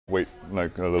wait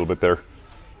like a little bit there.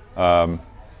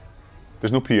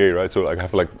 There's no PA, right? So like, I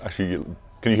have to like actually.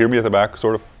 Can you hear me at the back,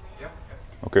 sort of? Yeah.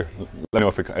 Okay. Let me know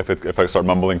if I start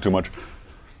mumbling too much.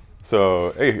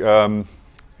 So hey,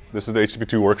 this is the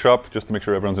HTTP2 workshop, just to make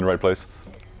sure everyone's in the right place.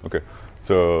 Okay.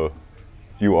 So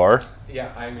you are?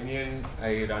 Yeah, I'm Inian.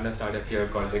 I run a startup here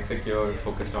called Dexecure,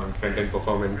 focused on front-end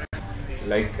performance,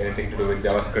 like anything to do with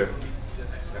JavaScript.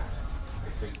 Yeah.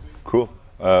 Cool.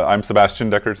 I'm Sebastiaan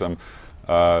Deckers. I'm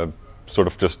sort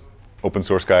of just open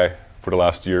source guy for the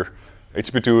last year.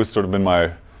 HTTP2 has sort of been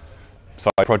my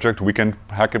side project, weekend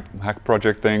hack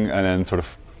project thing, and then sort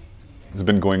of it's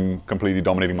been completely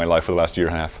dominating my life for the last year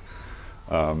and a half.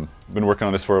 Been working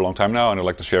on this for a long time now, and I'd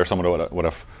like to share some of what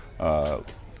I've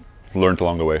learned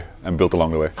along the way and built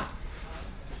along the way.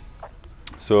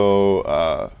 So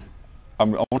I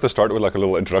want to start with like a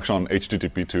little introduction on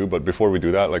HTTP2, but before we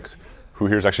do that, like who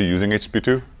here is actually using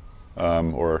HTTP2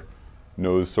 or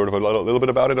knows sort of a little bit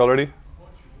about it already?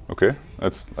 Okay,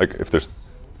 that's like if there's,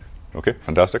 okay,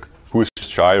 fantastic. Who is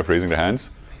shy of raising their hands?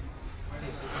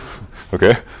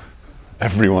 Okay,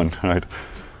 everyone, right?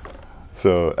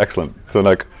 So excellent. So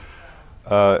like,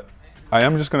 I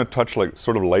am just going to touch like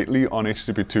sort of lightly on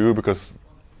HTTP2 because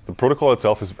the protocol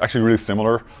itself is actually really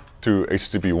similar to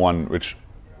HTTP1, which,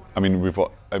 I mean,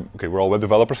 okay, we're all web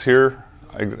developers here.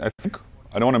 I think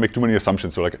I don't want to make too many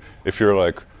assumptions. So like, if you're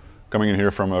like coming in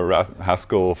here from a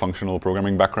Haskell functional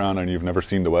programming background and you've never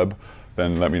seen the web,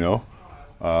 then let me know.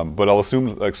 But I'll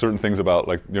assume like certain things about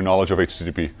like your knowledge of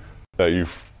HTTP, that you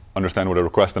understand what a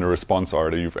request and a response are,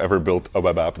 that you've ever built a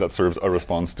web app that serves a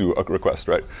response to a request,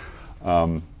 right?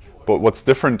 But what's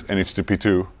different in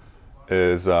HTTP2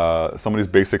 is some of these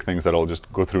basic things that I'll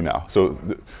just go through now. So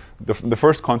the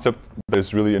first concept that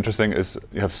is really interesting is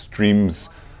you have streams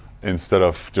instead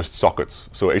of just sockets.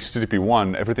 So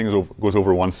HTTP1, everything goes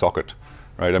over one socket,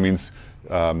 right? That means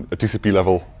a TCP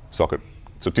level socket.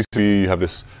 So TCP, you have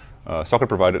this socket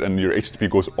provided, and your HTTP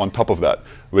goes on top of that.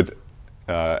 With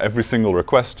every single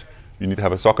request, you need to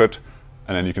have a socket,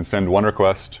 and then you can send one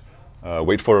request,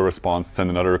 wait for a response, send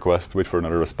another request, wait for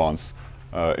another response.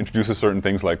 Introduces certain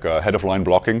things like head of line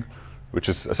blocking, which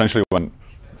is essentially when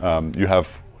you have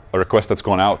a request that's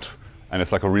gone out, and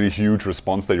it's like a really huge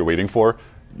response that you're waiting for.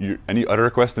 Any other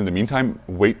request in the meantime,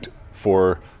 wait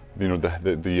for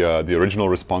the original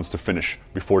response to finish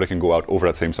before they can go out over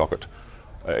that same socket.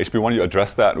 HTTP1, you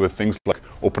address that with things like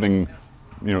opening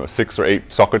 6 or 8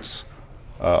 sockets.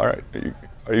 All right,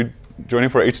 are you joining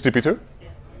for HTTP2? Yeah.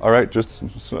 All right, just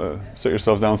sit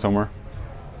yourselves down somewhere.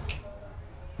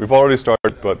 We've already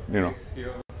started, but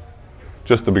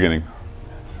just the beginning.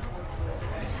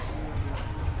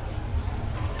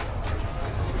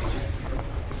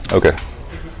 Okay.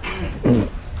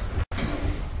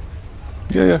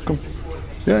 Yeah, come.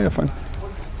 Yeah, fine.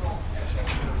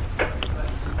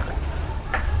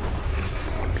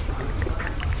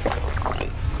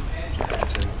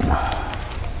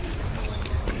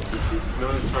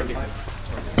 No, it's not.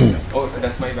 Oh,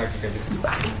 that's my back.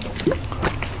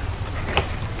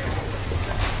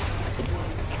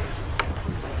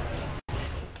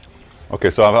 Okay,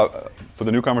 so for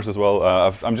the newcomers as well,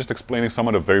 I'm just explaining some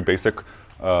of the very basic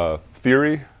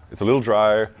theory. It's a little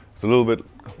dry, it's a little bit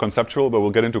conceptual, but we'll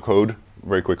get into code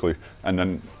very quickly. And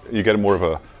then you get more of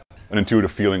an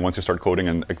intuitive feeling once you start coding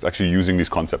and actually using these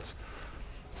concepts.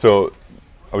 So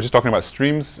I was just talking about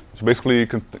streams. So basically,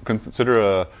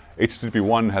 consider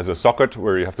HTTP1 has a socket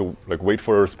where you have to like wait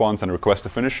for a response and a request to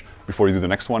finish before you do the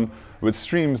next one. With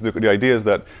streams, the idea is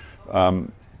that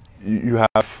you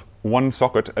have one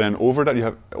socket, and then over that you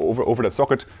have over that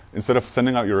socket, instead of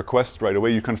sending out your request right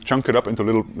away, you kind of chunk it up into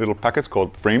little packets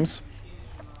called frames,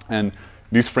 and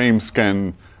these frames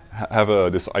can have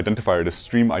this identifier, this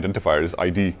stream identifier, this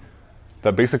ID,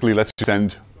 that basically lets you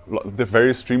send the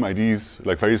various stream IDs,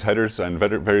 like various headers and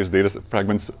various data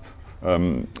fragments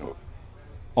on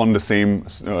the same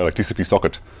like TCP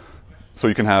socket. So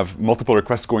you can have multiple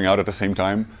requests going out at the same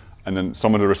time, and then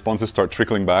some of the responses start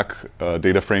trickling back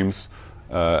data frames.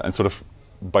 And sort of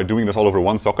by doing this all over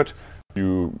one socket,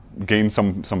 you gain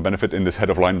some benefit in this head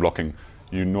of line blocking.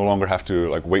 You no longer have to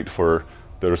like wait for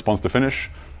the response to finish.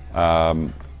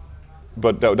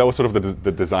 But that was sort of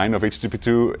the design of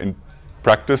HTTP2. In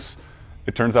practice,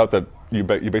 it turns out that you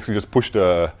basically just push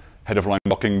the head of line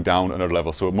blocking down another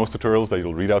level. So most tutorials that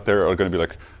you'll read out there are going to be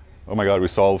like, oh my god, we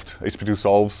solved, HTTP2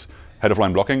 solves head of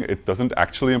line blocking. It doesn't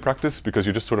actually in practice, because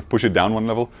you just sort of push it down one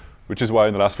level, which is why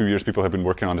in the last few years people have been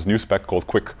working on this new spec called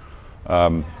Quick.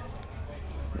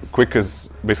 Quick is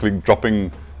basically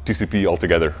dropping TCP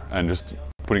altogether and just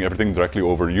putting everything directly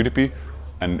over UDP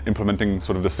and implementing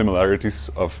sort of the similarities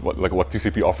of what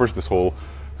TCP offers, this whole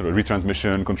sort of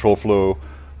retransmission, control flow,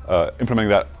 implementing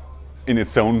that in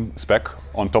its own spec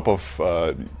on top of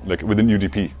like within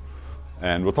UDP.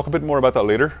 And we'll talk a bit more about that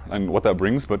later and what that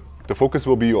brings, but the focus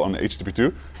will be on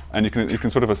HTTP2, and you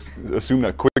can sort of assume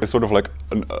that Quick is sort of like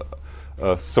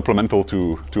a supplemental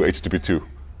to HTTP2.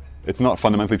 It's not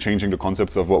fundamentally changing the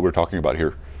concepts of what we're talking about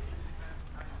here.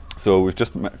 So we've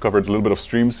just covered a little bit of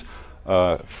streams,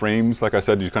 frames. Like I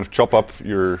said, you kind of chop up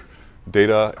your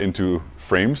data into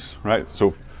frames, right?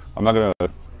 So I'm not going to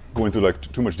go into like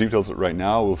too much details right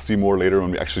now. We'll see more later when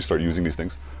we actually start using these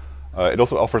things. It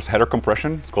also offers header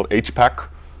compression. It's called HPAC.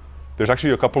 There's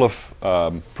actually a couple of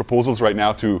proposals right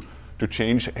now to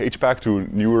change HPAC to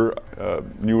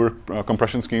newer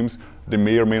compression schemes. There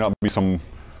may or may not be some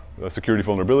security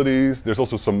vulnerabilities. There's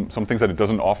also some things that it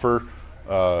doesn't offer.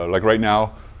 Like right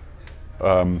now,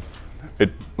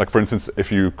 like for instance, if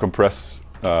you compress,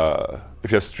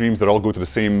 if you have streams that all go to the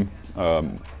same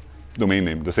domain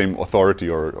name, the same authority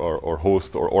or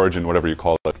host or origin, whatever you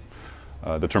call it.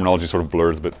 The terminology sort of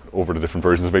blurs a bit over the different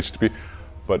versions of HTTP.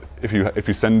 But if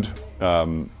you send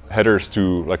headers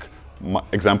to like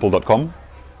example.com,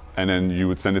 and then you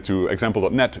would send it to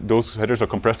example.net, those headers are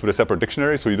compressed with a separate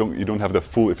dictionary, so you don't have the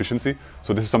full efficiency.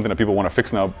 So this is something that people want to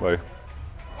fix now by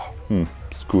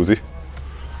scusi.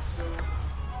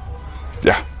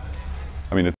 Yeah,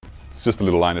 I mean it's just a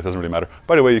little line. It doesn't really matter.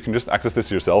 By the way, you can just access this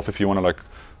yourself if you want to like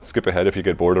skip ahead if you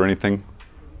get bored or anything.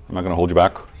 I'm not going to hold you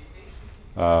back.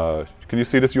 Can you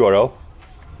see this URL?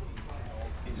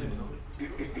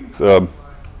 So,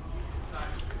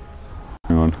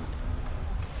 hang on.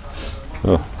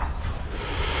 Oh.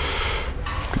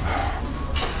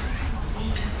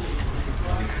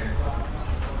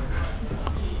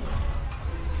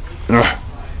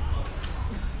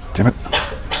 Damn it.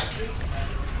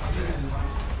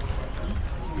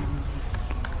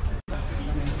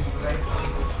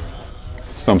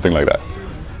 Something like that.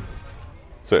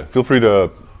 So yeah, feel free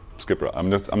to skip it. I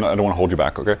don't want to hold you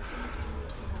back, okay?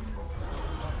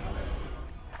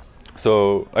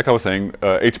 So, like I was saying,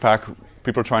 HPAC,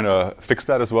 people are trying to fix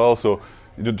that as well. So,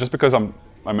 just because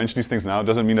I mention these things now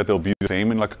doesn't mean that they'll be the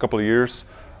same in like a couple of years.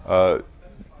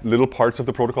 Little parts of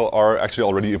the protocol are actually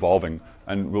already evolving,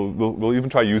 and we'll even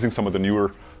try using some of the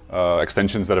newer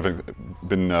extensions that have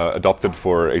been adopted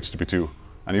for HTTP2,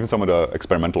 and even some of the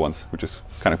experimental ones, which is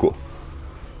kind of cool.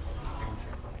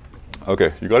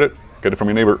 Okay, you got it? Get it from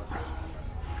your neighbor.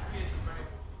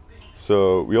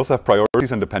 So we also have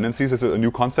priorities and dependencies as a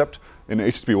new concept. In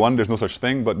HTTP1, there's no such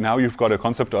thing, but now you've got a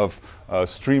concept of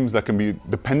streams that can be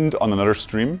dependent on another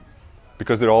stream.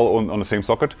 Because they're all on the same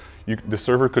socket, the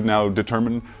server could now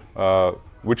determine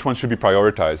which one should be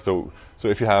prioritized. So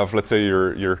if you have, let's say,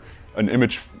 an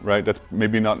image, right, that's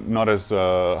maybe not as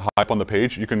high up on the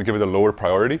page, you can give it a lower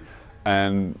priority,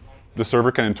 and the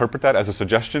server can interpret that as a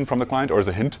suggestion from the client or as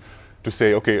a hint to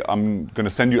say, okay, I'm going to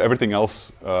send you everything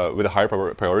else with a higher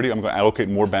priority. I'm going to allocate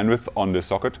more bandwidth on this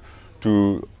socket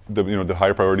to the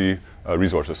higher priority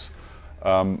resources.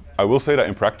 I will say that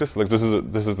in practice, like this is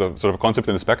a sort of a concept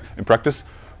in the spec. In practice,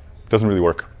 it doesn't really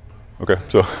work. Okay,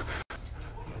 so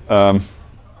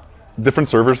different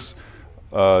servers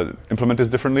implement this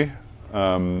differently.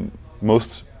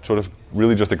 Most sort of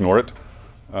really just ignore it.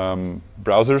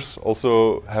 Browsers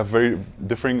also have very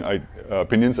differing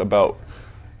opinions about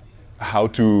how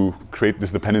to create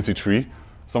this dependency tree,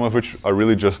 some of which are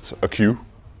really just a queue.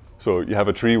 So you have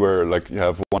a tree where like you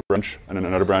have one branch and then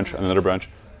another branch and another branch.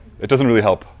 It doesn't really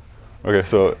help. Okay,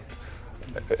 so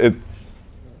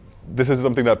this is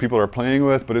something that people are playing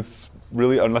with, but it's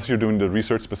really, unless you're doing the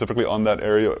research specifically on that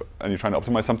area and you're trying to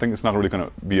optimize something, it's not really going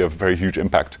to be a very huge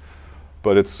impact.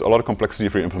 But it's a lot of complexity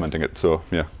if you're implementing it. So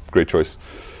yeah, great choice,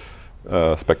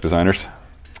 spec designers.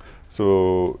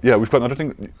 So yeah, we've got another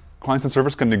thing. Clients and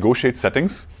servers can negotiate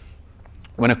settings.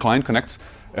 When a client connects,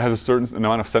 it has a certain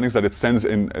amount of settings that it sends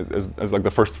in as like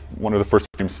one of the first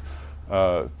frames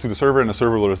to the server, and the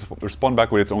server will respond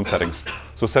back with its own settings.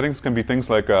 So settings can be things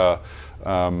like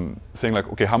saying like,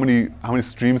 okay, how many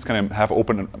streams can I have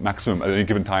open maximum at any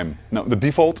given time? Now the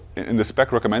default in the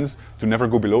spec recommends to never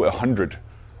go below 100.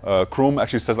 Chrome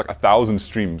actually says like 1,000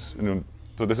 streams.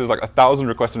 So this is like 1,000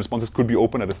 requests and responses could be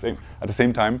open at the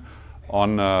same time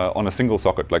on a single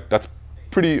socket. Like that's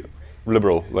pretty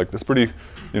liberal. Like that's pretty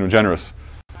generous.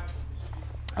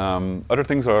 Other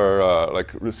things are like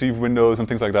receive windows and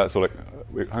things like that. So like,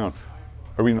 wait, hang on,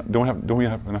 don't we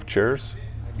have enough chairs?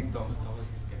 I think Thomas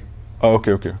is getting. Oh,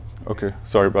 okay.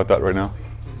 Sorry about that right now.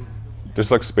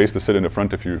 There's like space to sit in the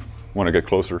front if you want to get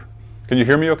closer. Can you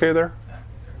hear me okay there?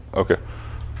 Okay.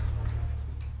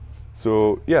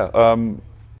 So yeah, a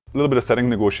little bit of setting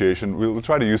negotiation. We'll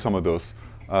try to use some of those.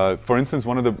 For instance,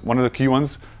 one of the key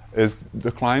ones is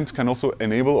the client can also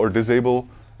enable or disable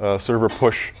server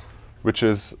push, which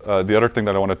is the other thing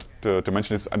that I wanted to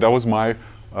mention. Is that was my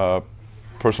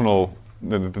personal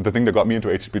the thing that got me into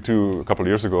HTTP2 a couple of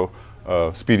years ago,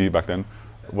 Speedy back then,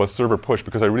 was server push,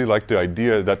 because I really liked the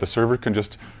idea that the server can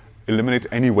just eliminate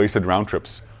any wasted round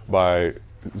trips by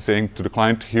saying to the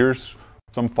client, here's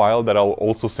some file that I'll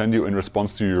also send you in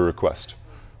response to your request.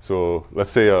 So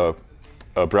let's say a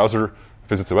browser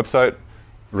visits a website,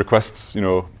 requests,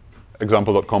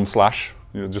 example.com/,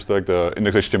 just like the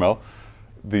index.html.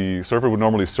 The server would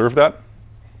normally serve that,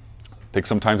 take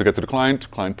some time to get to the client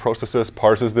processes,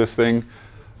 parses this thing,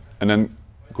 and then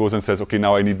goes and says, okay,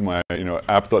 now I need my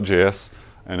app.js,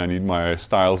 and I need my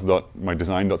my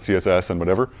design.css and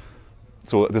whatever.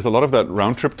 So there's a lot of that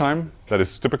round trip time that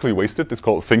is typically wasted. It's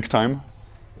called think time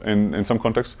in some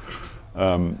contexts.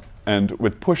 And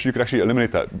with push, you could actually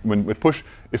eliminate that. With push,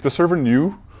 if the server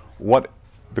knew what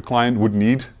the client would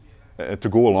need to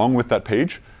go along with that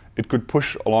page, it could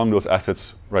push along those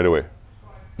assets right away.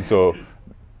 And so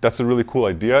that's a really cool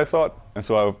idea, I thought. And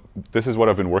so this is what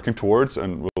I've been working towards,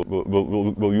 and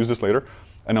we'll use this later.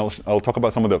 And I'll talk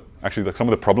about some of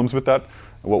the problems with that,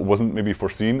 what wasn't maybe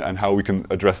foreseen, and how we can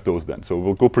address those then. So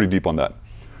we'll go pretty deep on that.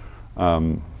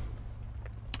 And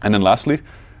then lastly,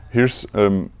 here's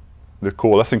the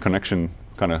coalescing connection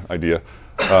kind of idea,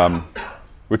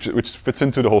 which fits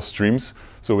into the whole streams.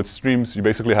 So with streams, you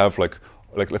basically have like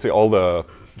let's say all the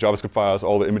JavaScript files,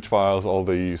 all the image files, all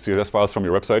the CSS files from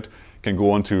your website can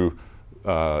go onto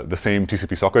the same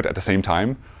TCP socket at the same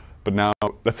time. But now,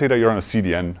 let's say that you're on a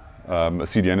CDN. A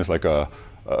CDN is like a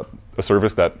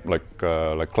service that like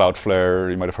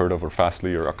Cloudflare you might have heard of, or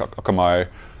Fastly, or Akamai,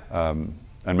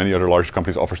 and many other large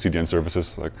companies offer CDN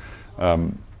services.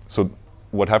 So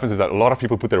what happens is that a lot of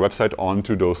people put their website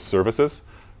onto those services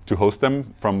to host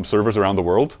them from servers around the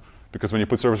world. Because when you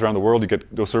put servers around the world,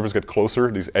 those servers get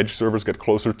closer. These edge servers get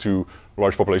closer to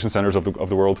large population centers of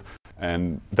the world,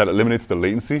 and that eliminates the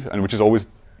latency. And which is always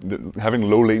having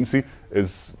low latency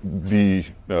is the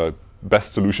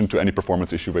best solution to any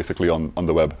performance issue, basically on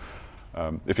the web.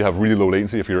 If you have really low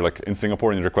latency, if you're like in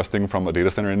Singapore and you're requesting from a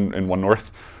data center in One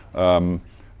North,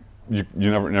 you're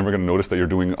never going to notice that you're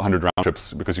doing 100 round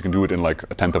trips, because you can do it in like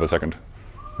 1/10 of a second,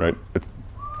 right?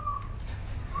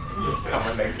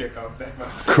 Someone likes your account that much.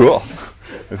 Cool.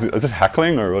 Is it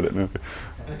hackling or what? No.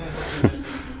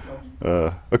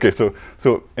 Okay. So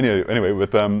anyway,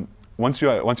 with once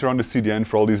you're on the CDN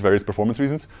for all these various performance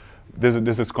reasons,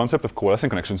 there's this concept of coalescing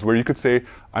connections, where you could say,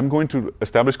 I'm going to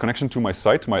establish connection to my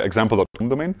site, my example.com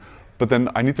domain, but then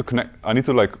I need to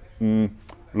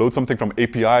load something from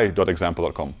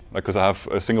api.example.com, because I have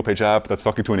a single page app that's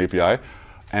talking to an API.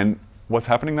 And what's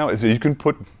happening now is that you can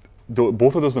put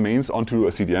both of those domains onto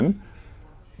a CDN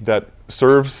that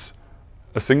serves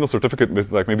a single certificate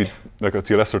with maybe a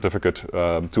TLS certificate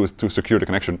to secure the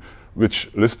connection, which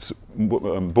lists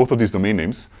both of these domain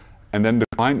names, and then the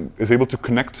client is able to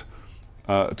connect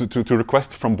to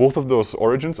request from both of those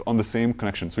origins on the same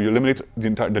connection. So you eliminate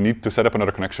the need to set up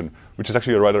another connection, which is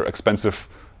actually a rather expensive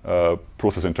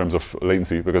process in terms of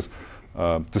latency, because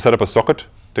to set up a socket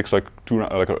takes like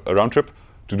a round trip.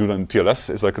 To do that in TLS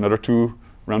is like another 2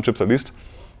 round trips at least.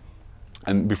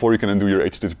 And before you can then do your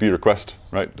HTTP request,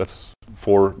 right? That's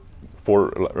four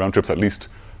round trips at least,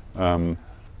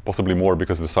 possibly more,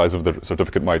 because the size of the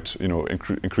certificate might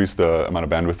increase the amount of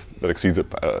bandwidth that exceeds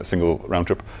a single round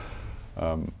trip.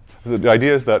 The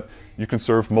idea is that you can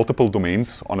serve multiple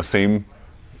domains on the same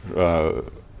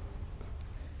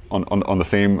on the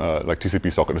same like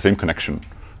TCP socket, the same connection,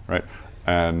 right?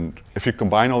 And if you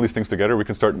combine all these things together, we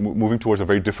can start moving towards a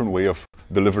very different way of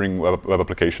delivering web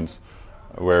applications,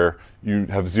 where you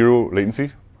have zero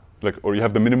latency, or you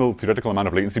have the minimal theoretical amount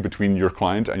of latency between your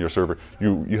client and your server.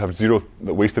 You have zero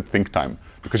wasted think time,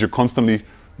 because your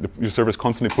server is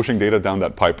constantly pushing data down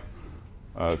that pipe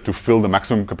to fill the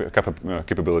maximum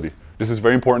capability. This is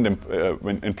very important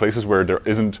in places where there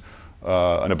isn't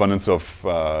an abundance of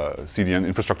CDN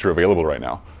infrastructure available right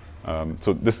now.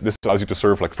 So this allows you to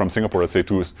serve from Singapore, let's say,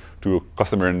 to a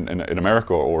customer in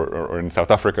America or in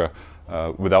South Africa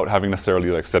without having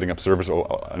necessarily setting up servers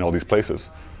in all these places.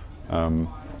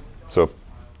 So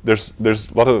there's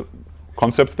a lot of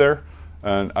concepts there,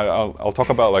 and I'll talk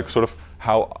about sort of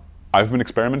how I've been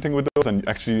experimenting with those and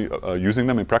actually using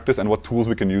them in practice, and what tools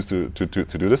we can use to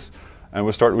do this. And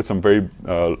we'll start with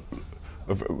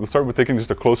we'll start with taking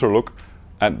just a closer look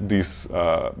at these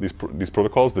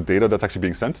protocols, the data that's actually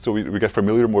being sent, so we get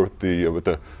familiar more with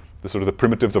the sort of the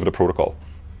primitives of the protocol.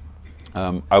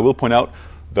 I will point out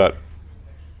that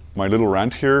my little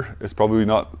rant here is probably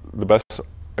not the best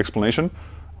explanation,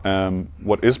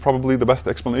 what is probably the best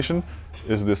explanation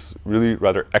is this really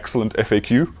rather excellent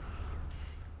FAQ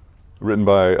written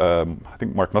by, I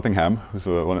think, Mark Nottingham, who's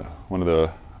one of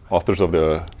the authors of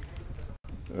the,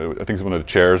 I think he's one of the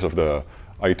chairs of the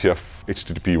IETF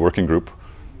HTTP working group.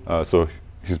 So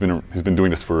he's been doing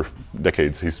this for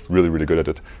decades. He's really, really good at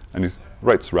it. And he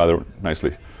writes rather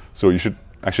nicely. So you should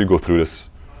actually go through this.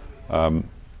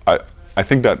 I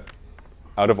think that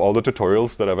out of all the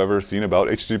tutorials that I've ever seen about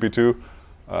HTTP2,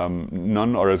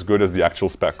 none are as good as the actual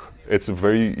spec. It's a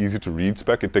very easy to read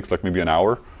spec. It takes like maybe an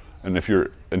hour. And if you're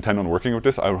intent on working with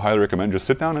this, I would highly recommend just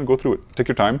sit down and go through it. Take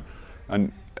your time.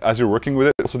 And as you're working with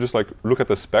it, also just like look at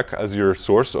the spec as your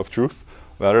source of truth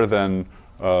rather than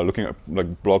looking at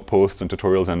like blog posts and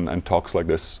tutorials and talks like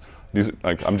this. These,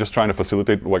 like, I'm just trying to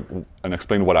facilitate and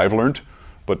explain what I've learned,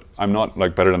 but I'm not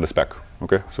like better than the spec.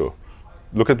 Okay, so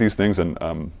look at these things, and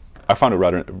I found it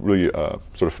rather really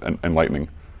sort of enlightening.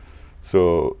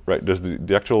 So right, there's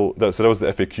the actual. So that was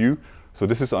the FAQ. So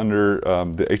this is under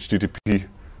the HTTP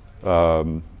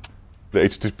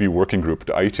working group.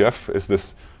 The IETF is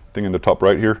this thing in the top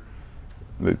right here.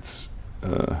 It's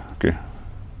okay.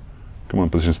 Come on,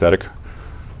 position static.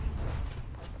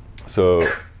 So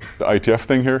the IETF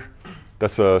thing here,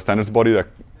 that's a standards body that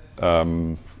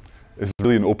is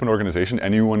really an open organization.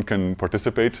 Anyone can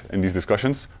participate in these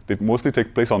discussions. They mostly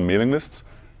take place on mailing lists.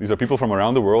 These are people from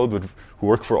around the world who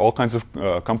work for all kinds of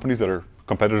companies that are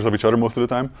competitors of each other most of the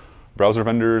time. Browser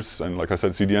vendors and, like I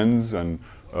said, CDNs and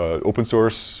open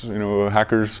source,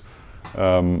 hackers.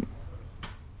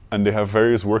 And they have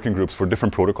various working groups for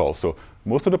different protocols. So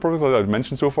most of the protocols I've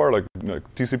mentioned so far, like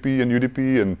TCP and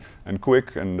UDP and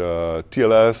QUIC and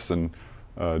TLS and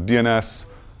DNS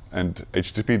and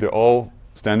HTTP, they're all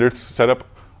standards set up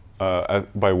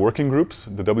by working groups.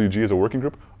 The WG is a working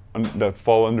group that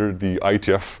fall under the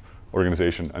IETF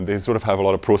organization. And they sort of have a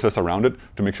lot of process around it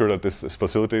to make sure that this is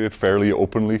facilitated fairly,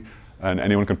 openly, and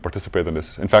anyone can participate in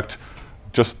this. In fact,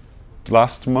 just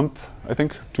last month, I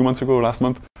think, 2 months ago, last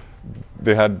month,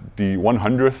 they had the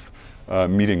 100th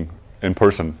meeting in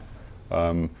person,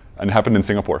 and it happened in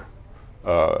Singapore.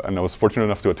 And I was fortunate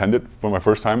enough to attend it for my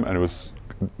first time, and it was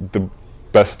the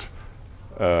best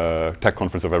tech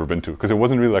conference I've ever been to. Because it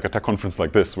wasn't really like a tech conference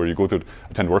like this, where you go to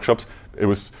attend workshops. It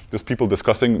was just people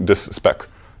discussing this spec.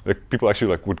 Like, people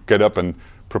actually like would get up and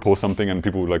propose something, and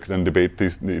people would like then debate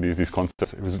these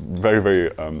concepts. It was very, very,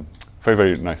 very,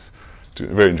 very nice,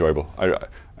 very enjoyable.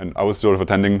 And I was sort of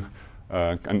attending.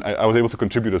 And I was able to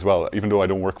contribute as well, even though I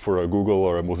don't work for a Google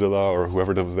or a Mozilla or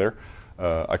whoever that was there.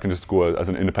 I can just go as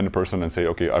an independent person and say,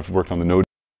 okay, I've worked on the node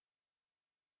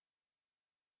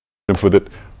with it,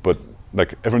 but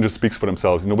like everyone just speaks for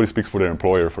themselves. Nobody speaks for their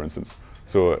employer, for instance.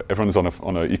 So everyone is on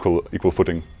an equal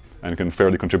footing and can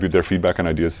fairly contribute their feedback and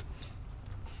ideas.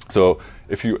 So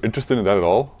if you're interested in that at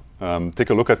all, take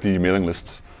a look at the mailing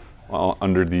lists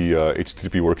under the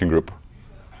HTTP working group.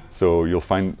 So you'll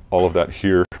find all of that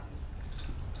here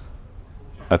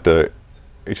at the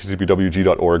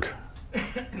httpwg.org.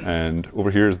 And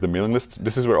over here is the mailing list.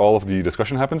 This is where all of the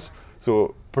discussion happens.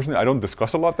 So personally, I don't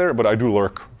discuss a lot there, but I do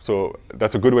lurk. So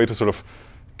that's a good way to sort of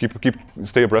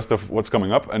stay abreast of what's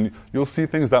coming up. And you'll see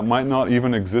things that might not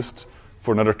even exist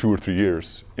for another 2 or 3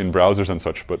 years in browsers and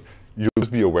such, but you'll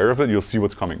just be aware of it. You'll see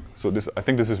what's coming. So I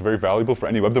think this is very valuable for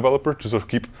any web developer to sort of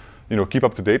keep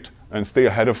up to date and stay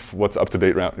ahead of what's up to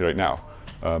date right now.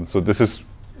 So this is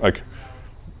like,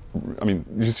 I mean,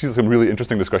 you see some really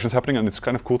interesting discussions happening, and it's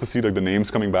kind of cool to see like the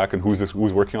names coming back and who's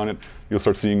working on it. You'll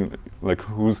start seeing like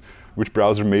which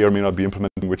browser may or may not be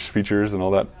implementing which features and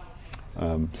all that.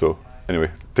 So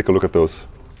anyway, take a look at those.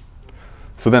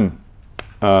 So then,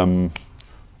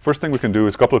 first thing we can do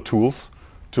is a couple of tools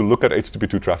to look at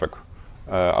HTTP2 traffic.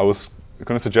 I was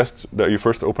going to suggest that you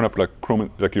first open up like Chrome,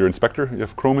 like your inspector. You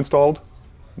have Chrome installed.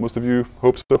 Most of you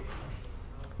hope so.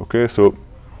 Okay, so.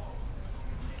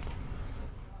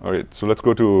 All right, so let's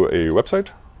go to a website.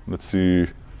 Let's see,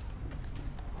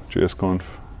 JSConf.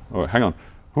 Oh, hang on.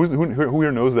 Who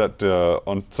here knows that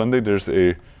on Sunday there's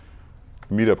a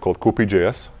meetup called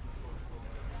Copy.js?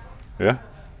 Yeah?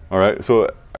 All right, so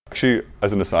actually,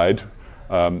 as an aside,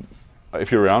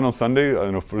 if you're around on Sunday, I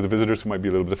don't know, for the visitors it might be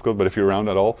a little bit difficult, but if you're around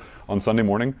at all, on Sunday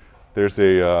morning, there's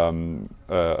a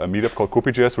meetup called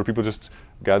Copy.js where people just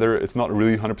gather. It's not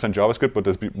really 100% JavaScript, but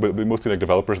there's mostly like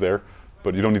developers there.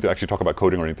 But you don't need to actually talk about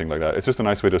coding or anything like that. It's just a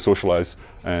nice way to socialize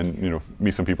and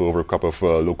meet some people over a cup of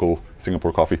local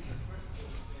Singapore coffee.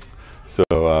 So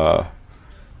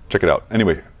check it out.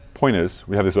 Anyway, point is,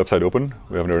 we have this website open.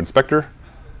 We have our inspector.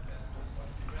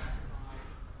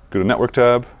 Go to network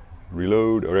tab,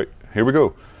 reload. All right, here we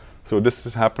go. So this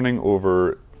is happening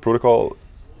over protocol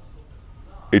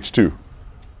H2.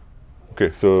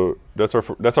 Okay, so that's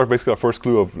our basically our first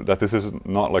clue of that this is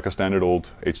not like a standard old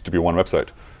HTTP1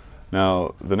 website.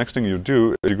 Now, the next thing you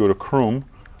do is you go to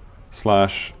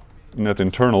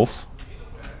Chrome/netinternals.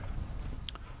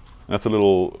 That's a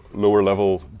little lower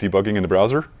level debugging in the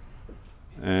browser.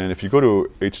 And if you go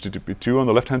to HTTP2 on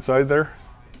the left-hand side there,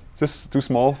 is this too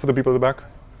small for the people at the back?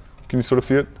 Can you sort of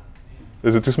see it?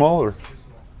 Is it too small or?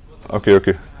 Okay,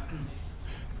 okay.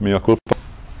 Mea culpa.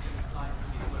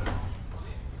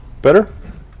 Better?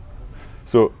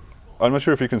 So I'm not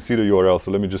sure if you can see the URL,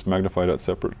 so let me just magnify that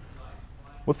separate.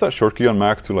 What's that short key on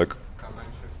Mac to like?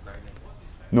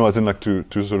 No, as in like to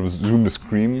sort of zoom the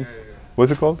screen. Yeah. What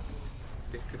is it called?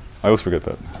 I always forget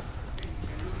that.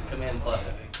 It's Command plus,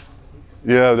 I think.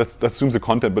 Yeah, that zooms the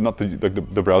content, but not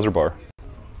the browser bar.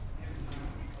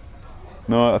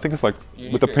 No, I think it's like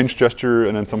with a pinch gesture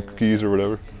and then some keys or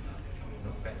whatever.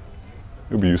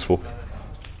 It would be useful.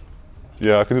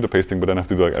 Yeah, I could do the pasting, but then I have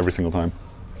to do like every single time.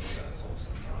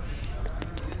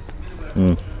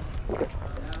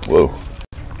 Whoa.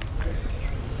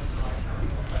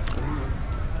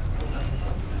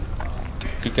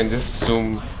 You can just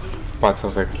zoom parts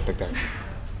of it like that.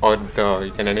 Or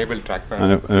you can enable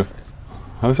trackpad.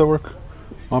 How does that work?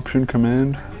 Option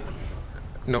command?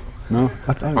 No. No?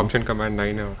 Option command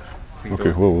 9 or 0.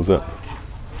 Okay, what was that?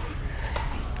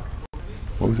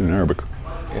 What was it in Arabic?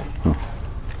 Yeah. Oh.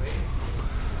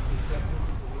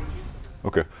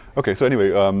 Okay. Okay, so anyway,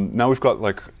 now we've got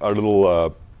like our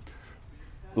little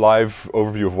live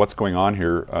overview of what's going on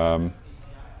here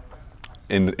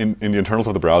in the internals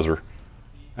of the browser.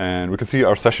 And we can see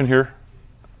our session here,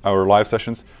 our live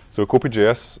sessions. So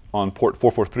copy.js on port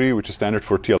 443, which is standard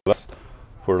for TLS,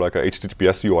 for like a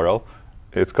HTTPS URL.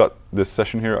 It's got this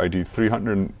session here, ID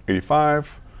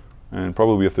 385, and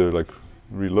probably we have to like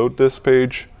reload this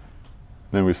page.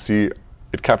 Then we see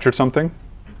it captured something.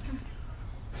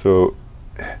 So,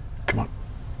 come on.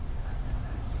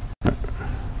 Right.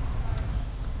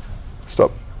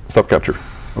 Stop capture.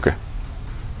 Okay.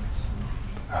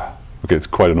 Okay, it's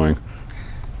quite annoying.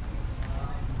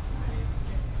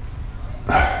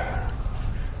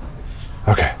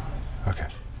 Okay.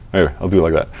 Anyway, I'll do it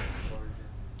like that.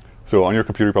 So on your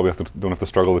computer, you probably don't have to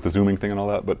struggle with the zooming thing and all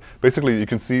that. But basically, you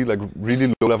can see like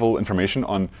really low-level information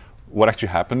on what actually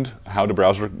happened, how the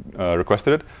browser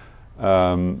requested it.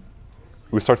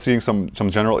 We start seeing some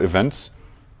general events.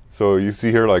 So you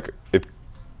see here, like it.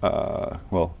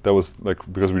 Well, that was like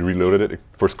because we reloaded it. It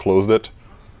first closed it.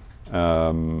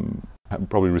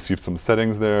 Probably received some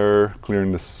settings there,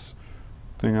 clearing this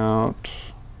thing out.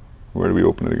 Where do we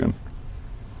open it again?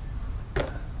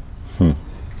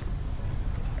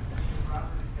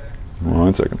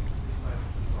 One second.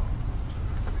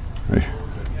 Hey.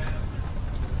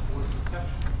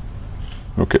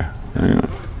 Okay, hang on.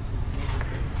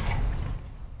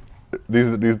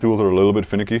 These tools are a little bit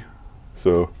finicky,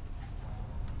 so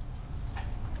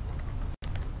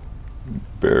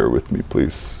bear with me,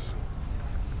 please.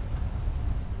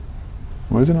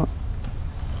 Why is it not?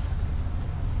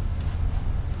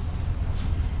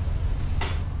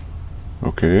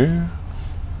 Okay.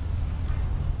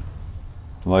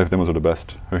 Live demos are the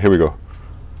best. Here we go.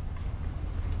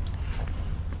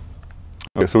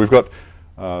 Okay, so we've got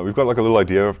like a little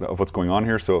idea of what's going on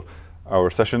here. So our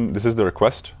session, this is the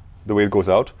request, the way it goes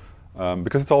out.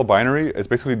 Because it's all binary, it's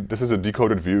basically, this is a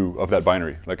decoded view of that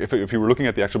binary. Like if you were looking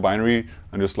at the actual binary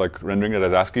and just like rendering it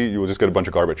as ASCII, you will just get a bunch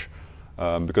of garbage.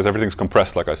 Because everything's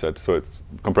compressed, like I said. So it's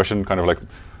compression kind of like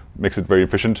makes it very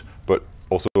efficient, but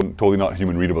also totally not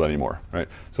human readable anymore, right?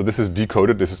 So this is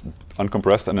decoded, this is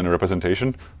uncompressed, and then a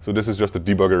representation. So this is just a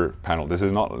debugger panel. This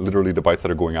is not literally the bytes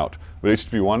that are going out. With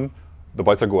HTTP1, the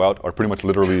bytes that go out are pretty much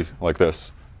literally like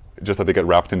this, just that they get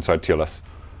wrapped inside TLS.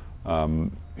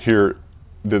 Here,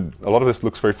 a lot of this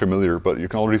looks very familiar, but you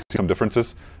can already see some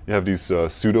differences. You have these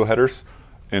pseudo headers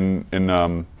in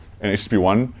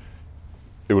HTTP1.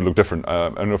 It would look different. I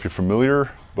don't know if you're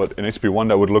familiar, but in HTTP1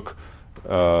 that would look,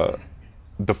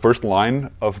 the first line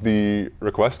of the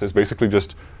request is basically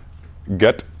just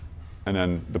get, and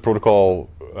then the protocol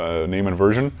name and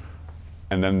version,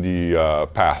 and then the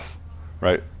path,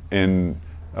 right? In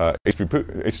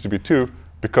HTTP2,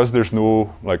 because there's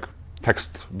no like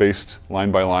text-based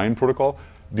line-by-line protocol,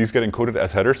 these get encoded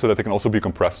as headers so that they can also be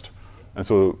compressed. And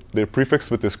so they're prefixed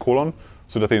with this colon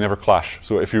so that they never clash.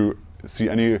 So if you see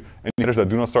any headers that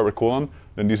do not start with colon,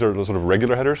 then these are the sort of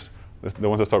regular headers. The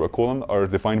ones that start with colon are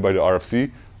defined by the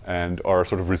RFC and are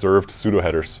sort of reserved pseudo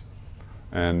headers.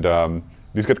 And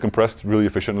these get compressed really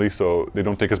efficiently, so they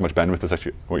don't take as much bandwidth as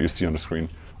actually what you see on the screen.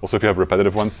 Also, if you have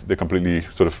repetitive ones, they completely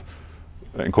sort of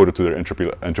encode it to their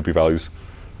entropy values.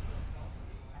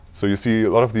 So you see a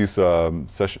lot of these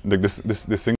session, like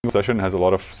this single session has a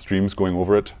lot of streams going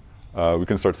over it. We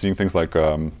can start seeing things like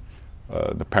the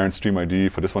parent stream ID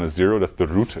for this one is 0. That's the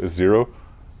root is 0.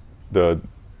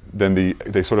 Then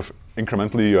they sort of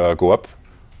incrementally go up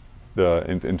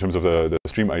in terms of the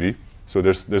stream ID. So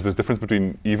there's this difference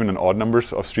between even and odd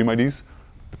numbers of stream IDs,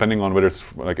 depending on whether it's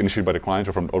like initiated by the client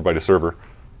or by the server,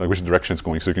 like which direction it's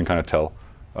going. So you can kind of tell.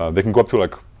 They can go up to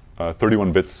like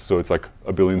 31 bits, so it's like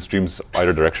a billion streams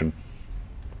either direction.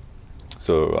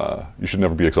 So you should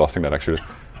never be exhausting that, actually.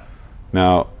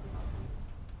 Now,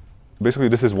 basically,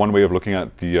 this is one way of looking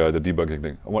at the debugging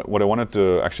thing. What I wanted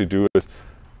to actually do is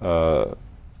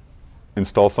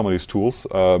install some of these tools.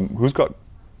 Who's got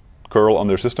curl on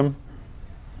their system?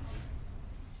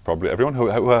 Probably everyone.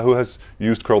 Who has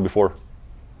used curl before?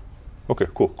 OK,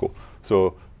 cool.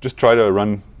 So just try to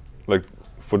run, like,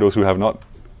 for those who have not,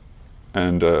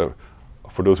 and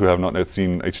for those who have not yet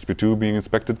seen HTTP2 being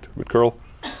inspected with curl,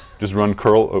 just run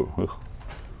curl.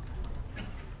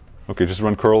 OK, just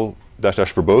run curl --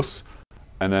 verbose,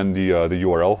 and then the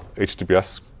URL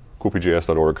https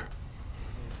copyjs.org.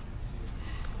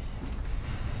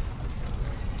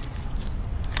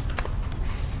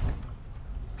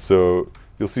 So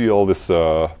you'll see all this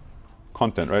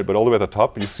content, right? But all the way at the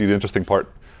top, you see the interesting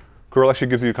part. Curl actually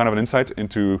gives you kind of an insight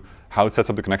into how it sets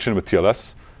up the connection with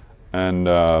TLS and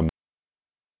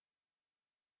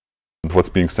what's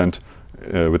being sent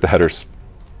with the headers.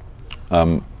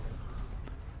 So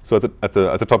at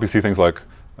the top, you see things like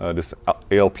this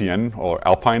ALPN or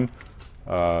Alpine.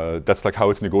 That's like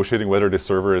how it's negotiating whether this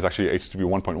server is actually HTTP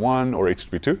 1.1 or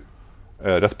HTTP 2.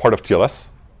 That's part of TLS.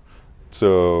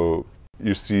 So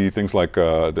you see things like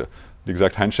the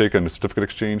exact handshake and the certificate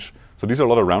exchange. So these are a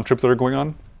lot of round trips that are going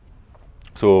on.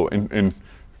 So in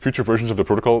future versions of the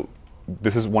protocol,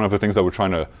 this is one of the things that we're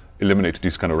trying to eliminate,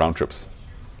 these kind of round trips.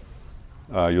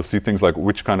 You'll see things like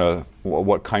what kind of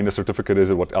certificate is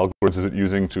it, what algorithms is it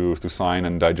using to sign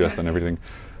and digest and everything.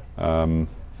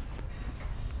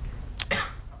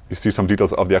 You see some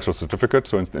details of the actual certificate.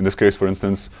 So in this case, for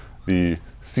instance, the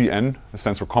CN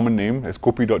stands for common name, is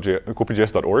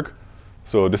copyjs.org.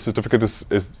 So this certificate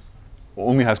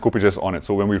only has copyjs on it.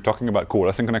 So when we're talking about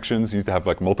coalescing connections, you need to have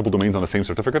like multiple domains on the same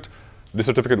certificate. This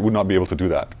certificate would not be able to do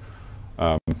that.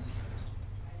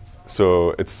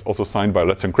 So it's also signed by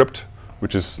Let's Encrypt,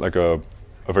 which is like a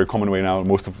very common way now.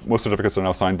 Most certificates are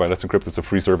now signed by Let's Encrypt. It's a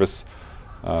free service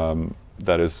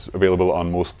that is available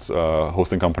on most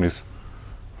hosting companies,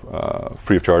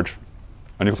 free of charge.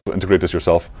 And you can also integrate this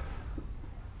yourself.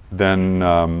 Then,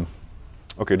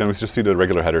 OK, then we just see the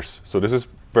regular headers. So this is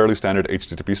fairly standard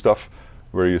HTTP stuff,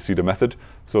 where you see the method.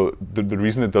 So the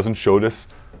reason it doesn't show this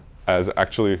as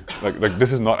actually, like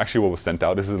this is not actually what was sent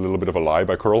out. This is a little bit of a lie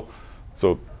by curl.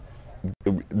 So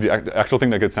the actual thing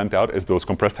that gets sent out is those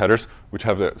compressed headers, which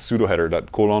have the pseudo header,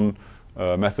 that colon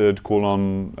method,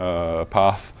 colon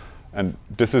path. And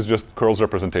this is just curl's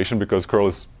representation, because curl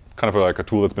is kind of like a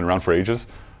tool that's been around for ages.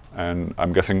 And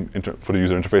I'm guessing for the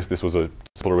user interface, this was a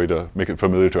simpler way to make it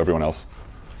familiar to everyone else.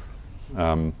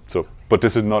 But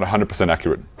this is not 100%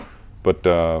 accurate. But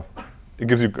it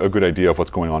gives you a good idea of what's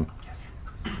going on.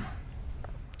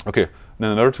 OK,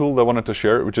 then another tool that I wanted to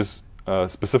share, which is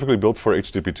specifically built for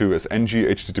HTTP2, is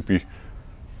ng-HTTP.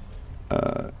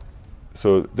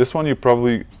 So this one you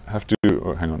probably have to,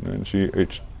 hang on,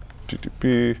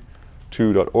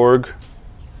 ng-http2.org.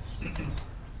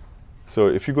 So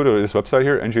if you go to this website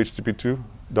here,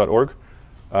 ng-http2.org,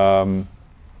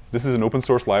 this is an open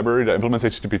source library that implements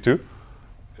HTTP2.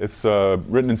 It's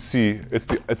written in C. It's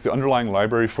the underlying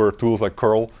library for tools like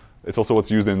curl. It's also what's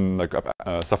used in like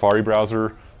Safari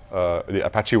browser. The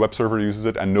Apache web server uses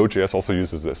it, and Node.js also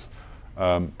uses this.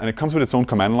 And it comes with its own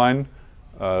command line.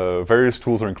 Various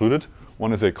tools are included.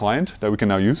 One is a client that we can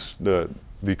now use. The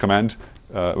command,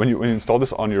 when you install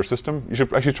this on your system, you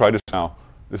should actually try this now.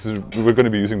 We're going to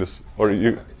be using this. Or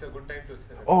you. It's a good time to.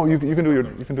 Oh, you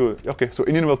can do it. OK, so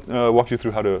Inian will walk you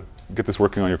through how to get this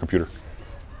working on your computer.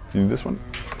 You need this one?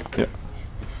 Yeah.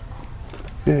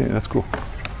 Yeah, that's cool.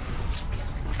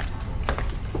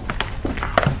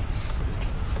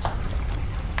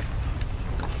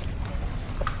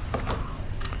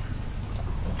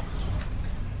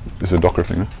 This is a Docker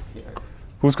thing, huh? Yeah.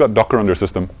 Who's got Docker on their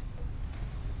system?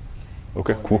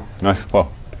 OK, cool. Nice. Wow.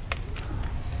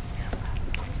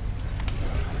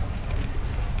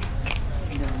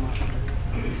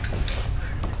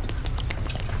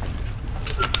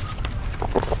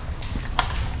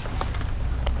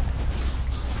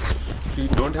 If you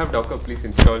don't have Docker, please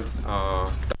install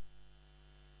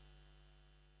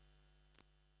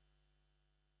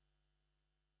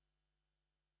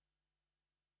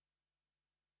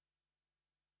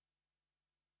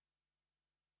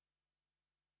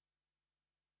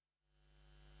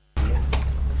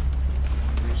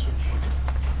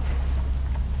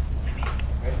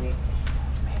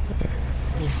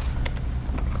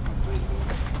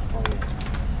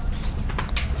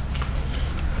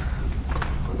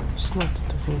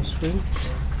screen?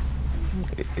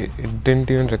 It didn't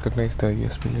even recognize the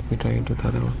USB. Let me try it with the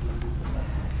other one.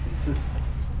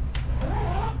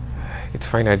 It's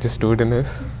fine, I just do it in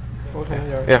this.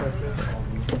 Okay, Yeah. Sure.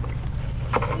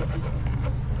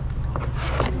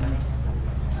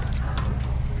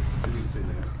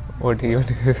 What even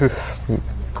is this? Are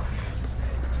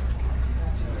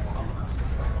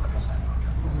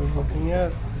we looking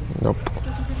yet? Nope.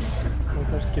 We'll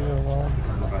just give it a while.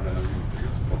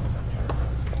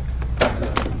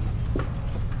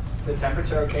 Is the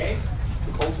temperature okay?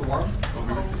 Too cold, too warm? Cold.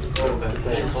 Over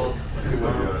there. Too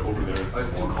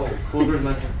cold. Colder is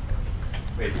much.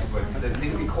 Wait, does it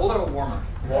need to be colder or warmer?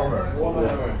 Warmer.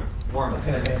 Warmer.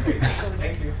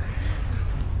 Thank you.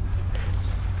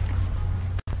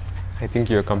 I think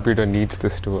your computer needs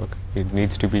this to work. It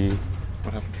needs to be.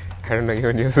 What happened? I don't know,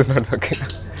 even yours is not working.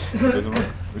 Doesn't work?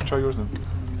 We try yours then.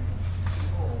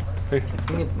 Hey. I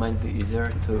think it might be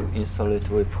easier to install it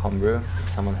with Homebrew if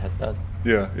someone has that.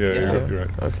 Yeah, Yeah. you're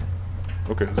right. Okay.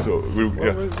 Okay, so Why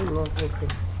is it not working?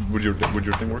 would your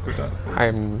thing work with that?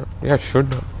 I'm not, yeah, it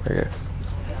should, I guess.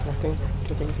 Nothing's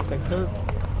getting detected.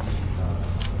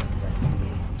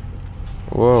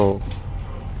 Whoa.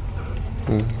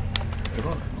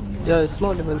 Yeah, it's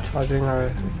not even charging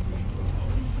our.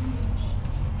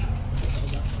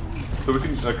 So we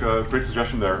can, great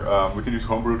suggestion there. We can use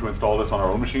Homebrew to install this on our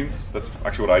own machines. That's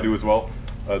actually what I do as well.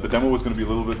 The demo was going to be a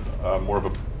little bit more of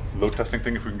a load testing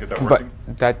thing if we can get that But working.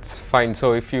 that's fine.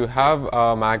 So if you have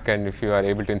a Mac and if you are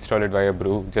able to install it via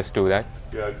Brew, just do that.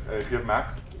 Yeah, if you have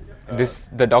Mac.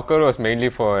 The Docker was mainly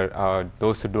for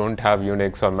those who don't have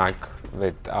Unix or Mac.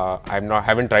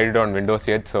 Haven't tried it on Windows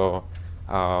yet, so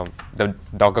the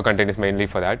Docker container is mainly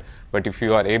for that. But if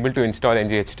you are able to install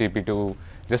NGHTTP2,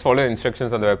 just follow the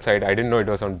instructions on the website. I didn't know it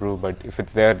was on Brew, but if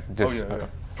it's there, just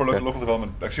For local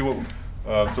development. Actually,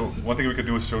 so one thing we could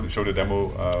do is show the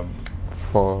demo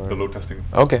for the load testing.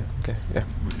 Okay, yeah.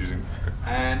 Using.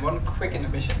 And one quick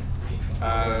intermission.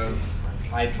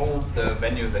 I told the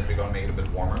venue that we're going to make it a bit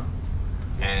warmer.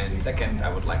 And second,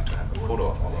 I would like to have a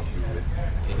photo of all of you with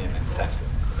Inian and Seth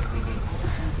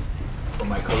for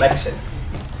my collection.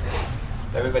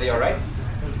 Is everybody all right?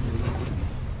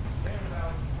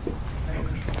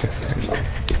 Just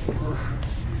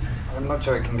I'm not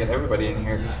sure I can get everybody in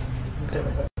here.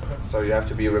 So you have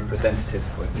to be representative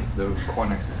with the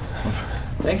corners.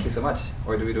 Thank you so much.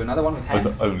 Or do we do another one with hands?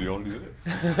 You only did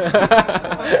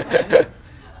it.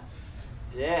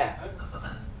 Yeah.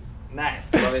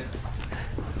 Nice. Love it.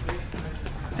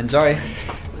 Enjoy.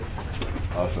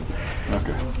 Awesome.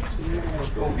 Okay.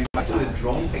 Oh, we might do a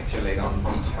drone picture later on the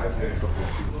beach.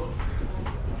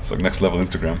 It's like next level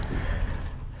Instagram.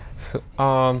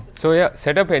 So yeah,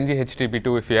 set up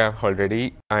NGHTTP2 if you have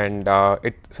already, and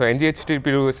so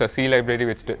NGHTTP2 is a C library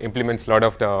which implements a lot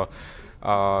of the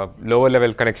lower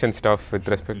level connection stuff with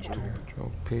respect to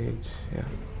your page. Yeah.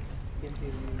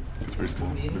 It's very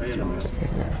small.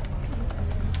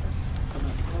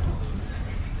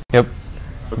 Yep.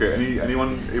 Okay.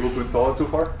 Anyone able to install it so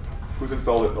far? Who's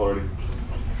installed it already?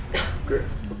 Great.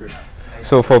 Okay.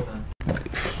 So for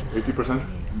 80%.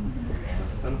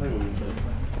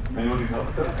 Anyone needs help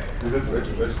with this?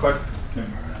 It's quite.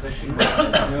 It's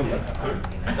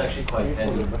actually quite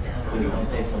heavy, so it will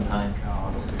take some time.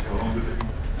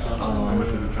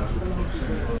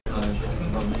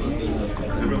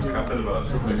 Everyone's capped at about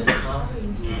 2 minutes. Minutes now?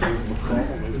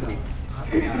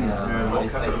 Yeah, I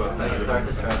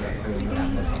started trying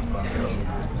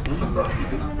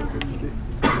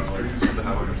It's very useful to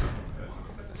have on your system.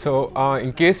 So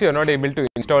in case you are not able to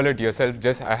install it yourself,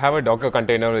 I have a Docker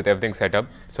container with everything set up.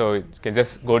 So you can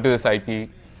just go to this IP.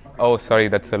 Oh, sorry,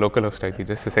 that's the localhost IP.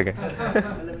 Just a second.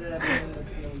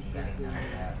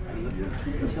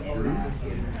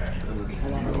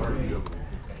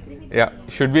 Yeah,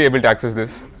 should be able to access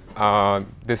this.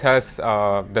 This has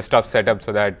the stuff set up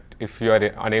so that if you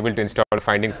are unable to install,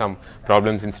 finding some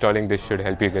problems installing this should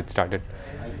help you get started.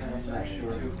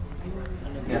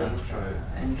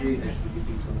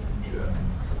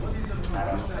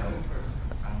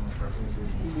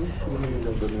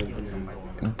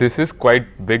 This is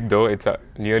quite big though, it's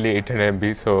nearly 800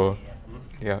 MB, so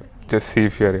yeah, just see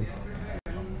if you're in.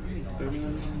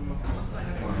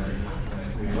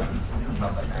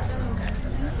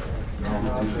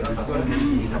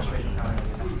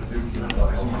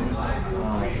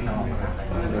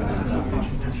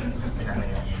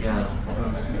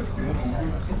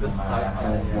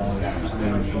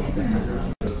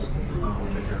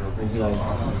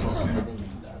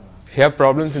 If you have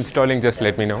problems installing, just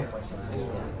let me know.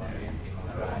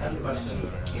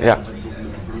 Yeah.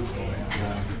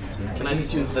 Can I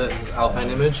just use this Alpine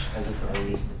image?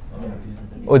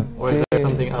 Oh, Or is there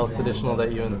something else additional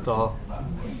that you install?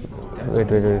 wait,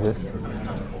 just.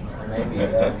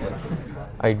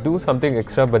 I do something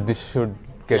extra, but this should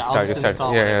get Yeah, I'll just started.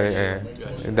 install Yeah.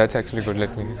 Gotcha. That's actually good.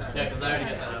 Let me. Yeah, because I already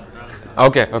get that up and running.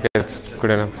 Okay, that's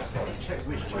good enough.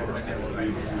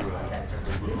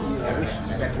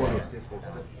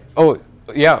 Oh,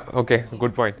 yeah, okay,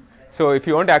 good point. So if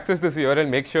you want to access this URL,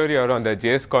 make sure you're on the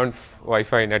JSConf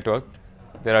Wi-Fi network.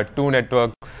 There are 2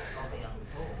 networks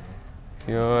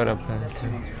here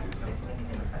apparently.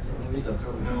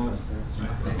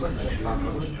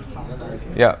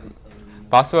 Yeah,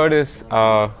 password is,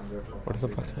 what is the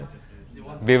password?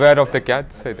 Beware of the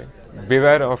cats, I think.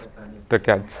 Beware of the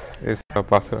cats is the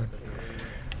password.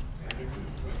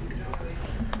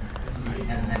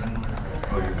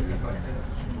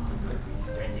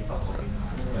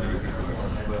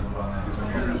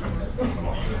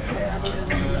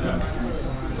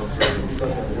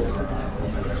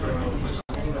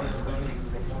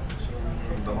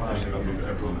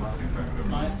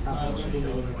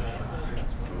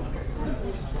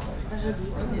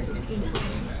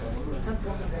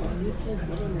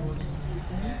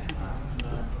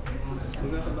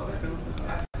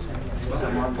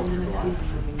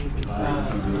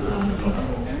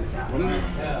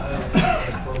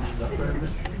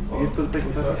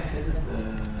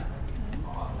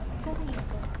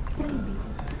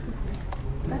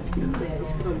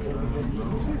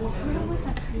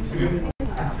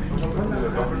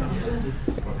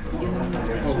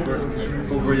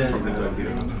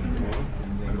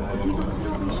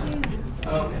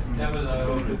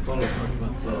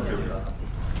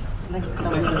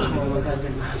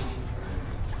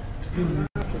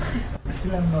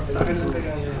 Still I'm not able to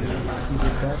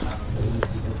that.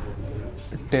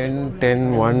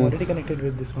 10, 1. Already connected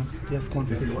with this one.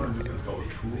 JSConf.Asia.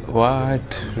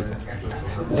 What?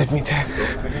 Let me check.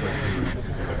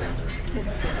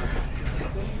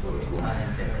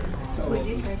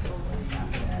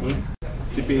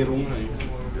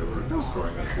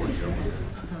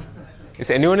 Is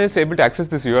anyone else able to access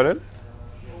this URL?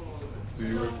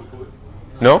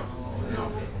 No?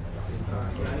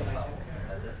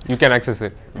 You can access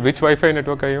it. Which Wi-Fi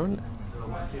network are you on?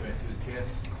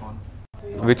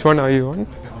 Which one are you on?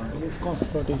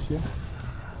 JSConf.Asia.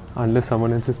 Unless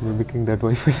someone else is mimicking that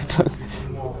Wi-Fi network.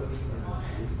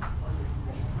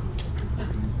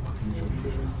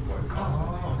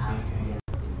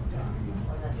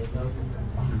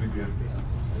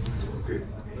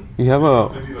 You have a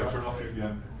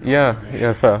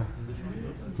sir.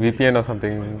 VPN or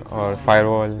something, or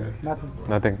firewall?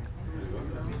 Nothing.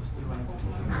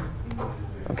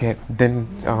 Okay, then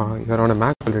you're on a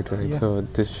Mac already, right? Yeah. So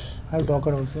this. I have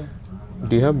Docker also.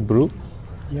 Do you have Brew?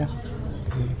 Yeah.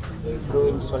 Go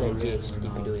install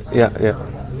NGHTTP2. Yeah.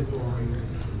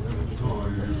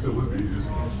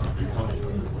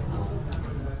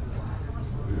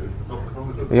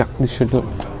 Yeah, this should do.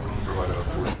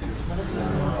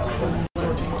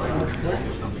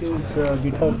 Is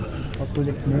GitHub a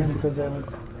project name because I was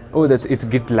Oh, it's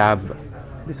GitLab.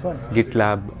 this one.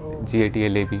 GitLab,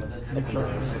 GATLAB. That's not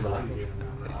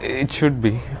It should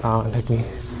be. Let me.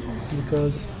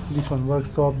 because this one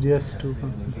workshop.js to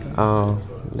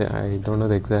Yeah, I don't know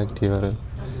the exact URL.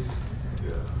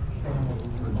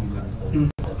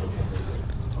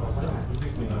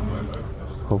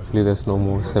 Hopefully, there's no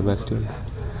more Sebastians.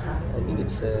 I think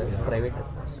it's private.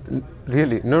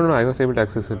 Really? No, I was able to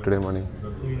access it today morning.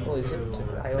 Oh, is it?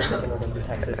 I also cannot able to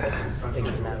access that. The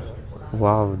GitLab.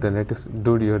 Wow, the net is.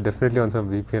 Dude, you're definitely on some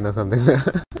VPN or something.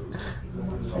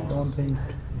 I don't think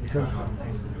because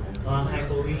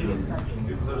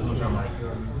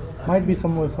might be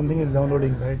something is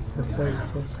downloading, right? That's why it's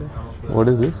so slow. What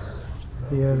is this?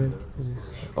 Here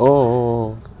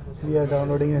Oh. we are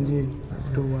downloading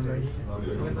NG21, right?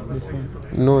 This one.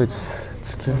 No, it's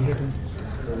still. There's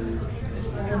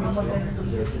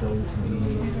going to be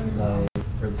like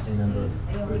for the same number of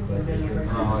requests.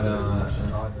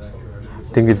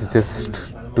 I think it's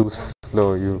just too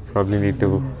slow. You probably need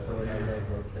to.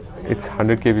 It's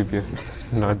 100 kbps.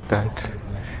 It's not that.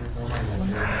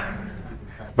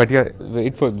 But yeah,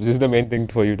 wait for this is the main thing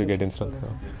for you to get installed. So.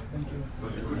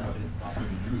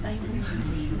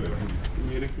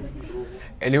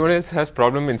 Anyone else has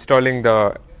problem installing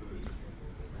the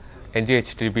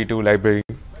NGHTTP2 library?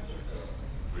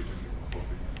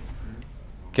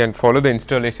 Can follow the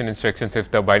installation instructions if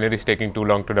the binary is taking too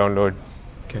long to download.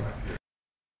 Okay.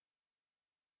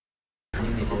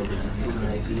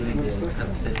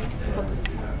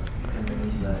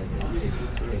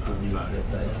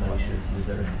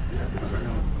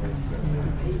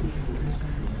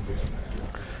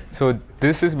 So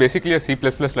this is basically a C++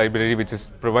 library which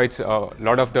provides a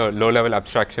lot of the low-level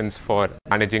abstractions for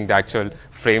managing the actual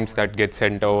frames that get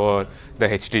sent over the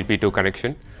HTTP2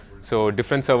 connection. So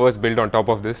different servers built on top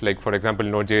of this, like for example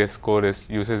Node.js core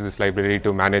uses this library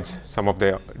to manage some of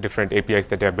the different APIs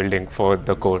that they are building for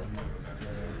the core.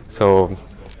 So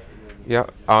yeah,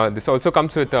 this also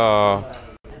comes with a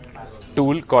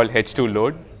tool called H2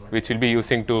 load, which we'll be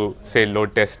using to say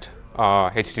load test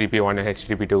HTTP1 and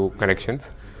HTTP2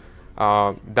 connections.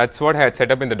 That's what I had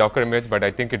set up in the Docker image, but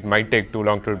I think it might take too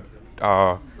long to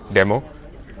demo.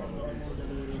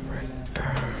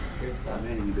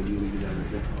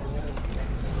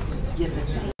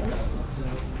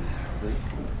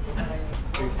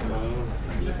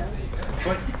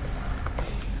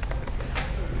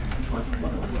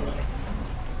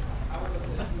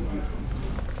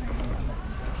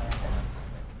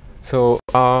 So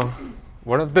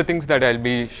one of the things that I'll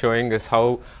be showing is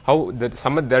how there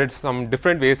are some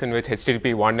different ways in which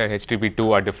HTTP1 and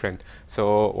HTTP2 are different.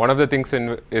 So one of the things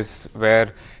is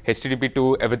where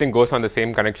HTTP2 everything goes on the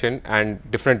same connection and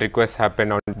different requests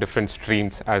happen on different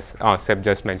streams, as Seb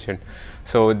just mentioned.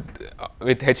 So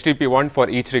with HTTP1, for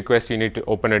each request you need to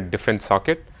open a different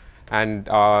socket, and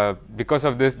because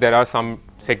of this there are some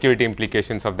security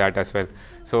implications of that as well.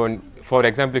 So for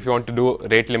example, if you want to do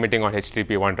rate limiting on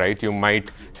HTTP1, right, you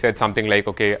might set something like,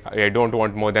 okay, I don't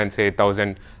want more than say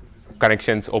 1,000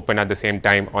 connections open at the same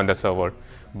time on the server.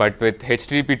 But with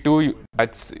HTTP2,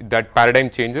 that paradigm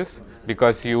changes,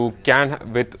 because you can,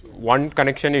 with one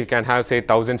connection, you can have say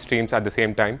 1,000 streams at the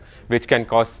same time, which can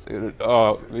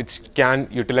which can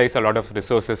utilize a lot of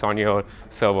resources on your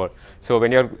server. So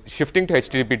when you're shifting to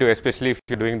HTTP2, especially if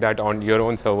you're doing that on your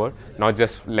own server, not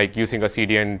just like using a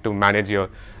CDN to manage your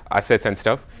assets and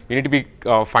stuff, you need to be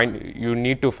you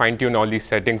need to fine-tune all these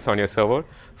settings on your server.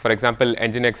 For example,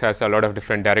 Nginx has a lot of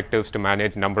different directives to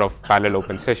manage number of parallel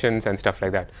open sessions and stuff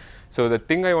like that. So the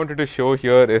thing I wanted to show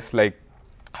here is like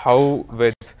how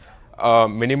with a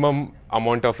minimum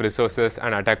amount of resources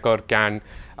an attacker can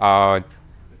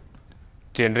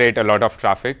generate a lot of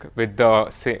traffic with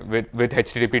with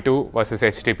HTTP2 versus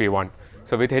HTTP1.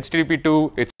 So with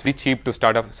HTTP2, it's pretty cheap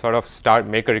to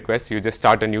make a request. You just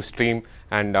start a new stream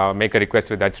and make a request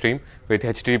with that stream. With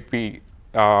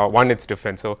HTTP1, it's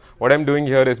different. So what I'm doing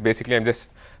here is basically I'm just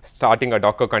starting a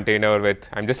Docker container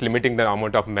I'm just limiting the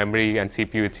amount of memory and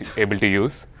CPU it's able to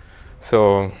use.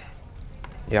 So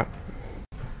yeah.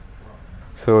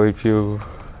 So if you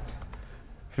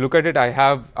look at it, I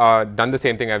have done the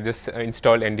same thing. I've just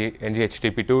installed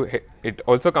NGHTTP2. It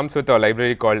also comes with a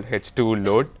library called H2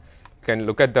 load. You can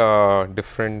look at the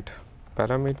different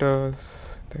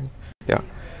parameters thing. Yeah.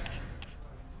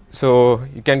 So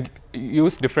you can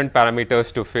use different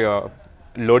parameters to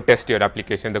load test your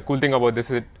application. The cool thing about this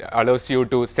is it allows you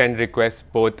to send requests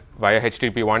both via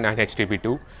HTTP1 and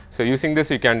HTTP2. So using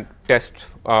this, you can test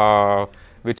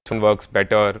which one works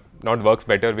better,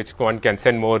 which one can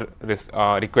send more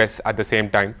requests at the same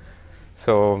time.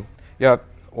 So yeah,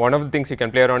 one of the things you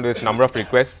can play around with is number of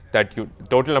requests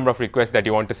total number of requests that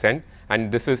you want to send,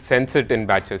 and this sends it in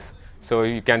batches. So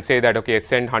you can say that, okay,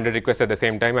 send 100 requests at the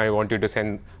same time. I want you to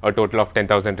send a total of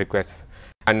 10,000 requests.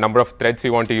 And number of threads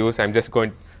you want to use, I'm just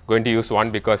going to use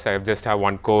one because I just have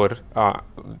one core.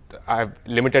 I've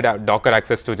limited Docker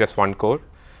access to just one core.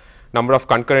 Number of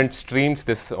concurrent streams,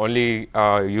 this is only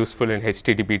useful in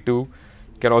HTTP2. You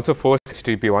can also force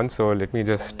HTTP1. So let me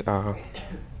just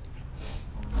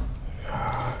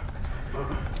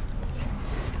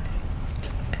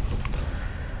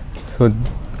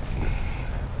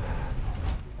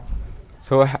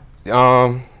so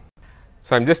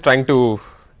I'm just trying to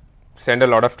send a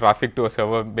lot of traffic to a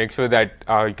server. Make sure that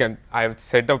I've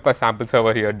set up a sample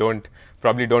server here.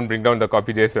 Probably don't bring down the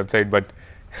copy.js website, but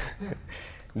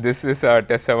this is a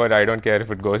test server. I don't care if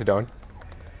it goes down.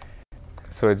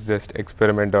 So it's just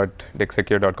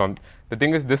experiment.dexecure.com. The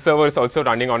thing is, this server is also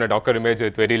running on a Docker image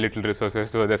with very little resources,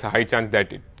 so there's a high chance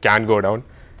that it can go down.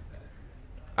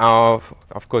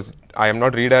 Of course, I am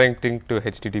not redirecting to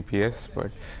HTTPS,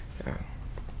 but yeah.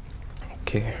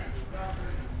 Okay.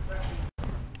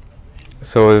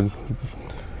 So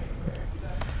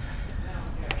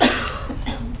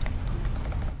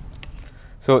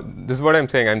this is what I'm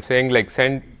saying. I'm saying like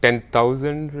send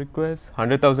 10,000 requests,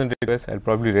 100,000 requests. I'll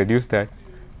probably reduce that.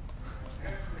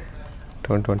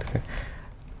 Don't want to say.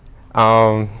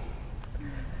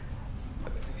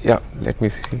 Yeah, let me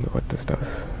see what this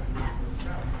does.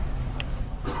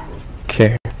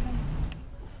 Okay.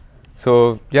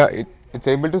 So yeah, it's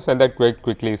able to send that quite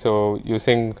quickly. So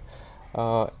using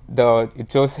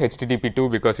it shows HTTP2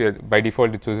 because by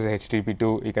default it chooses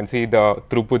HTTP2. You can see the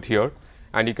throughput here,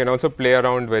 and you can also play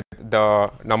around with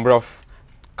the number of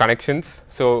connections.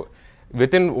 So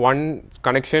within one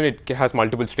connection, it has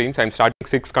multiple streams. I'm starting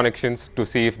 6 connections to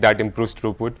see if that improves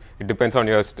throughput. It depends on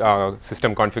your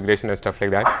system configuration and stuff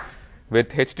like that. With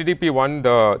HTTP1,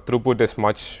 the throughput is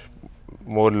much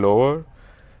more lower.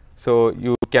 So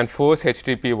you can force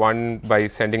HTTP1 by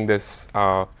sending this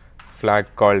flag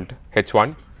called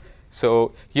H1.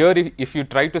 So here, if you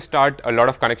try to start a lot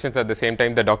of connections at the same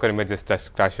time, the Docker image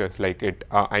just crashes. Like it,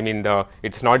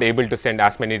 it's not able to send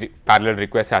as many parallel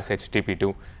requests as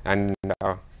HTTP2, and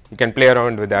you can play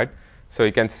around with that. So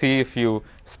you can see if you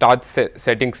start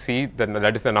setting C, then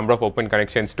that is the number of open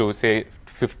connections, to say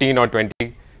 15 or 20,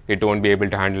 it won't be able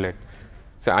to handle it.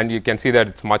 So, and you can see that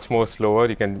it's much more slower.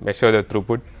 You can measure the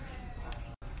throughput.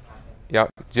 Yeah,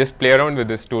 just play around with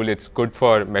this tool. It's good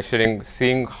for measuring,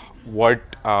 seeing what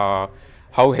how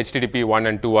HTTP 1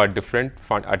 and 2 are different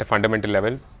at a fundamental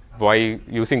level. Why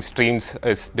using streams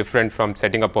is different from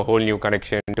setting up a whole new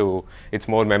connection to it's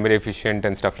more memory efficient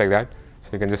and stuff like that. So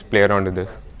you can just play around with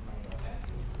this.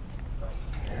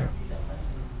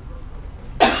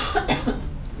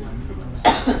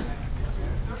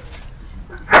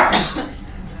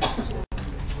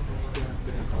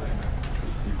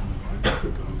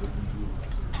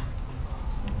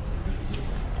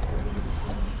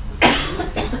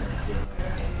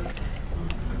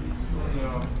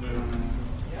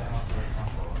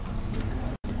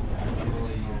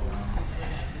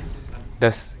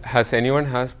 Has anyone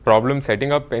has problem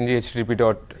setting up ng HTTP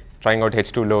or trying out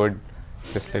H2 load?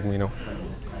 Just let me know.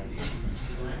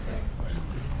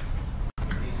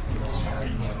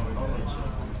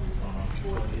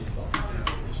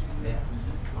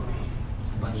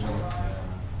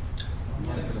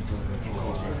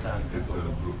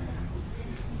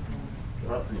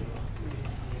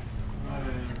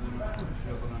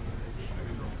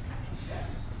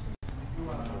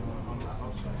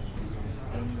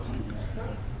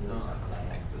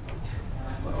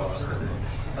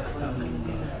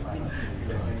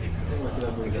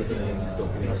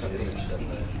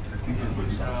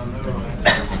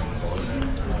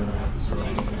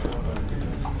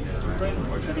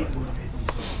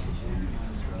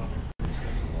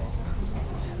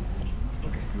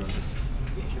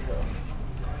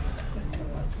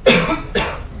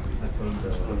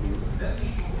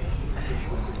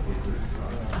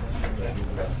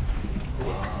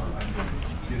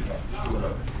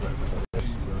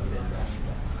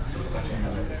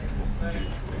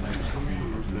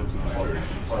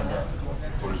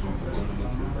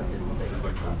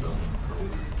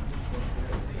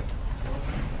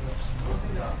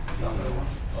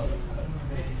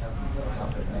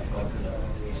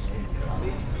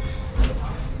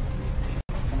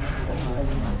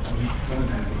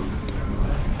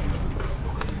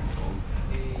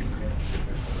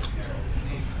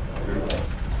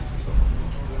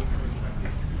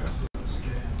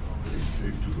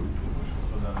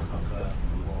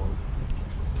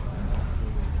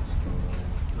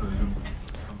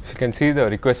 You can see the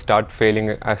requests start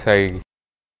failing as I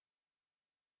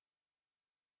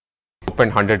open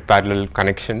 100 parallel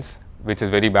connections, which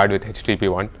is very bad with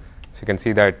HTTP1. So you can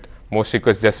see that most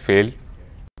requests just fail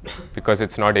because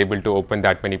it's not able to open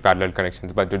that many parallel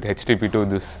connections. But with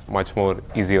HTTP2, this is much more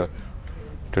easier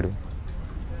to do.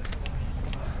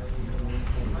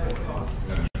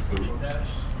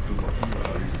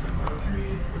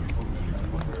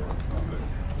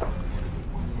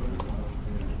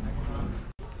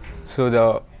 So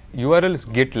the URL is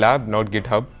GitLab, not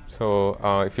GitHub. So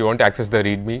if you want to access the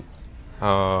README,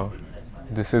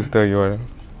 this is the URL.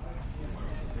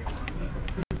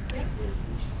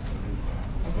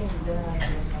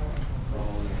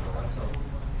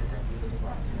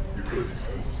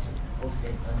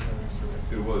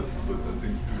 It was, but I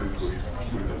think 2 days ago he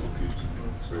put his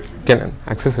application. Can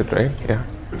access it, right? Yeah.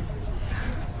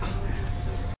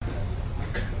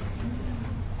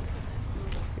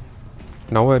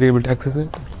 Now are you able to access it?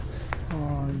 This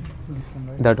one,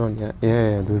 right? That one, yeah.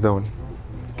 Yeah, this is the one.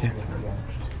 Okay.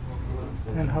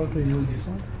 And how to use this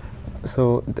one?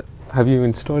 So have you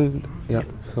installed? Yeah.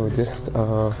 So just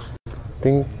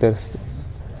think there's.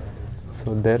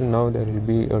 So there now there will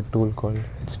be a tool called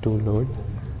H2 load,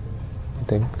 I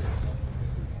think.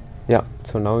 Yeah.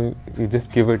 So now you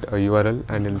just give it a URL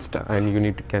and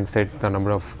you can set the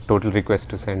number of total requests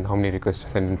to send, how many requests to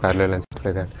send in parallel and stuff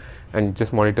like that. And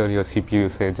just monitor your CPU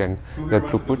usage and the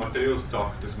throughput. Mateo's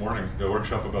talk this morning, the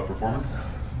workshop about performance.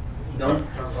 No.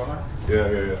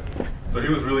 Yeah. So he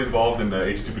was really involved in the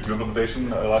HTTP2 implementation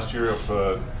last year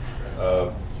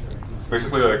of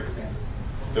basically like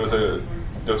there was a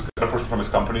person from his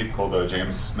company called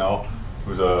James Snell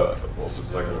who's also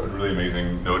like a really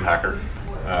amazing Node hacker,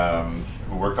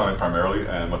 who worked on it primarily,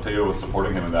 and Matteo was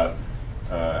supporting him in that.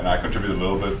 And I contributed a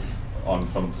little bit on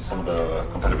some of the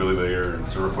compatibility layer and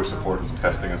server push support and some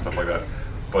testing and stuff like that.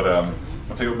 But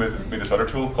Matteo made this other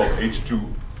tool called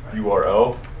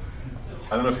H2URL.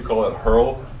 I don't know if you call it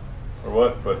hurl or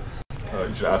what, but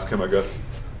you should ask him, I guess.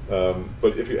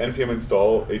 But if you npm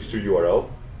install H2URL,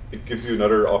 it gives you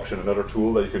another option, another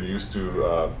tool that you can use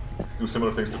to do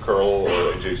similar things to curl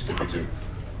or HTTP2.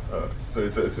 So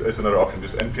it's another option.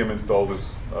 Just npm install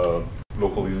this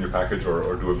locally in your package,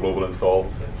 or do a global install.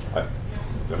 I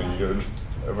mean,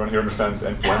 everyone here understands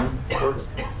npm works.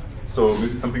 So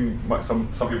something some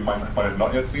people might have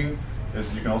not yet seen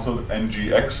is you can also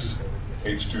ngx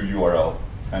H2URL,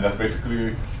 and that's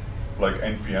basically like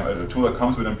npm, a tool that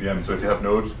comes with npm. So if you have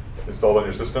Node installed on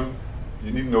your system,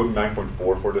 you need Node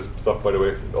 9.4 for this stuff, by the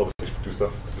way, all this HTTP2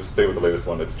 stuff. Just stay with the latest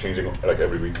one. It's changing like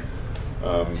every week.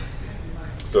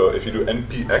 So if you do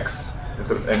npx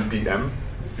instead of npm,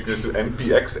 you can just do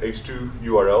npx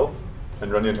H2URL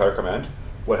and run the entire command.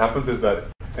 What happens is that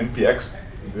npx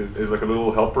is like a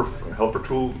little helper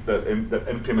tool that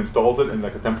npm installs it in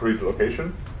like a temporary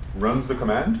location, runs the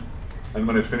command, and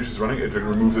when it finishes running, it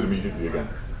removes it immediately again.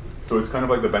 So it's kind of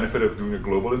like the benefit of doing a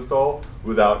global install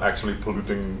without actually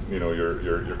polluting,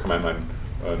 your command line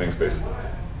namespace.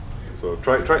 So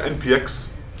try npx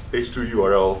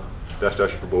H2URL --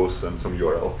 verbose and some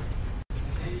URL.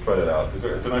 Try that out.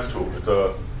 It's a nice tool. It's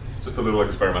just a little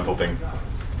experimental thing.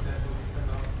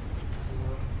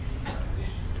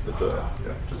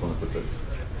 Just wanted to say.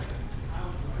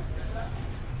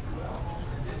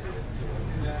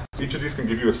 Each of these can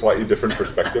give you a slightly different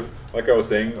perspective. Like I was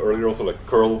saying earlier, also like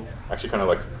curl actually kind of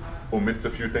like omits a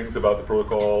few things about the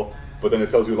protocol, but then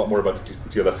it tells you a lot more about the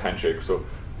TLS handshake. So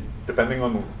depending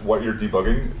on what you're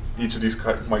debugging, each of these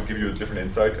might give you a different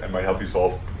insight and might help you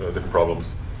solve different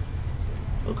problems.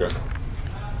 Okay.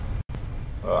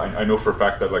 I know for a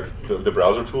fact that like the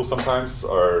browser tools sometimes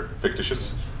are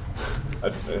fictitious,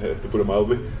 to put it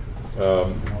mildly.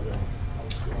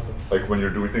 Like when you're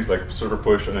doing things like server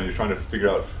push, and then you're trying to figure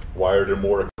out why are there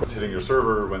more requests hitting your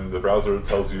server when the browser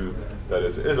tells you that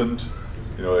it isn't.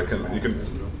 You can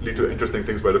lead to interesting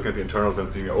things by looking at the internals and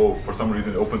seeing, oh, for some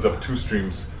reason it opens up 2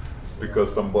 streams because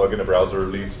some bug in a browser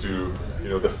leads to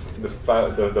the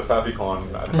favicon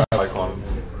and favicon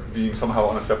being somehow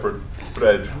on a separate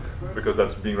thread because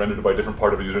that's being rendered by a different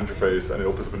part of the user interface, and it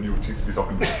opens up a new TCP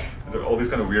token. And so all this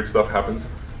kind of weird stuff happens,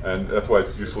 and that's why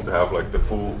it's useful to have like the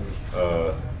full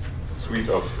suite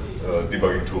of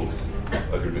debugging tools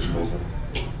at your disposal.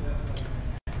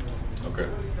 Okay.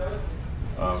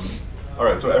 All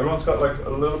right. So everyone's got like a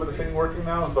little bit of thing working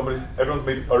now, and everyone's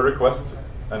made a request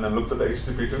and then looked at the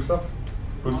HTTP2 stuff.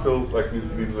 Who's still like need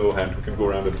a little hand? We can go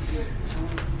around it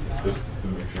just to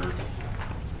make sure.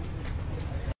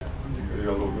 You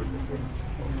got a little good.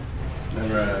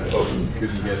 Never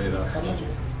couldn't get it off.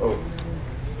 Oh.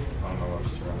 I don't know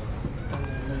what's wrong.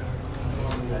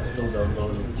 Still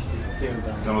downloading.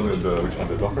 Downloaded which one?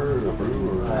 The Docker or the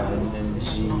Brew? Or?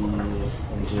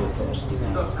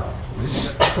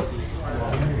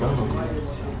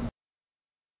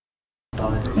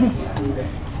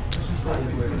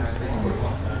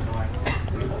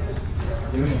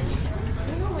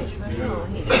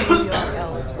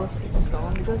 URL is supposed to install,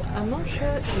 because I'm not sure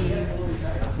if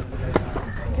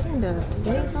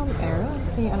getting some error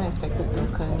saying unexpected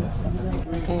token,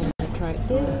 and I tried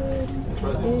this,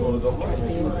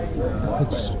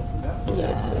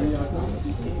 yes.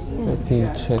 Let me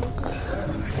check.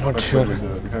 I'm not sure.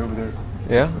 The guy over there.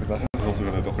 Yeah? The glasses has also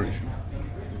got a Docker issue.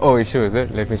 Oh, issue is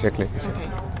it? Let me check. Okay.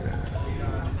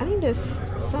 I think there's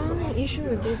some issue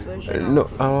with this version. No,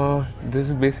 this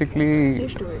is basically.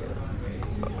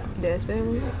 There's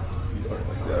one.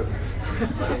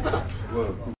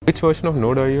 Which version of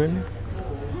Node are you in?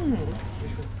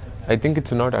 I think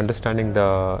it's not understanding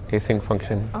the async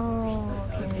function. Oh,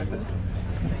 okay, maybe.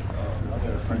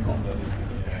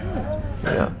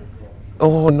 Yeah.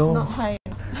 Oh no. Not high.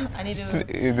 I need to.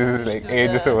 This is like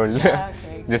ages old. Yeah,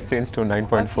 okay. Just changed to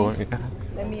 9.4. Okay. Yeah.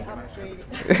 Let me upgrade it.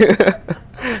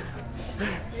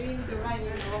 Maybe the right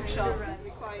workshop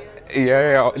requires.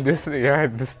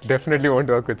 This definitely won't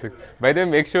work with it. By the way,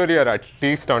 make sure you're at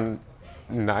least on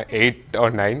 8 or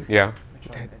 9. Yeah.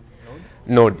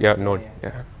 Node.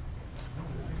 Yeah.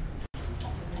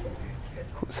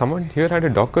 Someone here had a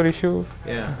Docker issue.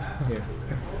 Yeah. Here.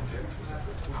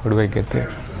 How do I get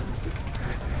there?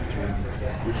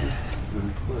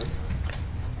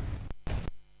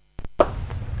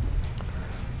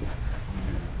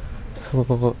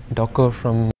 So Docker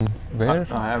from where?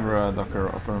 I have a Docker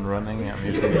up and running. I'm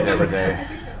using it every day.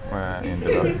 in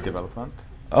development.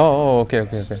 Oh, okay.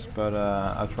 But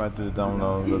I tried to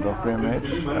download the Docker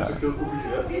image and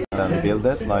then build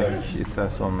it like it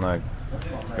says on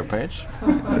your page.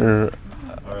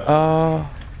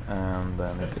 And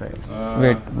then it fails.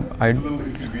 Wait, it's a little bit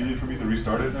inconvenient for me to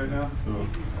restart it right now, so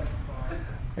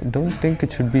I don't think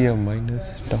it should be a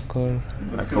minus Docker.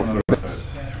 I copied it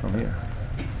from here.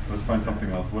 Let's find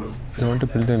something else. What? You want to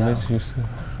build the image? It's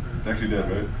actually dead,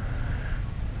 right?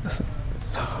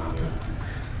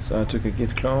 So I took a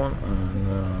git clone and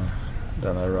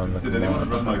then I run the Did anyone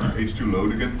run like H2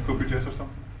 load against copy.js or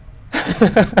something?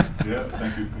 Yeah,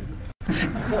 thank you.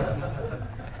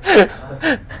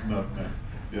 No, nice.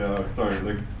 Yeah, sorry.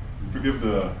 Like, forgive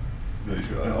the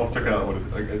issue. I'll check out what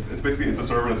it. Like, it's basically it's a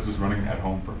server that's just running at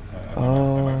home from. At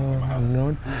my house. I'm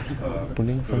not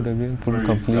pulling So from the game. Pull very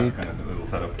complete. kind of a little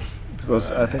setup.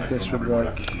 because I think this should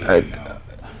work.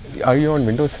 Are you on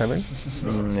Windows 7?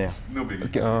 Yeah. No biggie.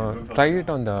 Okay, try it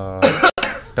on the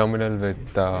terminal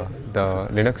with the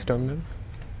Linux terminal.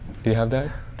 Do you have that?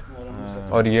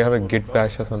 Or do you have a git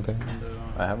bash or something?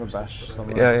 I have a bash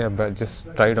somewhere. Yeah, but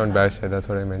just try it on bash. That's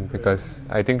what I meant, because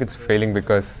I think it's failing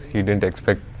because he didn't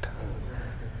expect.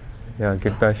 Yeah,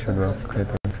 git bash should work, I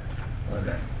think.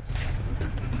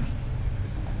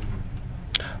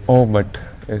 Oh, but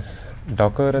is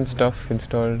Docker and stuff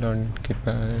installed on git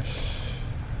bash?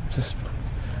 Just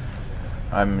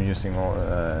I'm using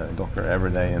Docker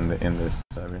every day in this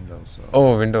Windows. So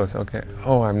oh, Windows. Okay.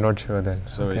 Oh, I'm not sure then.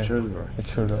 So okay. it should work. It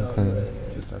should work.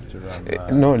 Just have to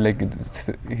run. No, like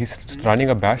he's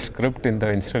running a bash script in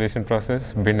the installation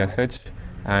process, bin.sh,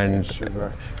 and it should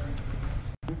work.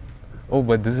 Oh,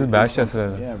 but this is bash as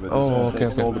well. Yeah, but oh, this okay,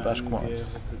 takes all the bash commands.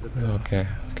 Okay.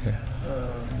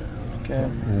 Okay.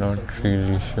 Not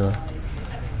really sure.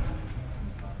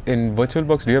 In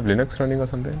VirtualBox, do you have Linux running or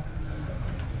something?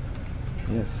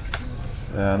 Yes.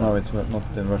 No, it's not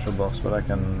in VirtualBox, but I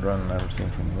can run everything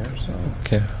from here. So.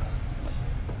 Okay.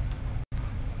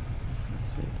 Let's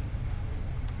see.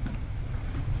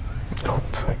 Oh,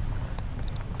 sorry.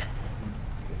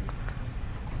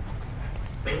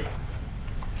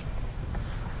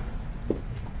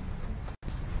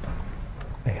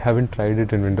 I haven't tried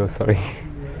it in Windows. Sorry.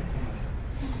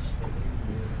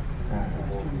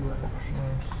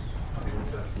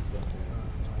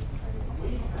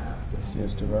 This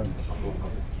used to work.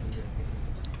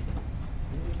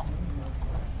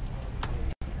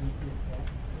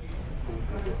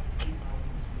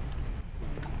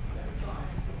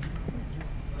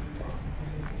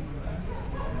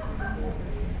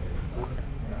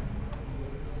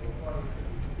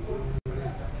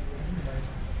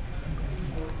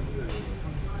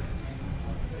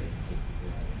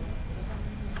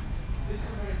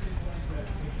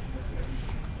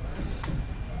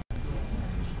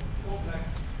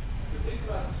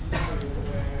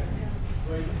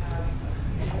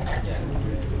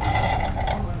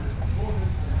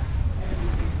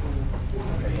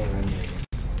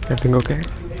 Everything okay?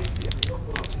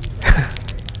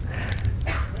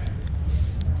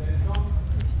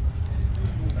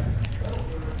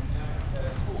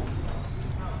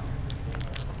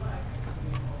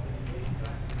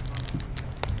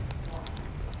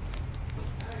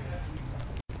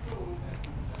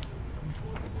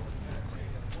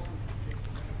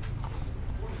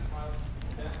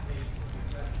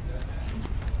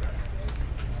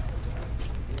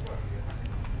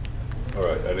 All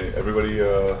right, everybody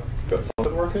got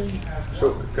something working?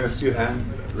 So, can I see a hand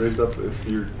raised up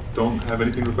if you don't have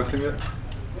anything requesting yet?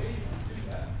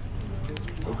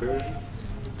 Okay.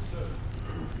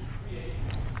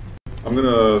 I'm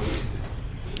gonna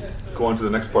go on to the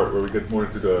next part where we get more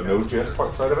into the Node.js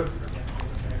part side of it.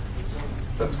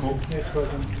 That's cool. Yes, go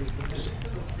ahead.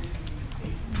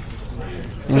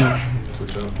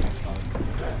 Switch up.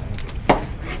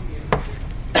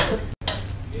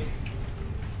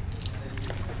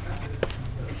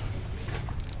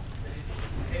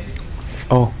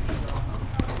 Oh.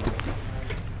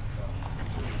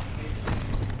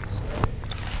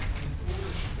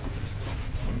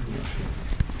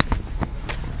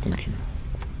 Thank you.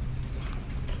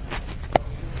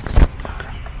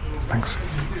 Thanks.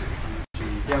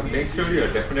 Yeah, make sure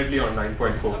you're definitely on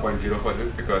 9.4.0 for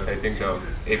this, because I think the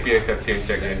APIs have changed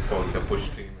again for the push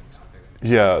stream and stuff like that.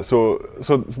 Yeah, so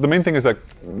the main thing is that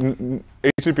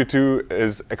HTTP2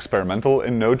 is experimental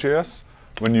in Node.js.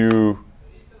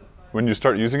 When you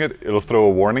start using it, it'll throw a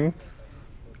warning.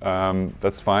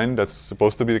 That's fine. That's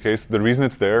supposed to be the case. The reason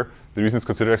it's there, the reason it's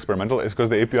considered experimental, is because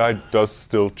the API does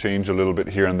still change a little bit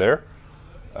here and there.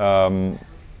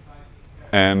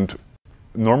 And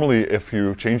normally, if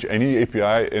you change any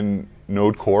API in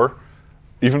Node core,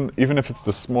 even if it's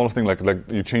the smallest thing, like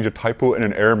you change a typo in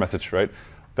an error message, right?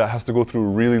 That has to go through a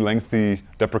really lengthy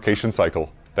deprecation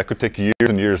cycle. That could take years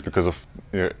and years because of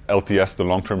LTS, the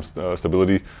long-term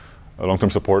stability, long-term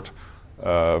support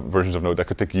versions of Node. That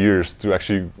could take years to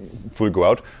actually fully go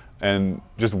out. And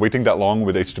just waiting that long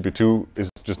with HTTP2 is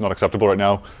just not acceptable right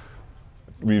now.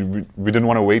 We didn't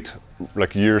want to wait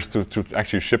like years to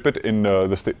actually ship it in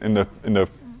the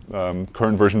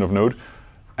current version of Node,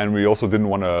 and we also didn't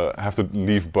want to have to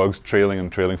leave bugs trailing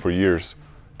for years,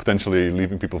 potentially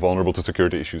leaving people vulnerable to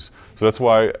security issues. So that's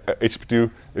why HTTP2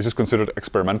 is just considered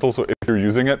experimental. So if you're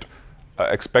using it,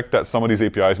 expect that some of these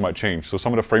APIs might change. So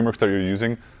some of the frameworks that you're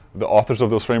using, the authors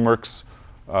of those frameworks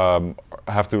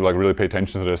have to like really pay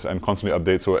attention to this and constantly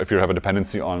update. So if you have a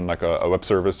dependency on like a web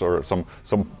service or some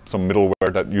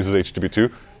middleware that uses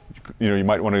HTTP2, you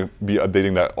might want to be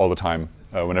updating that all the time.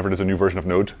 Whenever there's a new version of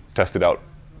Node, test it out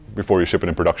before you ship it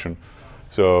in production.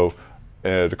 So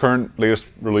the current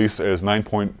latest release is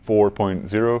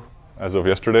 9.4.0 as of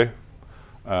yesterday.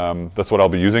 That's what I'll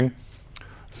be using.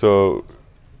 So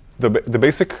the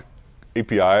basic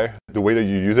API, the way that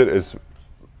you use it is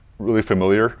really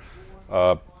familiar.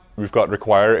 We've got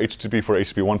require HTTP for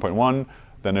HTTP 1.1.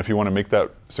 Then if you want to make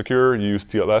that secure, you use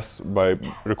TLS by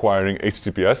requiring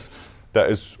HTTPS. That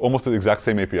is almost the exact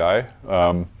same API.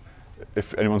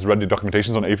 If anyone's read the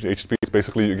documentations on HTTP, it's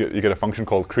basically you get a function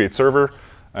called create server,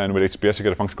 and with HTTPS you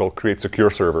get a function called create secure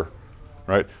server,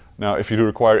 right? Now if you do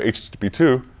require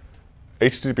HTTP2,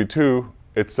 HTTP2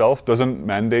 itself doesn't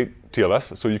mandate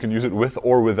TLS, so you can use it with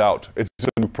or without. It's just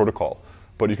a new protocol,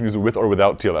 but you can use it with or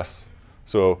without TLS.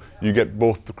 So you get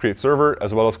both the create server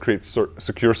as well as create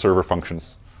secure server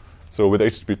functions. So with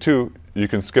HTTP2, you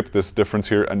can skip this difference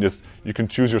here and just you can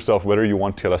choose yourself whether you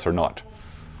want TLS or not.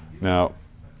 Now,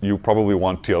 you probably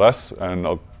want TLS, and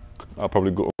I'll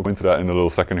probably go into that in a little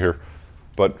second here.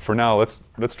 But for now, let's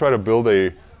try to build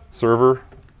a server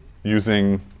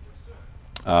using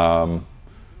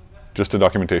just a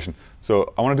documentation.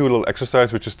 So I want to do a little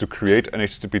exercise, which is to create an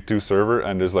HTTP2 server,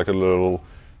 and there's like a little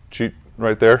cheat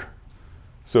right there.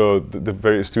 So the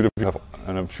very astute of you have,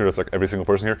 and I'm sure that's like every single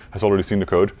person here, has already seen the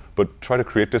code, but try to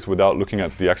create this without looking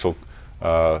at the actual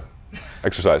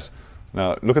exercise.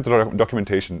 Now, look at the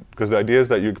documentation, because the idea is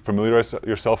that you familiarize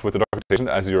yourself with the documentation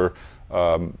as your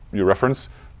reference,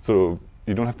 so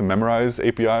you don't have to memorize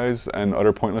APIs and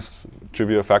other pointless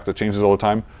trivia fact that changes all the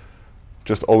time.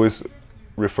 Just always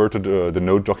refer to the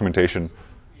Node documentation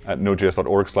at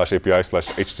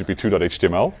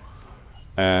nodejs.org/API/http2.html.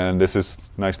 And this is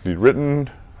nicely written,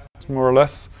 more or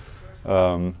less.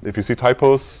 If you see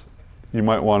typos, you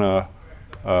might want to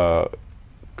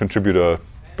contribute a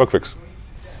bug fix.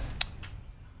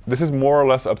 This is more or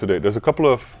less up to date. There's a couple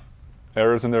of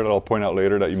errors in there that I'll point out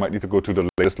later that you might need to go to the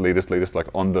latest, like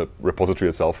on the repository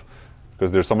itself,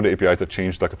 because there's some of the APIs that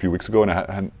changed like a few weeks ago,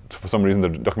 and for some reason the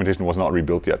documentation was not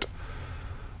rebuilt yet.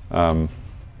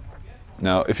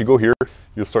 Now, if you go here,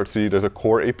 you'll start to see there's a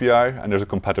core API and there's a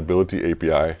compatibility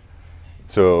API.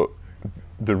 So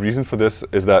the reason for this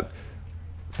is that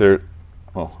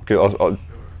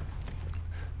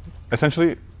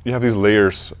essentially you have these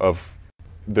layers of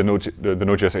the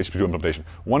Node.js HTTP2 implementation.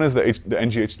 One is the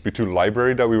ng-HTTP2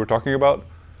 library that we were talking about.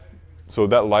 So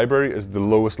that library is the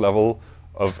lowest level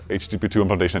of HTTP2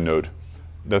 implementation Node.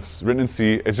 That's written in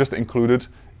C. It's just included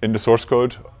in the source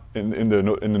code in the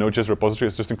Node.js repository.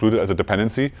 It's just included as a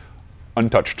dependency,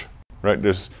 untouched. Right?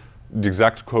 There's the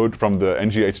exact code from the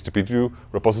ng-HTTP2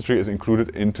 repository is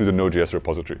included into the Node.js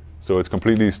repository. So it's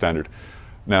completely standard.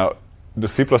 Now, the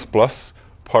C++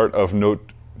 part of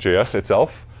Node.js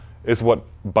itself is what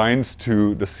binds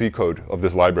to the C code of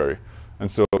this library.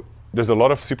 And so there's a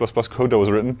lot of C++ code that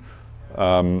was written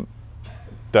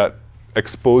that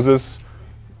exposes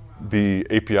the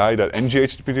API that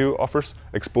ng-HTTP2 offers,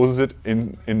 exposes it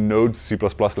in Node C++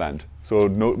 land. So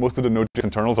most of the Node.js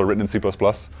internals are written in C++.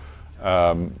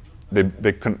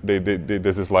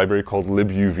 There's this library called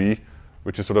libuv,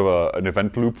 which is sort of an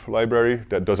event loop library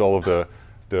that does all of the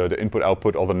input,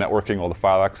 output, all the networking, all the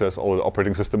file access, all the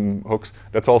operating system hooks.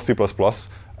 That's all C++,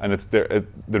 and it's there.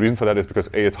 The reason for that is because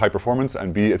A, it's high performance,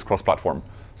 and B, it's cross-platform.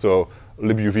 So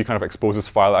libuv kind of exposes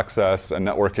file access and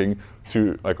networking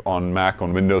to like on Mac,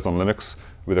 on Windows, on Linux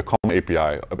with a common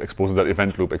API. Exposes that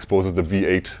event loop, exposes the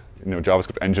V8,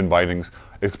 JavaScript engine bindings,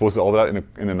 exposes all that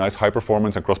in a nice high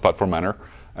performance and cross-platform manner.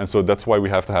 And so that's why we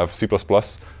have to have C++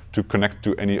 to connect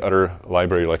to any other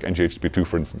library like ng-HTTP2,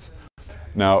 for instance.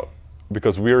 Now,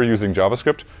 because we are using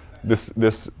JavaScript, this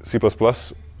C++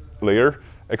 layer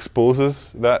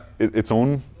exposes that its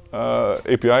own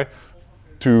API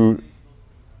to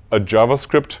a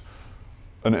JavaScript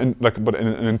an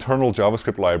internal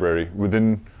JavaScript library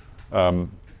within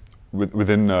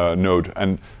within Node,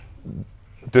 and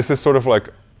this is sort of like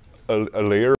a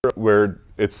layer where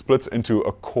it splits into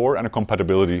a core and a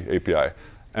compatibility API,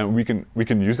 and we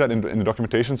can use that in the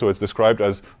documentation. So it's described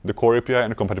as the core API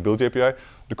and the compatibility API.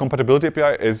 The compatibility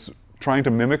API is trying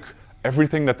to mimic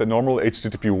everything that the normal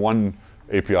HTTP1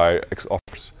 API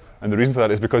offers, and the reason for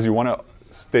that is because you want to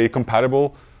stay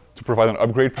compatible to provide an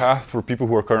upgrade path for people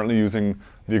who are currently using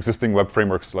the existing web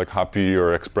frameworks like Happy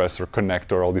or Express or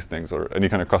Connect or all these things, or any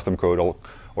kind of custom code,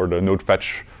 or the Node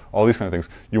Fetch, all these kind of things.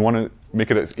 You want to make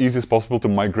it as easy as possible to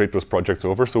migrate those projects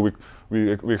over. So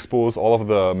we expose all of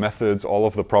the methods, all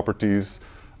of the properties,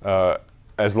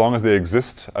 as long as they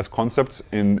exist as concepts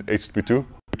in HTTP2.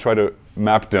 We try to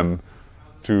map them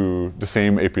to the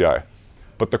same API.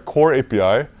 But the core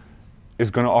API is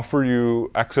going to offer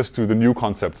you access to the new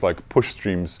concepts like push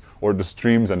streams or the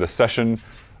streams and the session.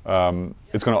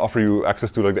 It's going to offer you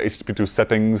access to like the HTTP2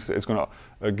 settings. It's going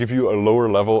to give you a lower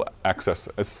level access.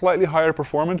 It's slightly higher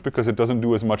performance because it doesn't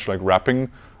do as much like wrapping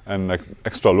and like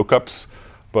extra lookups,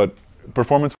 but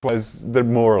performance-wise, they're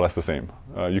more or less the same.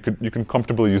 You can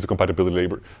comfortably use the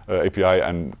compatibility API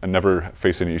and never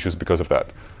face any issues because of that.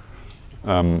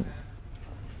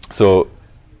 So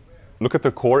look at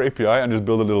the core API and just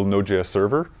build a little Node.js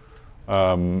server.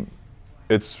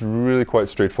 It's really quite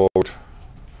straightforward.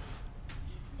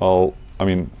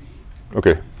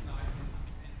 Okay.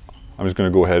 I'm just going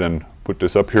to go ahead and put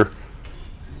this up here.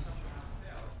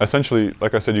 Essentially,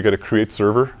 like I said, you get a create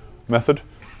server method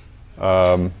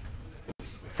from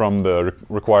the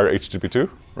require HTTP2,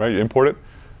 right? You import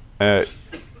it.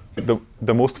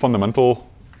 The most fundamental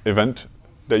event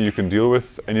that you can deal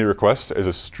with any request is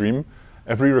a stream.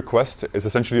 Every request is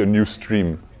essentially a new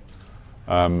stream.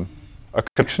 A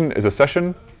connection is a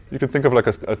session. You can think of like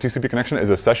a TCP connection is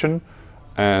a session,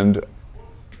 and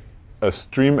a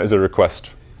stream is a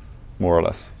request, more or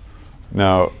less.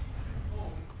 Now,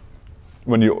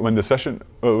 when the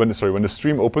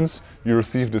stream opens, you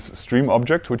receive this stream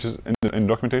object, which is in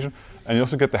documentation, and you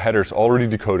also get the headers already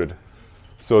decoded.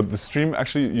 So the stream,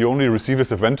 actually, you only receive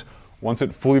this event once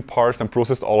it fully parsed and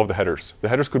processed all of the headers. The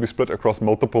headers could be split across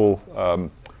multiple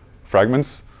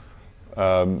fragments.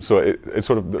 So it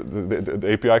sort of,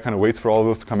 the API kind of waits for all of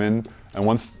those to come in, and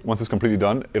once it's completely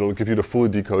done, it'll give you the fully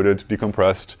decoded,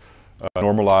 decompressed,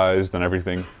 normalized, and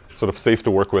everything, sort of safe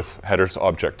to work with headers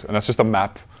object. And that's just a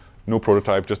map, no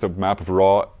prototype, just a map of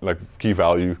raw, like key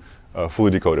value,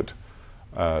 fully decoded.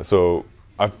 So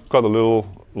I've got a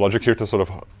little logic here to sort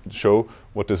of show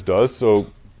what this does. So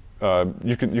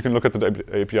you can look at the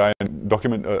API and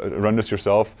document, run this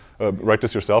yourself, write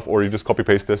this yourself, or you just copy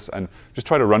paste this and just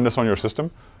try to run this on your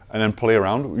system, and then play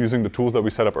around using the tools that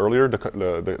we set up earlier, the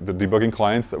debugging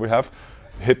clients that we have,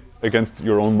 hit against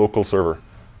your own local server.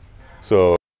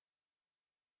 So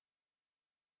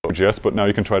JS, but now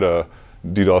you can try to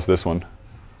DDoS this one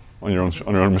on your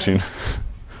own machine.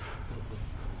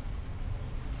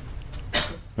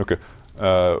 Okay,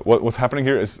 what's happening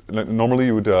here is normally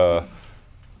you would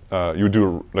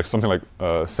do like something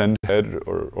like send head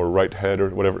or write head or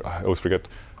whatever. I always forget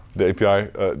the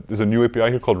API. There's a new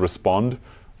API here called respond,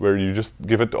 where you just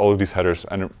give it all of these headers.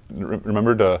 And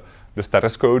remember, the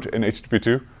status code in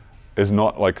HTTP2 is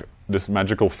not like this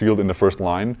magical field in the first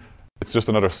line. It's just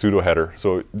another pseudo header.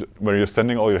 So when you're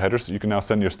sending all your headers, you can now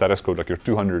send your status code, like your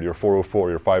 200, your 404,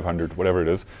 your 500, whatever it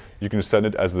is. You can just send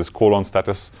it as this colon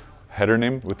status header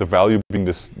name with the value being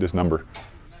this number.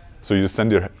 So you just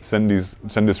send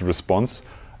this response,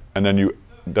 and then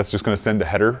that's just going to send the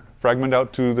header fragment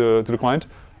out to the client,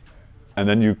 and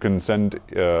then you can send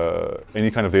any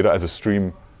kind of data as a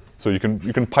stream. So you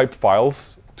can pipe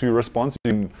files to your response.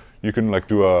 You can like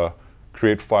do a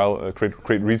create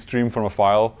read stream from a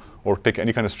file, or take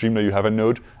any kind of stream that you have in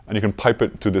Node, and you can pipe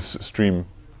it to this stream,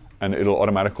 and it'll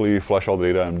automatically flush all the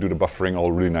data and do the buffering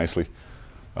all really nicely.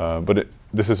 But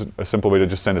this is a simple way to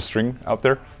just send a string out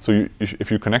there. So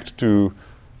if you connect to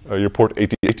your port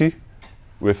 8080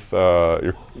 with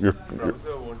your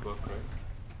browser won't work, right?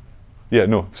 Yeah,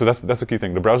 no. So that's the key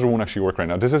thing. The browser won't actually work right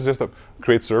now. This is just a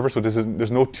create server. So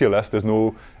there's no TLS, there's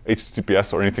no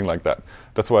HTTPS or anything like that.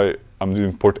 That's why I'm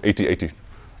doing port 8080.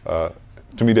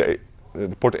 To me, the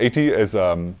port 80 is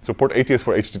so port 80 is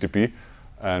for HTTP,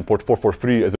 and port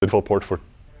 443 is the default port for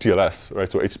TLS, right?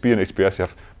 So HTTP and HTTPS, you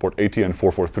have port 80 and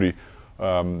 443.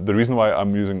 The reason why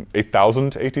I'm using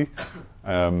 8080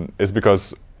 is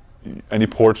because any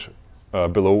port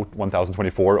below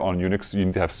 1024 on Unix, you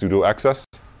need to have sudo access,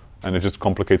 and it just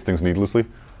complicates things needlessly.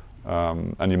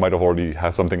 And you might have already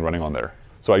have something running on there.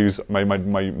 So I use my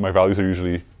values are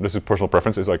usually, this is personal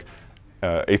preference, is like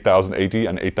 8080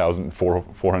 and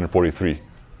 8443.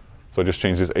 So I just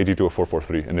changed this 80 to a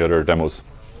 443 in the other demos.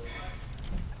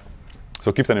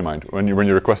 So keep that in mind when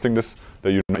you're requesting this,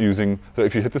 that you're not using. So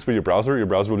if you hit this with your browser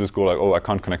will just go like, oh, I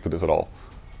can't connect to this at all.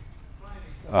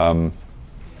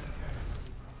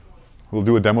 We'll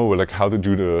do a demo with like how to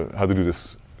do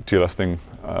this TLS thing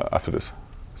after this.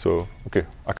 So okay,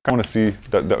 I kind of want to see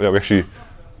that we actually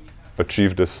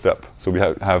achieved this step. So we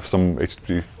have some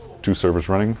HTTP2 servers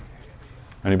running.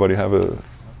 Anybody have a?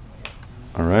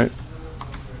 All right.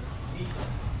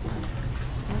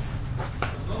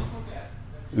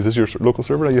 Is this your local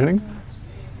server that you're hitting?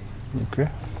 Okay.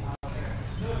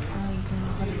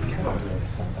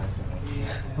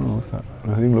 Oh, what's that?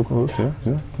 I'm hitting localhost,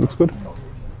 yeah, looks good.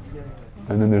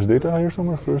 And then there's data here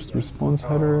somewhere, first response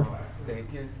header.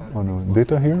 Oh no,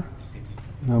 data here?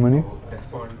 How many?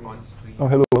 Oh,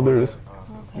 hello, well, there it is.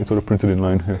 It's sort of printed in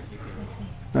line here.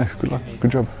 Nice, good luck,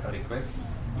 good job. Request,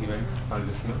 event, or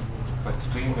listener, but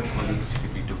stream is only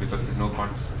HTTP2 because there's no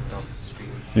concept of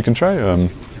stream.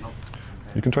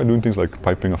 You can try doing things like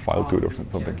piping a file to it or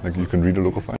something. Like you can read a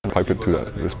local file and pipe it to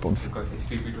that response. Because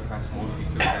HTTP2 has more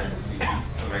features than HTTP.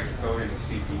 So like so in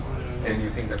HTTP, then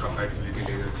using the compatibility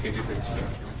layer, change it to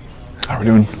HTTP2. How are we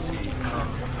doing?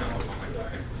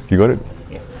 You got it?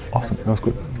 Yeah. Awesome, that was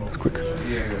good. That's quick.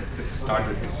 Yeah, just start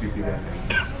with HTTP then.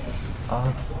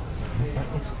 What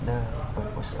is the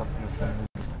purpose of using?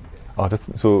 Oh,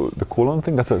 so the colon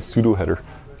thing, that's a pseudo header.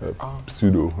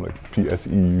 Pseudo, like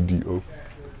PSEUDO.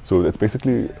 So it's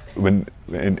basically when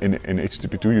in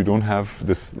HTTP2 you don't have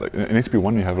this, like in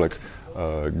HTTP1 you have like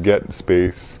get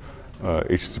space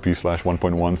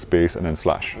HTTP/1.1 space and then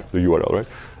slash the URL, right?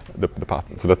 The path.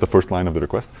 So that's the first line of the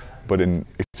request. But in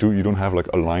H2 you don't have like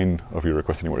a line of your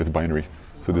request anymore. It's binary.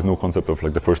 So there's no concept of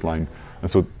like the first line.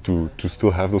 And so to still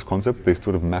have those concepts, they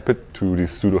sort of map it to these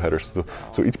pseudo headers.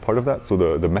 So each part of that, so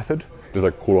the method, there's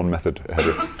like colon method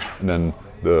header. And then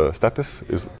the status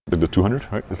is like the 200,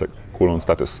 right? It's like colon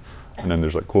status. And then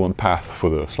there's like colon path for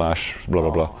the slash blah,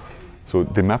 blah, blah. So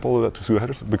they map all of that to pseudo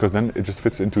headers because then it just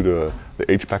fits into the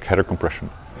HPACK header compression.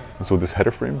 And so this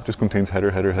header frame just contains header,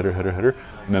 header, header, header, header.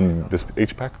 And then this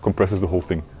HPACK compresses the whole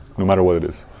thing, no matter what it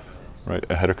is. Right?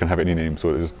 A header can have any name,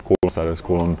 so it's colon status,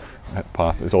 colon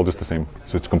path, it's all just the same.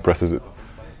 So it compresses it.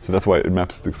 So that's why it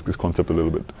maps this concept a little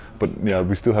bit. But yeah,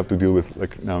 we still have to deal with,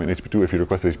 like now in HTTP2, if you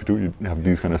request HTTP2, you have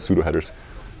these kind of pseudo headers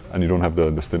and you don't have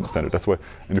the standard. That's why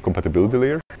in the compatibility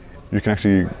layer, you can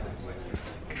actually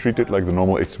treat it like the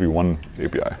normal HTTP1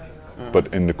 API.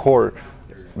 But in the core,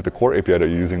 with the core API that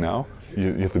you're using now,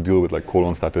 you have to deal with like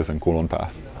colon status and colon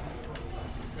path.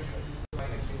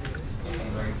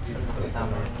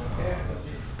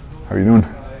 How are you doing?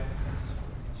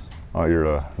 Oh,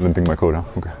 you're linting my code, huh?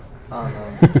 Okay.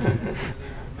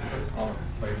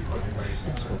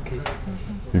 Okay.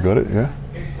 You got it, yeah?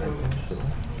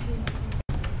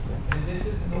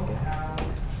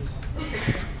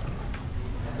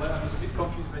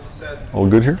 All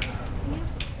good here?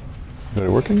 Is it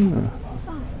working?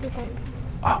 Still type.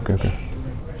 Ah, okay, okay.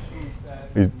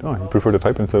 You prefer to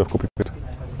type instead of copy paste?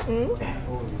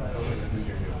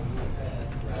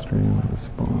 Stream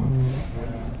respond.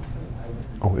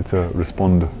 Oh, it's a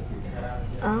respond.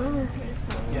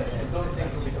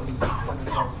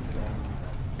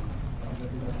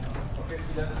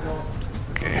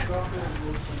 Okay.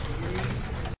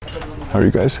 How are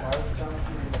you guys?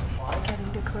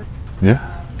 Yeah?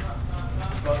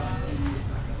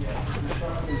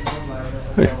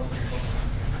 Hey.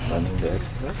 Running the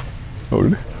exercise. Oh,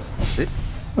 really? That's it.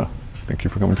 Oh, thank you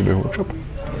for coming to the workshop.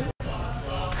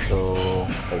 So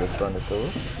I just run the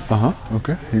server.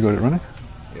 Okay, you got it running?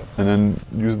 Yep. And then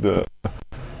use the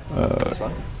This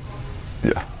one?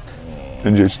 yeah.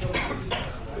 NGH,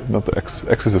 not the X.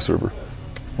 X is a server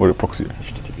or a proxy.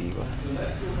 HTTP one.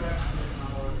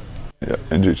 Yeah,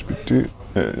 NGHPT,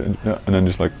 yeah, and then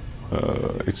just like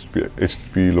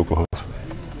HTTP localhost.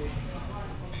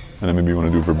 And then maybe you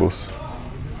want to do verbose.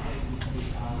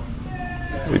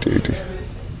 8080.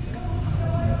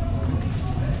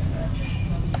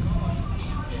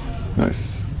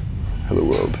 Nice. Hello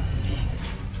world.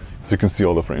 So you can see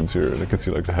all the frames here. You can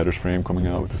see like the headers frame coming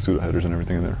out with the pseudo headers and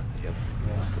everything in there. Yep.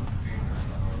 Awesome.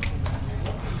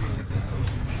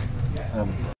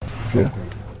 Yeah.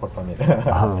 What on it?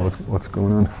 What's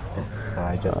going on?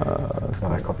 I just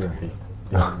copy and paste.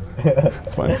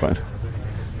 It's fine, it's fine.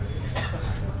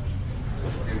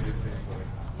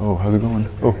 Oh, how's it going?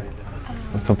 Oh,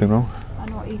 there's something wrong?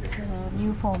 No, it's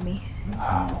new for me.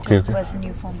 Okay, It okay. was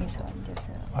new for me, so I'm just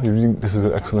Oh, you're reading, this is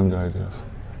an excellent guide, yes.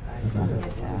 I'm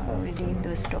just reading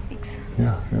those topics.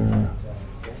 Yeah.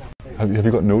 Have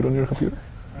you got Node on your computer?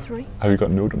 3. Have you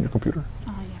got Node on your computer?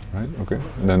 Yeah. Right. Okay.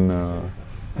 And then,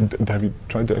 have you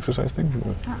tried the exercise thing?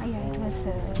 Yeah, it was.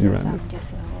 You ran it?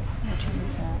 Just watching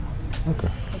this Okay.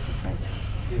 exercise.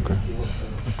 Okay.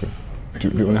 Okay. Do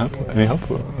you want help? Any help?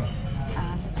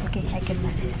 It's okay. I can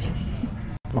manage.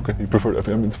 Okay. You prefer? I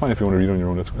mean, it's fine if you want to read on your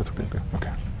own. That's okay. Okay.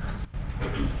 Okay.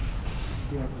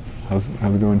 How's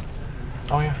it going?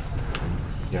 Oh yeah.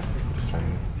 Yeah. Just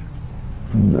trying.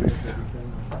 Nice.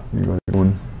 You got it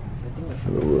going.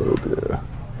 Hello world. Yeah.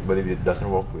 But it doesn't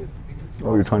work with.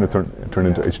 Oh, you're trying to turn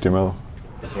into HTML.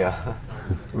 Yeah.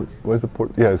 Where's the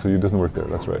port? Yeah, so it doesn't work there.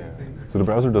 That's right. So the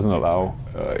browser doesn't allow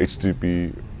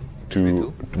HTTP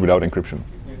without encryption.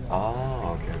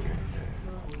 Oh, okay.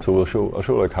 So I'll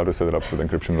show like how to set it up with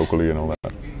encryption locally and all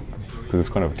that, because it's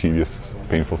kind of tedious,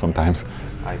 painful sometimes.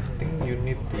 I think you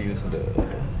need to use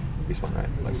this one, right?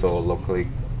 Like so locally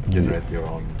generate your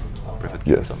own private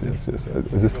key. Yes.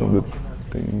 Is this one the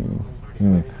thing?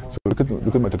 So look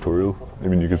at my tutorial. I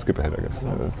mean, you can skip ahead, I guess.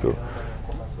 So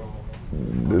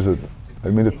there's a. I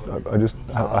made it.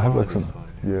 I have like some.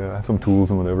 Yeah, I have some tools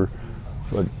and whatever.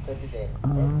 So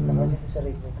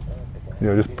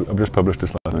yeah, I just published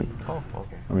this last night. Oh,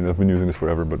 okay. I mean, I've been using this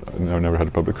forever, but I've never had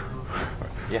it public.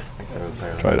 Yeah,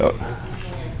 try it out.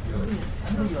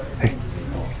 Hey.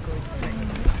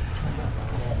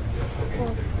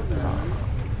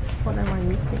 What am I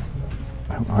missing?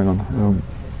 Hang on.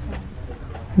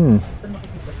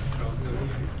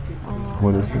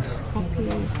 What is this? Copy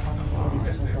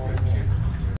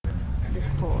the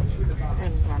code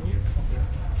and run.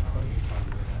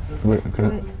 Wait,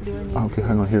 okay,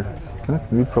 hang on here. Can I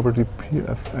read property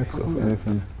pfx of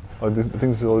anything? Oh, I think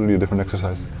this is already a different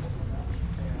exercise.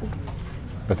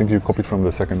 I think you copied from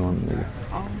the second one, maybe.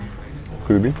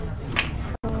 Could it be?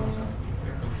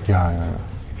 Yeah.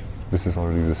 This is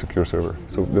already the secure server.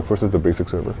 So the first is the basic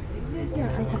server.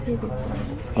 Yeah, I copied this one.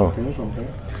 Oh.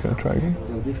 Can I try again?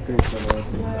 Yeah, this one.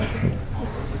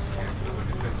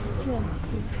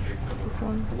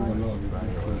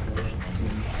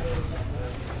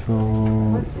 So,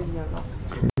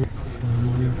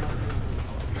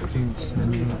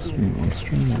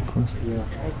 stream request.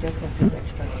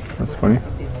 That's funny.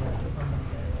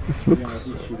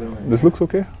 This looks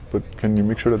okay, but can you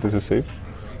make sure that this is saved?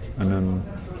 And then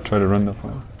try to run that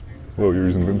file. Whoa, you're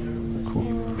using Vim. Cool.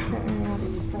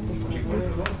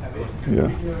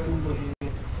 Yeah.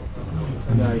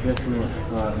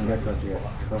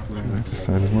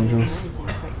 Exercise modules.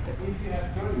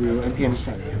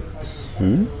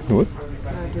 What?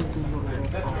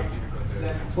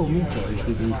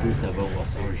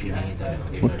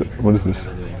 What is this?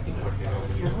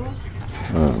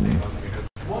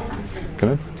 Can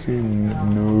I see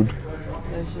Node?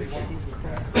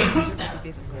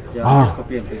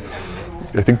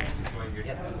 I think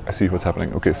I see what's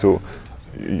happening. Okay, so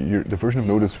the version of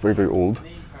Node is very, very old.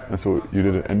 And so you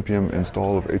did an npm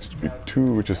install of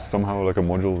HTTP2, which is somehow like a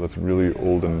module that's really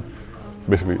old, and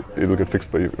basically it'll get fixed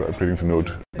by upgrading to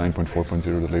Node 9.4.0,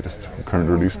 the latest, current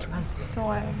released. So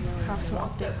I have to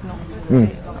update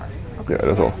Node. Okay. Yeah,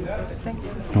 that's all. Thank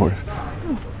you. No worries.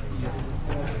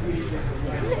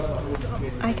 So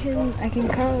I can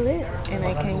curl it and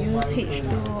I can use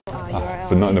H2 URL.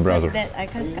 But not in the browser. Why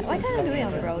can't I do it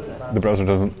on the browser? The browser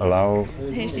doesn't allow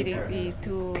HTTP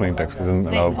to plain text. It doesn't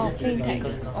allow. plain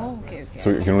text. Oh, okay. So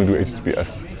you can only do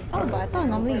HTTPS. Oh, but I thought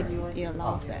normally it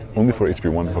allows that. Only for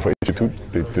HTTP1, but for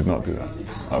HTTP2 they did not do that.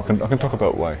 I can talk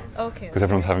about why. Okay. Because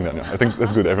everyone's having that now. I think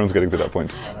that's good. Everyone's getting to that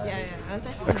point. Yeah. I was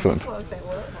like, excellent. This works, that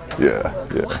works. Yeah.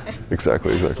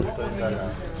 Exactly. You're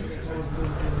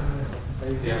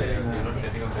not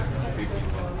setting up the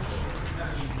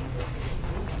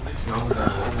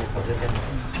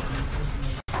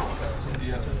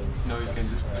now you can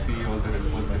just see all the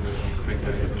responses.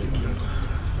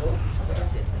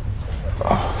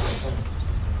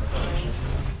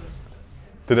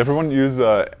 Did everyone use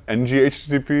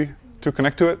ng-HTTP to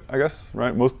connect to it, I guess,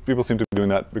 right? Most people seem to be doing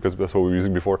that because that's what we were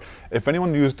using before. If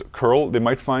anyone used curl, they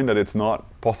might find that it's not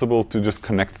possible to just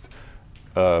connect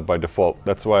by default.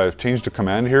 That's why I've changed the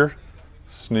command here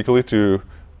sneakily to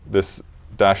this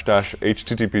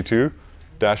 --HTTP2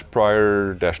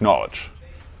 -prior -knowledge.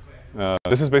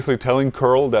 This is basically telling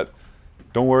curl that,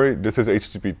 don't worry, this is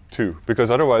HTTP2,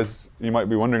 because otherwise you might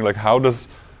be wondering, like, how does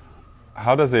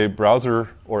a browser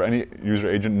or any user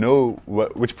agent know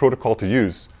which protocol to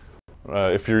use?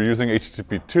 If you're using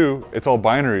HTTP2, it's all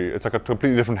binary. It's like a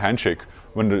completely different handshake.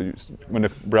 When the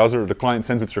browser, the client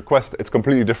sends its request, it's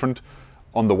completely different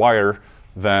on the wire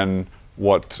than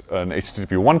what an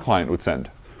HTTP1 client would send.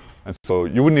 And so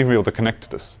you wouldn't even be able to connect to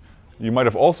this. You might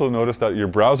have also noticed that your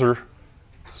browser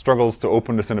struggles to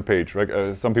open this in a page,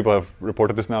 right? Some people have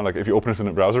reported this now, like if you open this in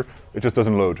a browser, it just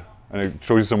doesn't load. And it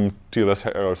shows you some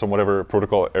TLS or some whatever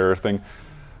protocol error thing.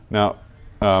 Now,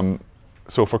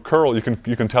 so for curl, you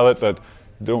can tell it that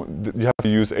you have to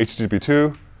use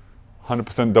HTTP2,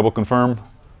 100% double confirm,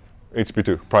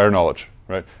 HTTP2, prior knowledge,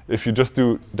 right? If you just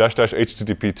do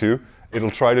 --HTTP2,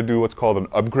 it'll try to do what's called an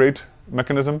upgrade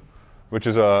mechanism, which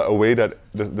is a way that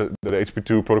the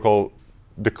HTTP2 protocol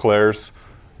declares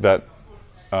that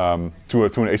to an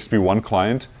HTTP1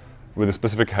 client with a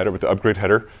specific header, with the upgrade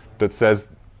header, that says,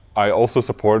 I also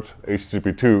support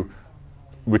HTTP2,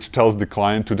 which tells the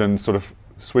client to then sort of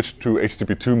switch to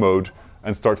HTTP2 mode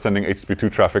and start sending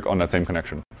HTTP2 traffic on that same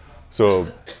connection.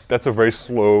 So that's a very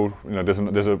slow,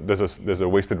 there's a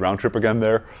wasted round trip again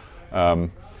there.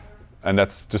 And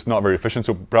that's just not very efficient.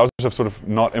 So browsers have sort of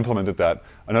not implemented that.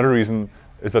 Another reason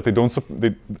is that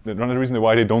another reason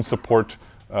why they don't support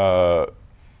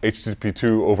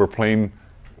HTTP2 over plain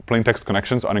text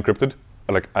connections unencrypted,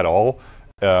 like at all,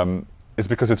 is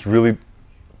because it's really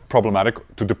problematic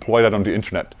to deploy that on the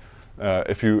internet.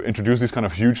 If you introduce these kind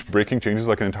of huge breaking changes,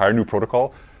 like an entire new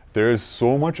protocol, there is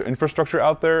so much infrastructure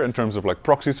out there in terms of like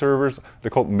proxy servers.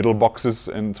 They're called middle boxes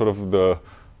in sort of the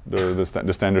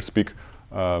standard speak.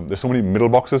 There's so many middle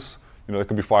boxes. That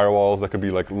could be firewalls, that could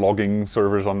be like logging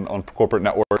servers on corporate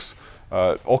networks,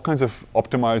 all kinds of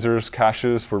optimizers,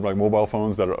 caches for like mobile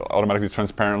phones that are automatically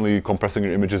transparently compressing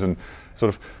your images, and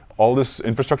sort of all this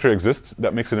infrastructure exists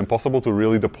that makes it impossible to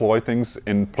really deploy things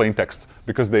in plain text,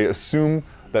 because they assume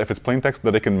that if it's plain text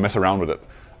that they can mess around with it.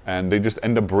 And they just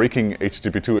end up breaking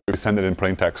HTTP2 if you send it in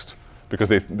plain text, because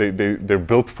they're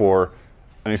built for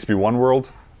an HTTP1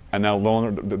 world, and now no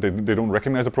longer they don't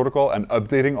recognize the protocol, and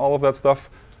updating all of that stuff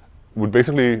would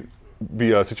basically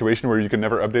be a situation where you can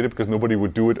never update it because nobody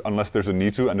would do it unless there's a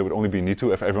need to, and there would only be need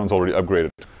to if everyone's already upgraded.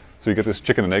 So you get this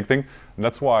chicken and egg thing, and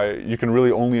that's why you can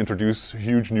really only introduce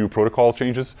huge new protocol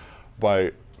changes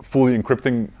by fully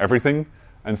encrypting everything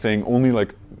and saying only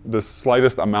like the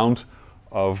slightest amount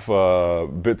of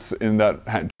bits in that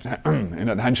in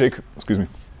that handshake. Excuse me.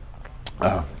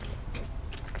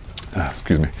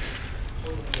 Excuse me.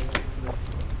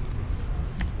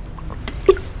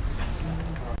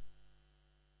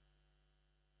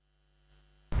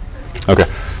 Okay.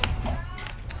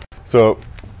 So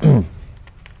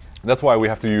that's why we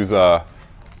have to use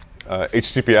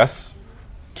HTTPS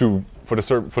for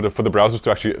the browsers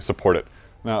to actually support it.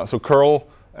 Now, so curl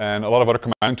and a lot of other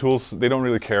command tools, they don't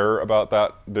really care about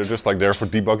that. They're just like there for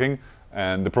debugging.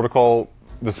 And the protocol,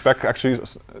 the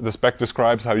spec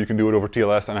describes how you can do it over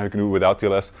TLS and how you can do it without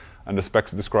TLS. And the spec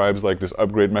describes like this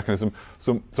upgrade mechanism.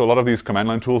 So a lot of these command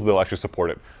line tools, they'll actually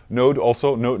support it. Node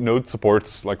also, Node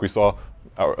supports, like we saw,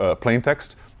 our plain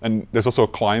text. And there's also a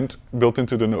client built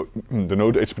into the Node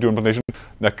HTTP2 implementation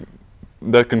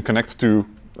that can connect to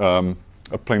a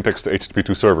plain text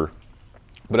HTTP2 server.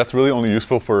 But that's really only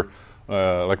useful for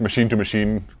like machine to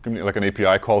machine, like an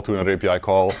API call to another API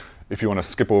call, if you want to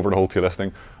skip over the whole TLS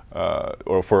thing,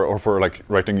 or for like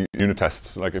writing unit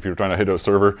tests. Like if you're trying to hit a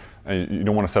server and you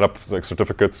don't want to set up like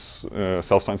certificates,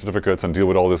 self-signed certificates, and deal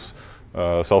with all this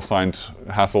self-signed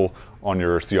hassle on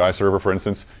your CI server, for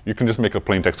instance, you can just make a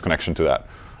plain text connection to that.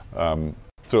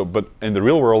 But in the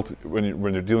real world, when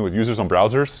you're dealing with users on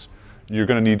browsers, you're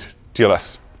going to need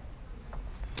TLS.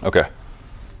 Okay.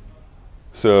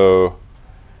 So,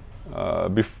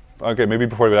 maybe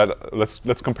before that,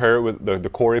 let's compare it with the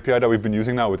core API that we've been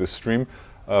using now with this stream.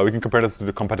 We can compare that to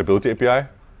the compatibility API.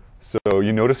 So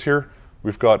you notice here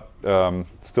we've got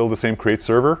still the same create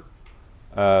server,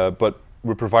 but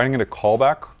we're providing it a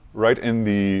callback right in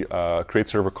the create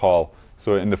server call.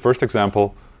 So in the first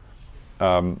example,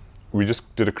 we just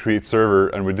did a create server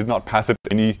and we did not pass it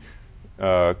any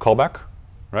callback.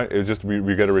 Right? It just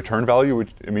we get a return value,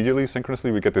 which immediately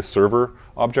synchronously we get this server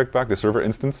object back, the server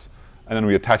instance, and then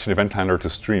we attach an event handler to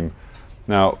stream.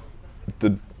 Now,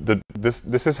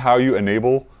 this is how you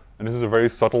enable, and this is a very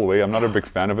subtle way. I'm not a big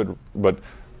fan of it, but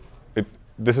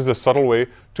this is a subtle way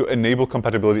to enable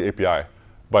compatibility API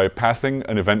by passing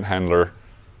an event handler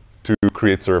to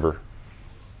create server.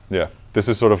 Yeah, this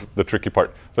is sort of the tricky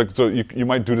part. Like, so you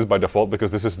might do this by default because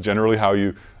this is generally how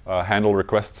you handle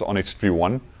requests on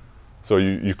HTTP1. So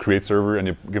you create server and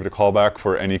you give it a callback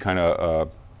for any kind of,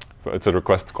 it's a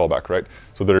request callback, right?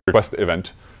 So the request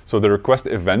event. So the request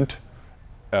event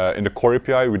in the core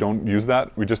API, we don't use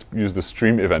that. We just use the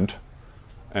stream event.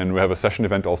 And we have a session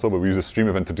event also, but we use a stream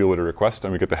event to deal with a request.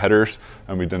 And we get the headers,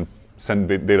 and we then send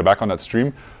data back on that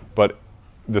stream. But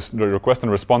the request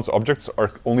and response objects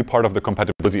are only part of the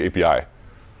compatibility API.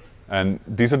 And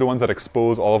these are the ones that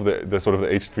expose all of the sort of the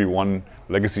HTTP1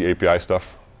 legacy API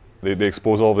stuff. They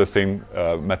expose all of the same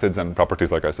methods and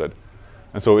properties, like I said.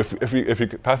 And so if you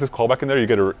pass this callback in there, you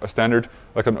get a standard,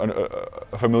 like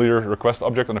a familiar request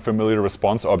object and a familiar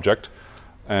response object.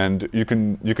 And you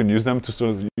can use them to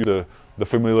sort of use the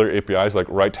familiar APIs, like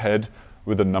write head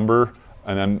with a number,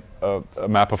 and then a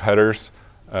map of headers.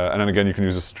 And then again, you can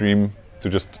use a stream to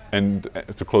just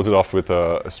to close it off with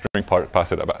a string part,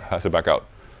 pass it back out.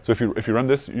 So if you run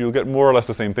this, you'll get more or less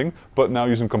the same thing, but now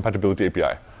using compatibility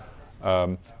API.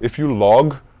 If you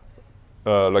log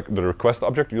like the request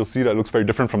object, you'll see that it looks very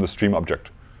different from the stream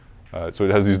object. So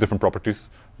it has these different properties.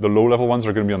 The low-level ones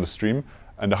are going to be on the stream,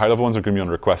 and the high-level ones are going to be on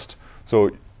request.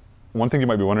 So one thing you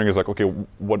might be wondering is like, okay,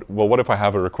 what if I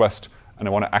have a request and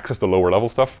I want to access the lower-level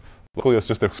stuff? Luckily, it's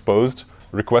just exposed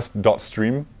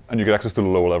request.stream, and you get access to the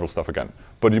lower-level stuff again.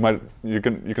 But you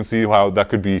can see how that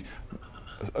could be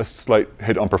a slight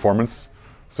hit on performance.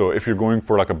 So if you're going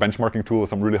for like a benchmarking tool with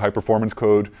some really high-performance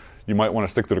code, you might want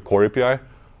to stick to the core API.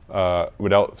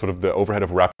 Without sort of the overhead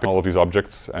of wrapping all of these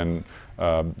objects and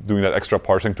doing that extra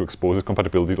parsing to expose its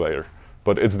compatibility layer.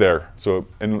 But it's there. So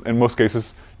in most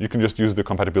cases, you can just use the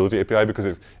compatibility API because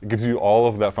it gives you all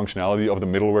of that functionality of the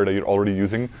middleware that you're already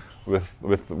using with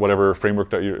whatever framework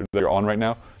that you're on right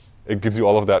now. It gives you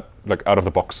all of that like out of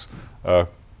the box.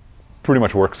 Pretty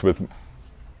much works with,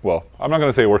 well, I'm not going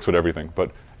to say it works with everything,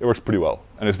 but it works pretty well.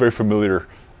 And it's very familiar.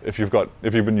 If you've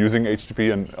been using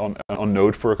HTTP and on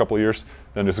Node for a couple of years,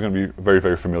 then this is going to be very,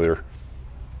 very familiar.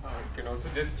 You can also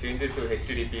just change it to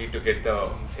HTTP to get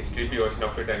the HTTP version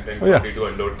of it, and then probably do a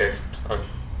load test or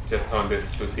just on this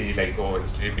to see like, oh,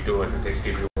 HTTP 2 versus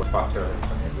HTTP was faster.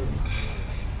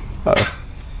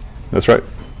 That's right.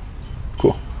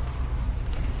 Cool.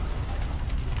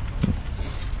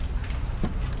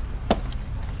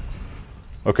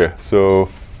 Okay, so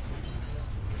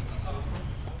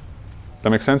that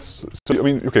makes sense. So I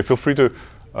mean, okay, feel free to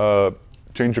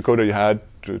change the code that you had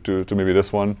to maybe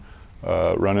this one,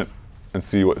 run it, and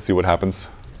see what happens.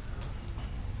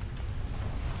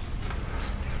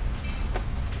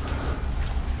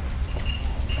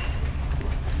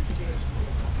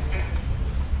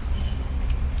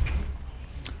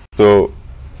 So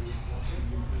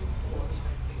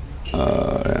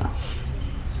yeah.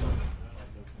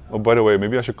 Oh, by the way,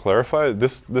 maybe I should clarify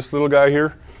this little guy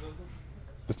here.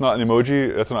 It's not an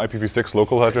emoji, that's an IPv6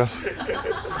 local address.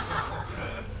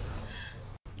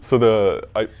 So the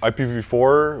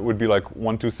IPv4 would be like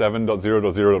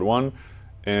 127.0.0.1.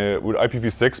 With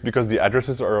IPv6, because the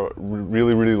addresses are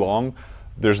really, really long,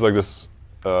 there's like this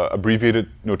abbreviated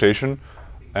notation.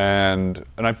 And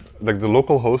like the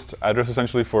local host address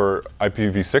essentially for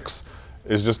IPv6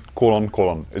 is just : :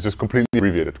 it's just completely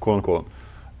abbreviated, : :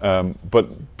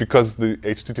 but because the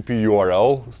HTTP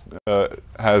URL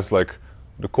has like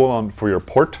the colon for your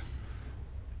port,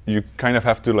 you kind of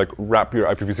have to like wrap your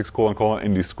IPv6 : :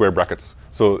 in these square brackets.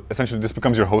 So essentially this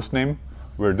becomes your host name,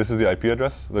 where this is the IP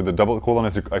address, like the double colon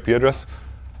is your IP address,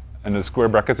 and the square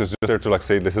brackets is just there to like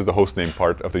say this is the host name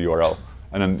part of the URL.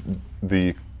 And then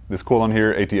this colon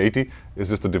here, 8080, is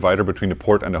just the divider between the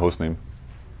port and the host name,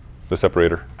 the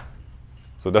separator.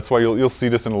 So that's why you'll see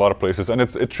this in a lot of places, and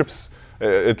it trips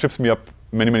me up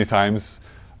many times.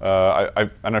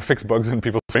 I fix bugs in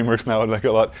people's frameworks now like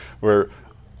a lot, where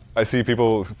I see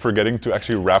people forgetting to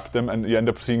actually wrap them, and you end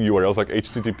up seeing URLs like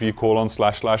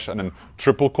http:// and then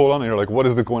triple:, and you're like, what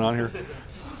is going on here?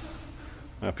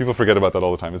 People forget about that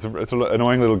all the time. It's an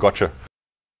annoying little gotcha.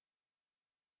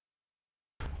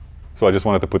 So I just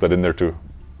wanted to put that in there to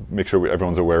make sure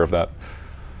everyone's aware of that.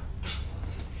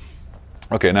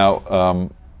 Okay, now,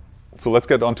 so let's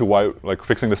get on to why, like,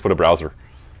 fixing this for the browser.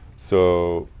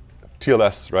 So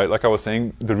TLS, right? Like I was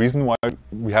saying, the reason why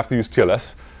we have to use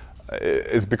TLS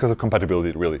is because of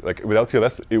compatibility, really. Like, without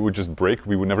TLS, it would just break.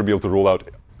 We would never be able to roll out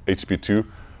HTTP2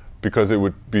 because it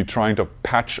would be trying to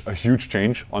patch a huge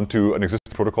change onto an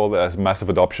existing protocol that has massive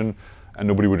adoption, and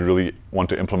nobody would really want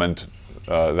to implement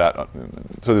that.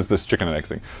 So there's this chicken and egg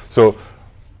thing. So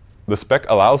the spec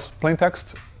allows plain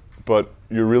text, but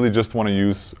you really just want to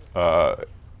use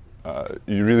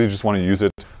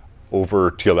it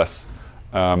over TLS.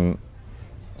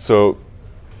 So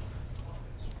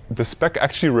the spec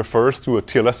actually refers to a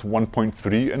TLS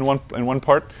 1.3 in one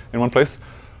place,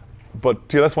 but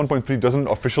TLS 1.3 doesn't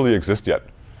officially exist yet.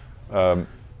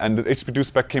 And the HTTP2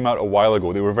 spec came out a while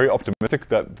ago. They were very optimistic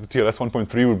that the TLS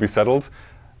 1.3 would be settled,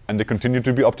 and they continued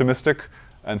to be optimistic.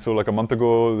 And so, like a month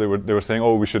ago, they were saying,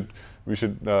 "Oh, we should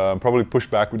probably push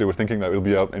back." They were thinking that it'll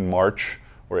be out in March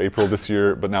or April this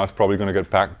year, but now it's probably going to get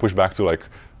pushed back to like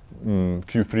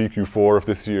Q3, Q4 of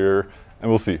this year, and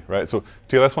we'll see, right? So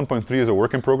TLS 1.3 is a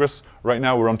work in progress. Right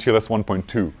now, we're on TLS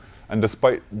 1.2, And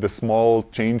despite the small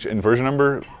change in version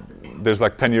number, there's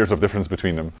like 10 years of difference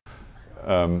between them.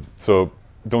 So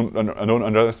don't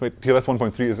underestimate. TLS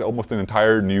 1.3 is almost an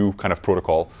entire new kind of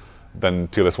protocol than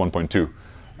TLS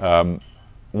 1.2.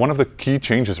 One of the key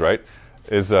changes, right,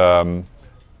 is the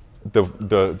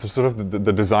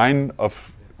design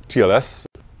of TLS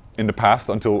in the past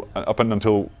up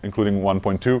until including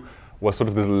 1.2 was sort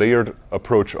of this layered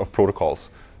approach of protocols.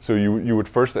 So you would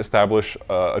first establish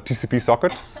a TCP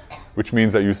socket, which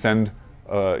means that you send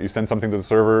something to the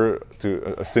server,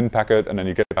 to a SYN packet, and then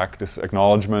you get back this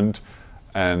acknowledgement,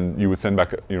 and you would send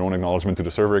back your own acknowledgement to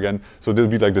the server again. So there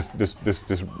would be like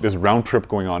this round trip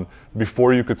going on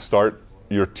before you could start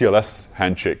your TLS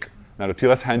handshake. Now the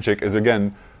TLS handshake is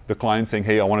again the client saying,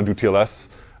 hey, I want to do TLS,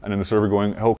 and then the server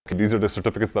going, oh, okay, these are the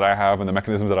certificates that I have and the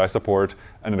mechanisms that I support,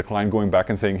 and then the client going back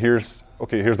and saying, here's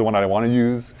the one that I want to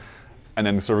use, and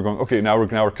then the server going, okay, now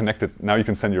we're connected, now you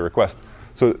can send your request.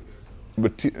 So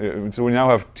we now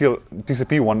have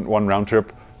TCP one round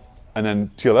trip, and then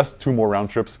TLS 2 more round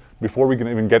trips before we can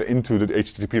even get into the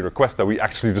HTTP request that we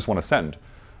actually just want to send.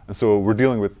 And so we're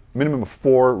dealing with minimum of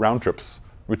 4 round trips,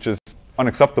 which is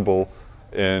unacceptable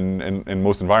in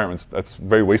most environments. That's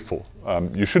very wasteful.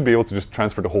 You should be able to just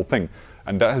transfer the whole thing.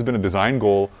 And that has been a design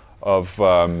goal of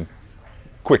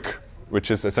Quick,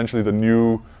 which is essentially the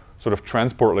new sort of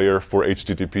transport layer for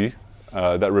HTTP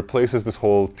that replaces this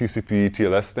whole TCP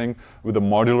TLS thing with a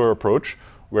modular approach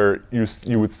where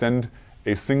you would send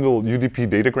a single UDP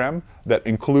datagram that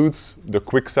includes the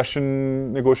Quick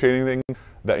session negotiating thing,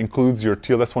 that includes your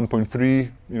TLS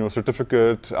 1.3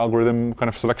 certificate algorithm kind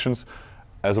of selections,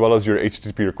 as well as your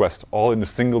HTTP request, all in a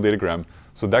single datagram.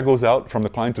 So that goes out from the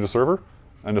client to the server,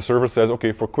 and the server says,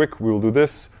 okay, for Quick, we will do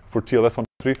this. For TLS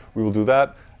 1.3, we will do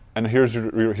that. And here's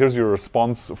your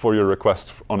response for your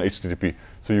request on HTTP.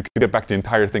 So you can get back the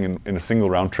entire thing in a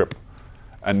single round trip.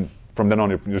 And from then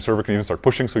on, your server can even start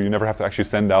pushing, so you never have to actually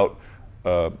send out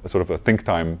sort of a think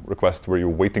time request where you're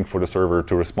waiting for the server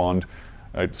to respond.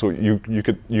 Right? So you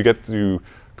get to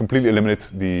completely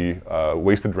eliminate the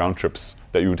wasted round trips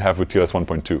that you would have with TLS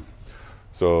 1.2.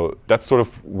 So that's sort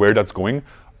of where that's going.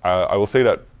 I will say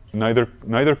that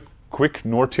neither Quick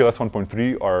nor TLS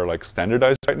 1.3 are like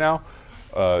standardized right now.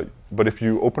 But if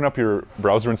you open up your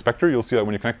browser inspector, you'll see that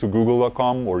when you connect to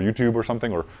Google.com or YouTube or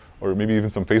something, or maybe even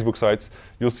some Facebook sites,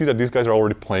 you'll see that these guys are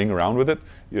already playing around with it.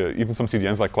 Even some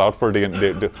CDNs like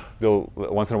Cloudflare, they'll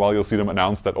once in a while you'll see them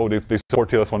announce that, oh, they support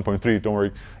TLS 1.3. Don't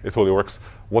worry, it totally works.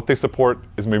 What they support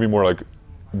is maybe more like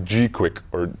G-Quick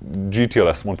or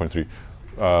GTLS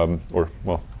 1.3, or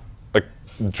well, like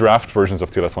draft versions of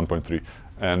TLS 1.3.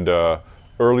 And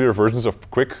earlier versions of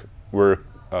Quick were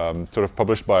sort of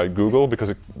published by Google because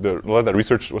a lot of that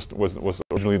research was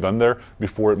originally done there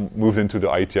before it moved into the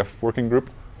IETF working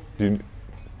group. Do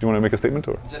you want to make a statement,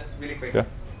 or? Just really quick.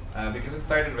 Yeah. Because it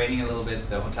started raining a little bit,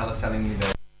 the hotel is telling me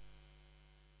that.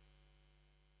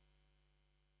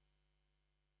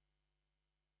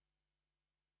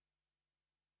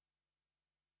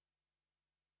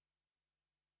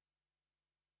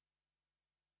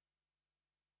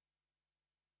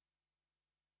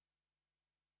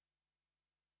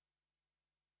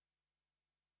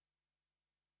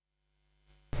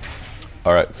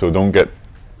 All right, so don't get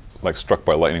like struck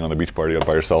by lightning on the beach party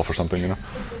by yourself or something,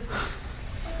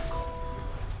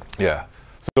 Yeah.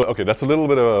 So okay, that's a little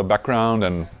bit of a background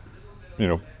and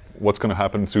what's going to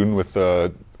happen soon with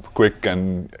Quick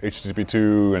and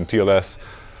HTTP2 and TLS.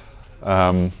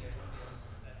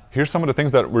 Here's some of the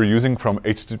things that we're using from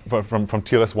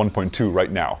TLS 1.2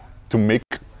 right now to make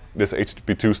this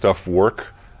HTTP2 stuff work,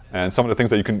 and some of the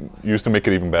things that you can use to make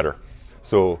it even better.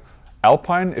 So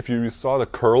Alpine, if you saw the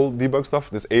curl debug stuff,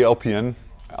 this ALPN,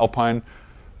 Alpine,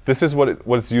 this is what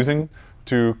it's using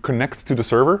to connect to the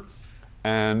server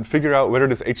and figure out whether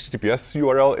this HTTPS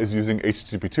URL is using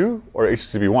HTTP2 or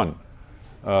HTTP1.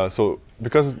 So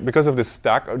because of this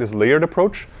stack, or this layered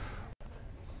approach,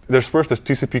 there's first this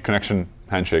TCP connection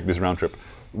handshake, this round trip.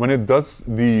 When it does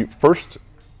the first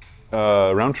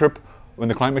round trip, when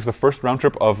the client makes the first round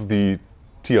trip of the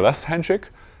TLS handshake,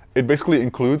 it basically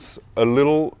includes a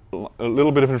little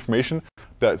bit of information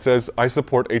that says, I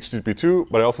support HTTP2,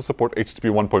 but I also support HTTP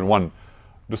 1.1.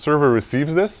 The server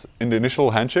receives this in the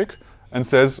initial handshake and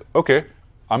says, OK,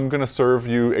 I'm going to serve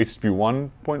you HTTP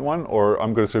 1.1, or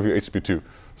I'm going to serve you HTTP 2.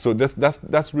 So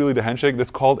that's really the handshake.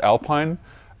 That's called Alpine.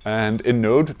 And in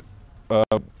Node,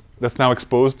 that's now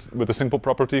exposed with a simple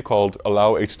property called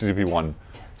allow HTTP 1.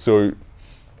 So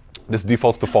this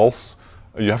defaults to false.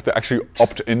 You have to actually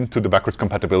opt into the backwards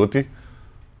compatibility.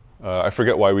 I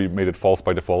forget why we made it false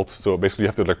by default. So basically, you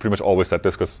have to pretty much always set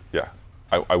this because, yeah,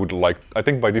 I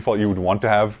think by default you would want to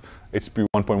have HTTP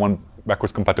 1.1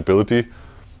 backwards compatibility.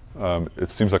 It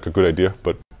seems like a good idea,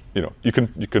 but you know, you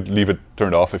could leave it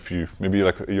turned off if you maybe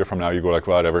like a year from now you go like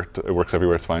whatever, it works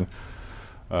everywhere, it's fine.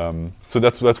 So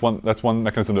that's one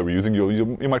mechanism that we're using.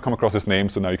 You might come across this name,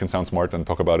 so now you can sound smart and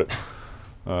talk about it.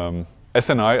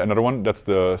 SNI, another one, that's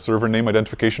the server name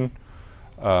identification.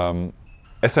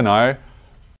 SNI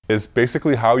is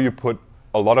basically how you put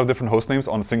a lot of different host names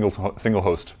on a single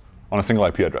host, on a single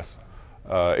IP address.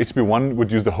 HTTP 1 would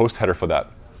use the host header for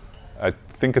that. I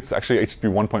think it's actually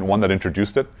HTTP 1.1 that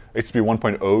introduced it. HTTP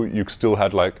 1.0, you still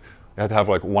had you had to have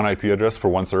like one IP address for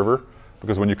one server,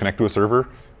 because when you connect to a server,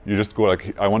 you just go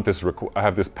like, I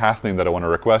have this path name that I want to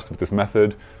request with this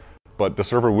method, but the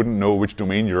server wouldn't know which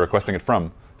domain you're requesting it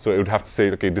from. So it would have to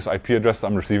say, okay, this IP address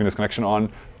I'm receiving this connection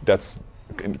on, that's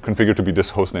configured to be this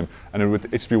host name. And then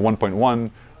with HTTP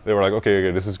 1.1, they were like,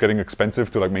 okay, this is getting expensive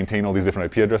to like maintain all these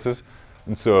different IP addresses.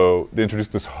 And so they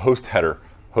introduced this host header,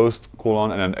 host :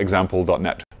 and then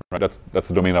example.net. Right? That's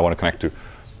the domain I want to connect to.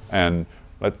 And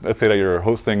let's say that you're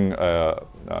hosting many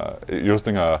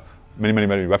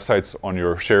websites on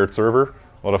your shared server.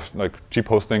 A lot of like cheap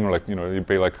hosting, or like, you know, you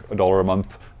pay like $1 a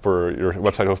month for your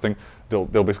website hosting.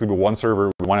 There'll basically be one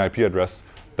server with one IP address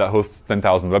that hosts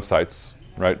 10,000 websites,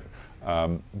 right?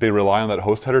 They rely on that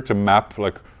host header to map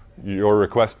like your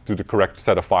request to the correct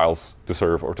set of files to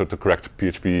serve, or to correct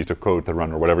PHP to code to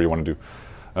run, or whatever you want to do.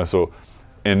 So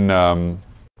in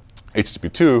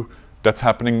HTTP 2, that's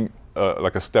happening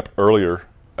like a step earlier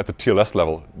at the TLS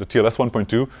level. The TLS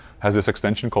 1.2 has this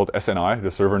extension called SNI,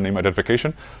 the server name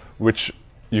identification, which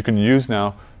you can use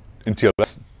now in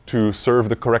TLS to serve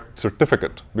the correct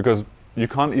certificate, because you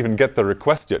can't even get the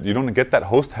request yet. You don't get that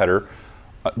host header,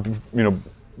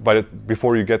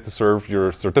 before you get to serve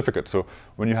your certificate. So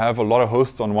when you have a lot of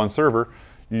hosts on one server,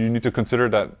 you need to consider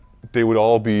that they would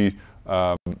all be,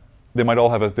 they might all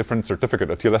have a different certificate,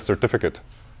 a TLS certificate.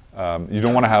 You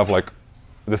don't want to have like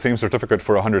the same certificate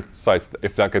for 100 sites.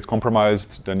 If that gets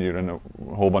compromised, then you're in a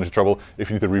whole bunch of trouble. If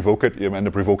you need to revoke it, you end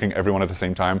up revoking everyone at the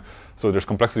same time. So there's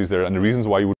complexities there, and the reasons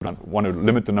why you would want to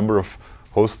limit the number of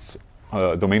hosts,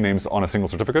 domain names on a single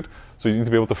certificate. So you need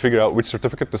to be able to figure out which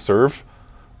certificate to serve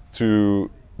to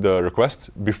the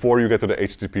request before you get to the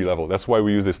HTTP level. That's why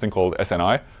we use this thing called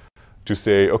SNI to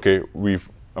say, okay,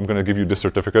 I'm going to give you this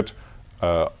certificate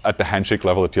at the handshake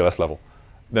level, the TLS level.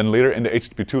 Then later in the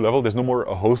HTTP 2 level, there's no more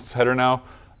a hosts header now.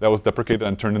 That was deprecated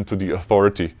and turned into the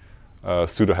authority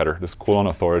pseudo header, this :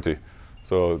 authority.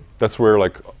 So that's where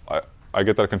like I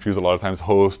get that confused a lot of times.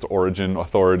 Host, origin,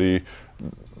 authority.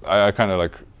 I kind of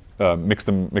like mix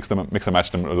and match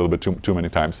them a little bit too many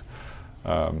times.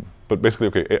 But basically,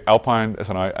 okay, Alpine,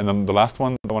 SNI, and then the last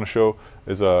one I want to show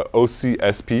is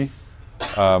OCSP.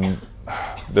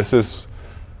 This is,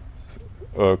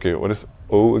 okay, what is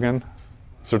O again?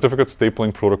 Certificate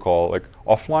stapling protocol, like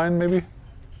offline maybe?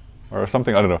 Or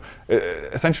something, I don't know.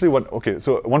 Essentially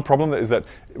so one problem is that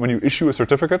when you issue a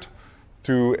certificate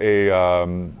to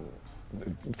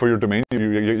for your domain,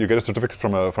 you get a certificate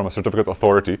from a certificate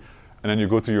authority, and then you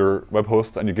go to your web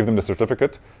host and you give them the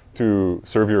certificate to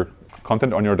serve your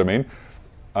content on your domain.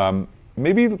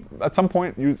 Maybe at some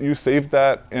point you saved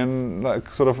that in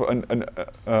like sort of an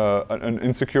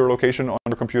insecure location on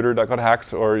your computer that got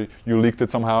hacked, or you leaked it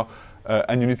somehow,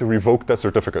 and you need to revoke that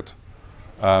certificate.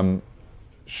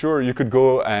 Sure, you could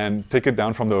go and take it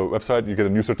down from the website, you get a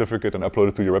new certificate and upload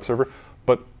it to your web server,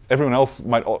 but everyone else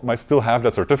might still have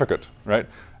that certificate, right?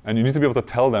 And you need to be able to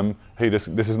tell them, hey, this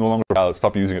is no longer valid,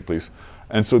 stop using it, please.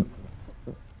 And so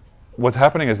what's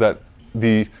happening is that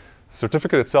the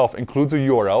certificate itself includes a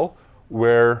URL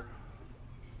where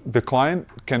the client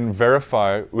can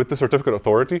verify with the certificate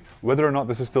authority whether or not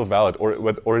this is still valid,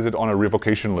 or is it on a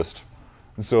revocation list.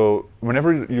 And so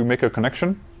whenever you make a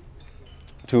connection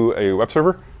to a web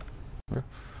server,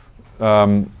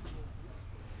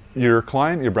 your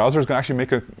client, your browser is going to actually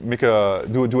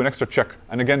do an extra check.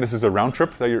 And again, this is a round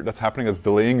trip that's happening, that's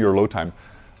delaying your load time.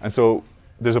 And so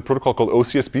there's a protocol called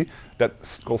OCSP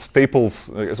that's called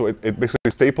staples. So it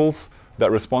basically staples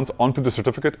that response onto the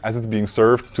certificate as it's being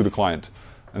served to the client.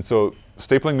 And so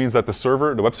stapling means that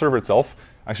the web server itself,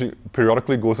 actually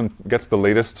periodically goes and gets the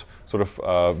latest sort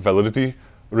of validity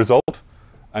result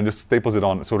and just staples it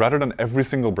on. So rather than every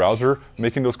single browser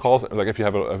making those calls, like if you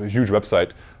have a huge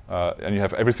website and you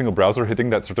have every single browser hitting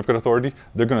that certificate authority,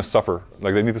 they're going to suffer.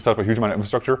 Like they need to set up a huge amount of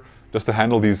infrastructure just to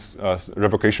handle these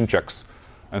revocation checks.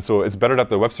 And so it's better that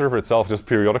the web server itself just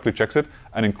periodically checks it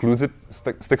and includes it,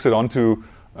 sticks it onto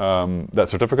that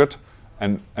certificate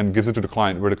and gives it to the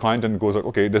client, where the client then goes like,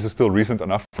 okay, this is still recent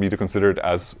enough for me to consider it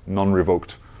as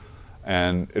non-revoked.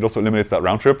 And it also eliminates that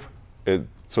round trip.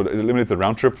 So it eliminates the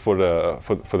round trip for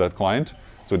that client.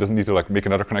 So it doesn't need to like make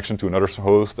another connection to another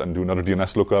host and do another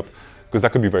DNS lookup, because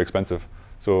that could be very expensive.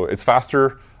 So it's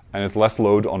faster and it's less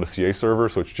load on the CA server,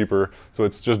 so it's cheaper. So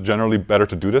it's just generally better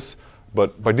to do this.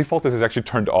 But by default, this is actually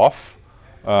turned off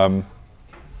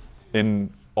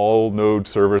in all node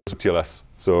servers with TLS.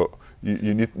 So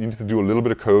you need to do a little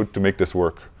bit of code to make this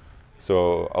work.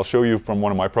 So I'll show you from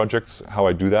one of my projects how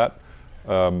I do that.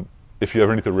 If you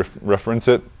ever need to reference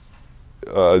it,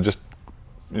 just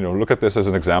look at this as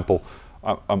an example.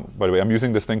 By the way, I'm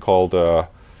using this thing called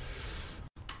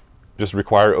just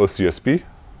require OCSP.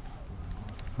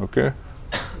 Okay.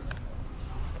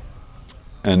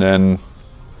 And then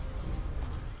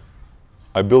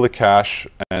I build a cache,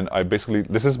 and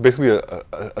this is basically a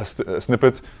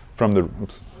snippet from the,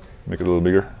 oops, make it a little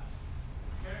bigger.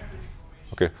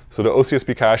 Okay, so the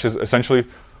OCSP cache is essentially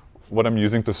what I'm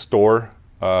using to store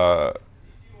the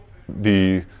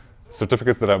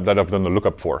certificates that I've done the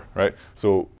lookup for, right?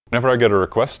 So whenever I get a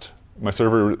request, my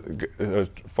server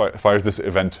fires this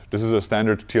event. This is a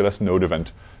standard TLS node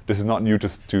event. This is not new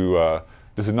this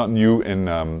is not new in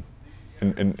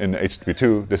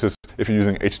HTTP2. This is, if you're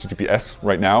using HTTPS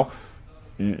right now,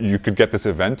 you could get this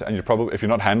event, and you're probably, if you're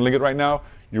not handling it right now,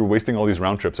 you're wasting all these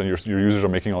round trips, and your users are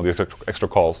making all these extra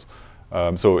calls.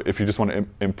 So if you just want to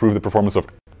improve the performance of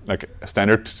like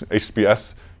standard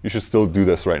HTTPS, you should still do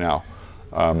this right now.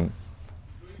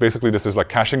 Basically, this is like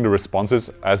caching the responses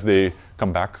as they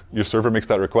come back. Your server makes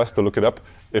that request to look it up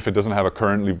if it doesn't have a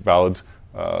currently valid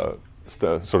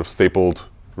sort of stapled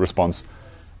response.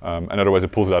 And otherwise,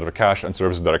 it pulls it out of a cache and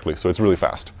serves it directly. So it's really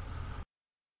fast.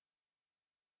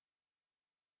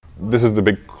 This is the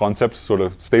big concept. Sort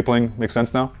of stapling makes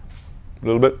sense now? A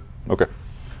little bit? OK.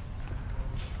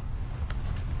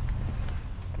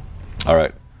 All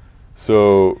right.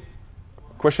 So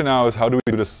question now is, how do we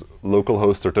do this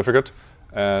localhost certificate?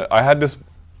 I had this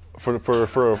for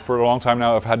a long time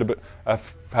now. I've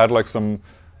had like some,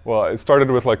 well, it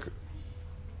started with like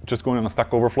just going on a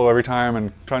Stack Overflow every time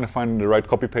and trying to find the right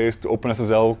copy paste to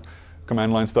OpenSSL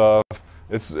command line stuff.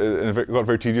 It got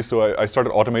very tedious, so I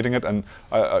started automating it. And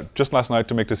just last night,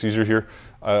 to make this easier here,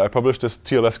 I published this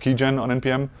TLS keygen on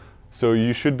NPM. So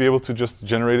you should be able to just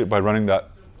generate it by running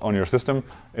that on your system.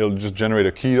 It'll just generate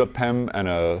a key.pem and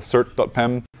a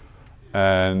cert.pem.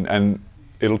 And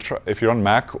it'll try, if you're on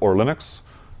Mac or Linux,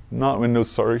 not Windows,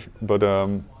 sorry, but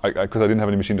because I didn't have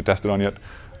any machine to test it on yet,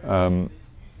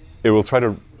 it will try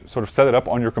to sort of set it up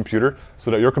on your computer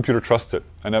so that your computer trusts it.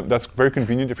 And that's very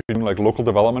convenient if you're doing like local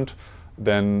development.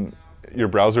 Then your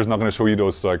browser is not going to show you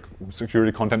those like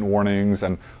security content warnings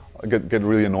and get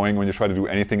really annoying when you try to do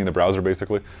anything in the browser,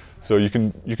 basically. So you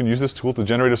can use this tool to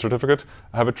generate a certificate,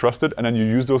 have it trusted, and then you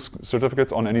use those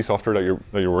certificates on any software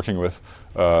that you're working with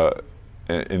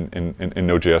in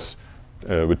Node.js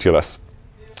with TLS.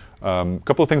 A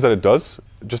couple of things that it does,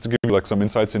 just to give you like some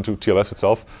insights into TLS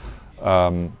itself.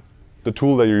 The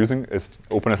tool that you're using is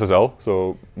OpenSSL,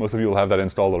 so most of you will have that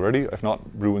installed already. If not,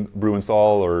 brew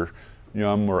install or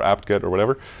yum or apt-get or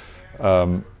whatever.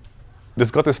 This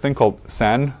got this thing called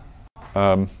SAN,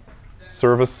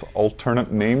 Service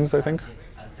Alternate Names, I think.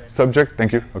 Subject,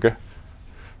 thank you, okay.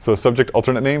 So subject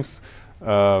alternate names.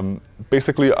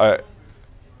 Basically,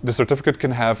 the certificate can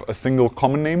have a single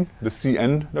common name, the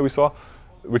CN that we saw,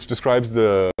 which describes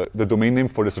the domain name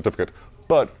for the certificate.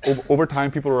 But over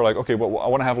time, people were like, okay, well, I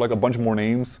want to have like a bunch more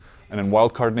names, and then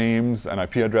wildcard names, and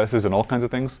IP addresses, and all kinds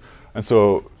of things. And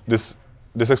so this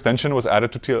extension was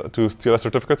added to TLS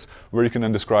certificates, where you can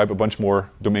then describe a bunch more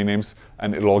domain names,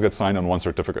 and it'll all get signed on one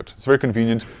certificate. It's very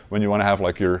convenient when you want to have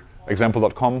like your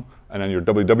example.com and then your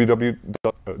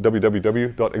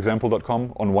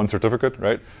www.example.com on one certificate,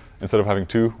 right? Instead of having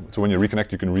two. So when you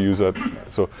reconnect, you can reuse it.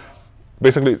 So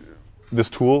basically, this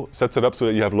tool sets it up so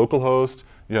that you have localhost,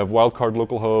 you have wildcard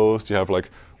localhost, you have like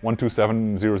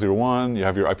 127.0.0.1, you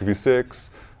have your IPv6,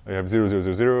 you have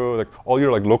 0.0.0.0, like all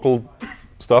your like local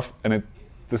stuff, and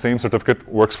the same certificate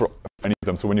works for any of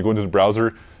them. So when you go into the browser,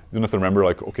 you don't have to remember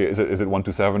like, okay, is it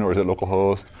 127 or is it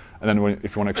localhost? And then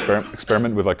if you want to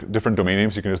experiment with like different domain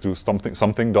names, you can just do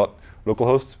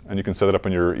something.localhost, and you can set it up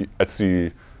in your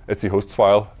etc hosts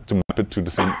file to map it to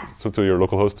the same, so to your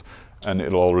localhost, and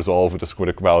it'll all resolve with a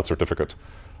quick valid certificate.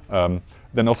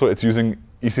 Then also it's using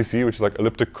ECC, which is like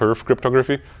elliptic curve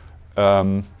cryptography.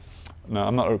 Now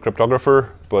I'm not a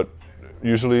cryptographer, but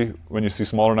usually when you see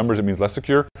smaller numbers, it means less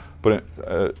secure. But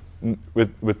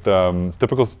with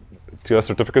typical TLS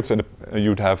certificates, and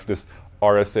you'd have this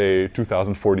RSA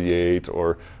 2048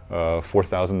 or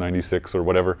 4096 or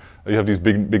whatever. You have these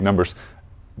big numbers.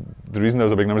 The reason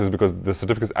those are big numbers is because the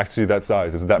certificate is actually that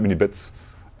size. It's that many bits.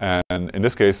 And in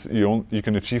this case, you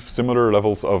can achieve similar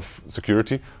levels of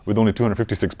security with only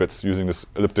 256 bits using this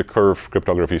elliptic curve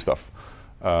cryptography stuff.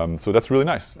 So that's really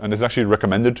nice. And it's actually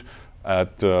recommended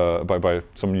at, by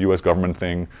some US government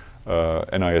thing,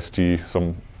 NIST,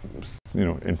 some,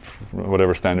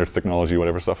 whatever standards, technology,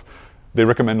 whatever stuff. They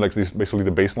recommend like these, basically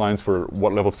the baselines for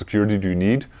what level of security do you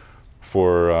need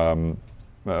for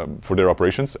their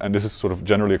operations. And this is sort of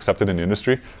generally accepted in the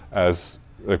industry as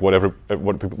like what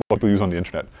people use on the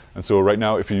internet. And so right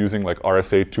now, if you're using like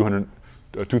RSA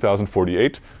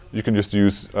 2048, you can just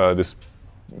use this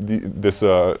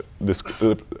ECC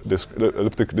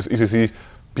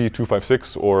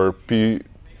P256 or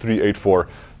P384.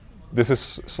 This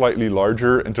is slightly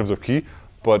larger in terms of key,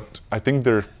 but I think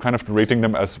they're kind of rating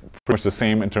them as pretty much the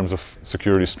same in terms of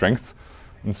security strength.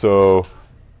 And so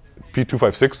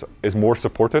P256 is more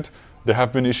supported. There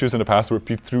have been issues in the past where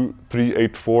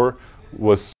P384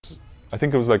 was, I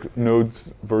think it was like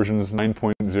nodes versions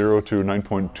 9.0 to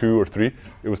 9.2 or 3.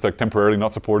 It was like temporarily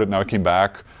not supported, now it came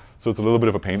back. So it's a little bit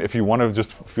of a pain. If you want to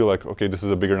just feel like, okay, this is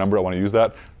a bigger number, I want to use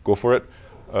that, go for it.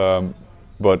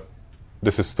 But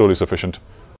this is totally sufficient.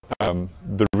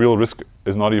 The real risk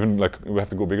is not even like we have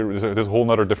to go bigger. There's a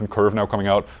whole other different curve now coming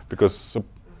out because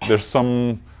there's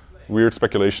some weird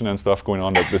speculation and stuff going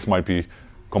on that this might be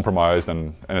compromised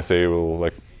and NSA will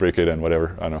like break it and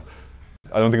whatever. I don't know.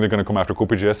 I don't think they're going to come after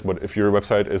Copy.js, but if your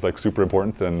website is like super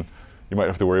important, then you might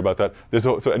have to worry about that.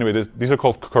 So anyway, these are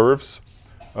called curves.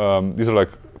 These are like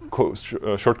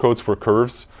short codes for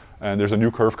curves, and there's a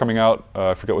new curve coming out.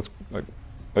 I forget what's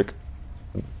like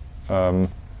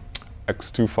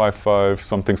X255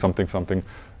 something.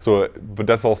 So, but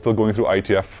that's all still going through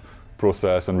IETF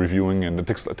process and reviewing, and it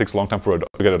takes a long time to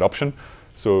get adoption.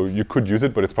 So you could use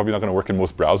it, but it's probably not going to work in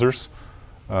most browsers.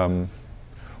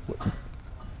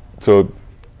 So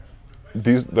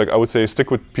these, like I would say, stick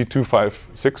with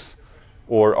P256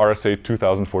 or RSA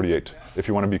 2048 if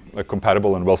you want to be like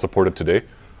compatible and well supported today.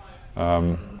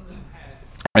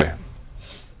 Anyway,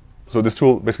 so this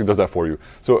tool basically does that for you.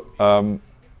 So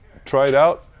try it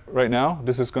out right now.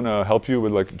 This is going to help you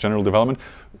with like general development.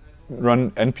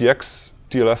 Run npx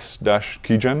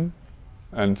tls-keygen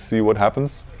and see what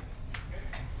happens.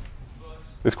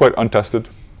 It's quite untested,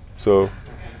 so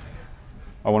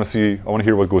I want to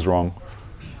hear what goes wrong.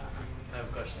 I have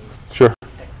a question. Sure.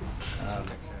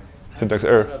 Syntax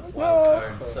error.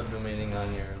 Wildcard subdomaining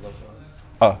on your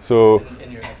local. So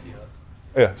in your Etsy host.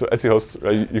 Yeah, so Etsy hosts,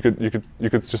 right? You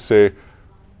could just say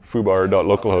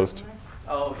foobar.localhost.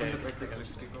 Oh, okay.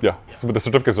 Yeah. So, but the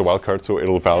certificate is a wildcard, so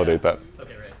it'll validate that.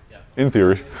 Okay, right. Yeah. In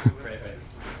theory. Right.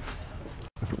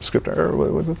 Script error.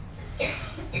 What is it?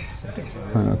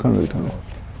 I can't really tell.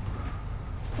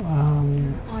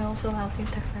 I also have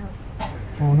syntax error.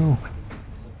 Oh no.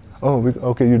 Oh,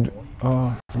 okay.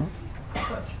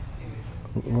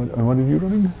 What are you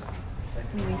running?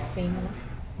 Missing.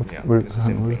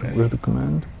 Where's the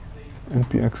command?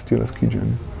 npx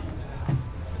tls-keygen.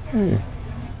 Hey.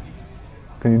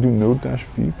 Can you do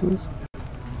node-v, please?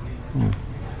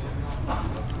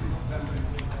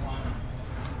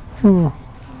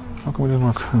 How come it didn't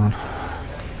work? Hang on.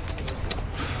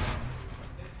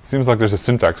 Seems like there's a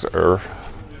syntax error.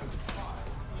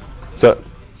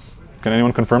 Can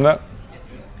anyone confirm that?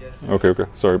 Yes. Okay.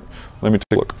 Sorry. Let me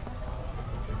take a look.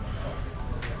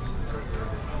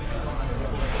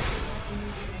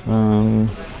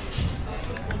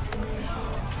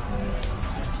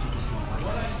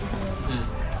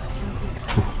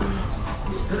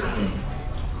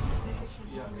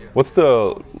 What's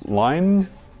the line?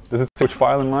 Does it say which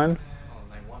file in line?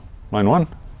 Line 1.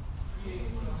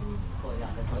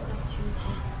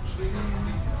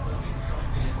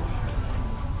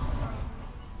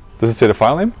 Does it say the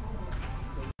file name?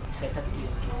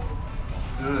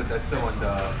 No, that's the one,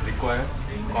 the require.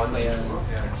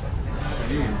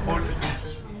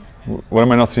 What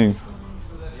am I not seeing?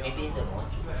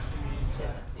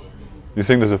 You're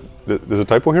saying there's a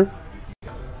typo here?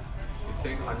 It's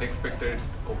saying unexpected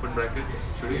open brackets.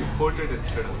 Should you import it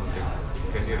instead of something?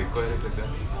 Can you require it like that?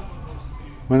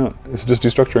 Why not? It's just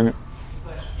destructuring it.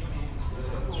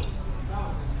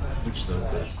 Which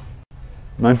node?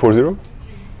 940?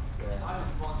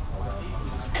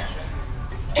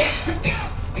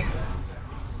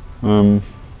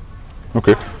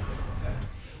 Okay.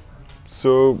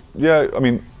 So yeah, I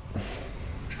mean,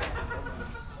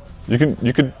 you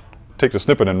could take the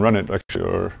snippet and run it actually,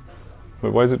 or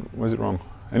but why is it wrong?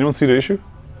 Anyone see the issue?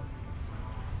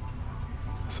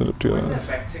 Set up to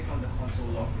backtick on the console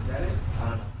log? Is that it? I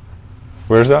don't know.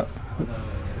 Where's that?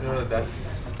 No, that's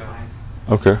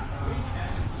Okay.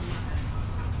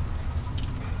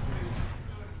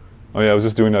 Oh yeah, I was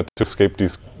just doing that to escape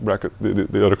these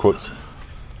the other quotes.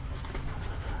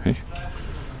 Hey.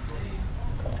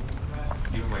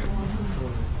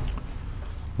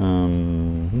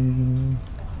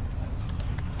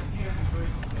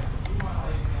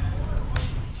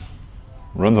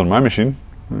 Runs on my machine.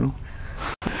 You know.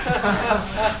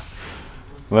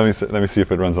 let me see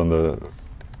if it runs on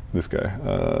this guy.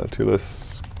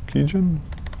 TLS keygen.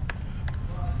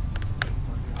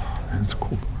 That's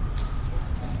cool.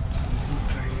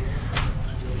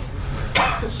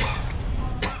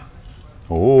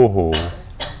 Oh.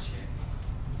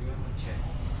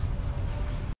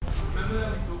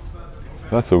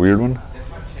 That's a weird one.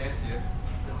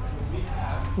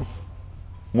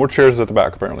 More chairs at the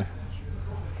back, apparently.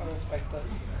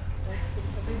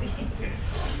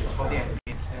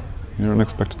 You don't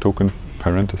expect a token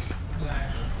parentis.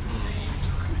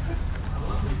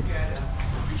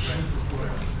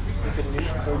 If it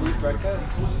needs curly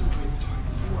brackets.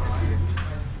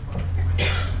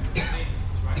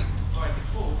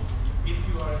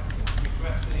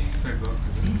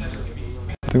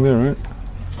 I think they're right.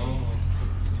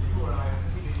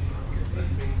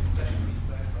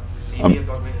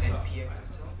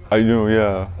 I know,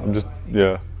 yeah. I'm just,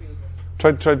 yeah.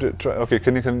 Try. Okay,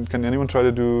 can anyone try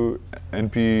to do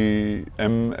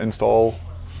npm install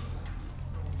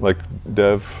like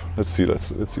dev? Let's see.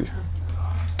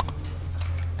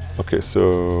 Okay,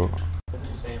 so.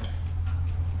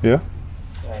 Yeah.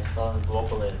 Yeah, install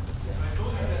globally. It's the same.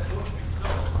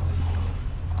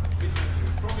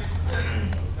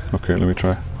 Okay, let me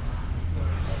try.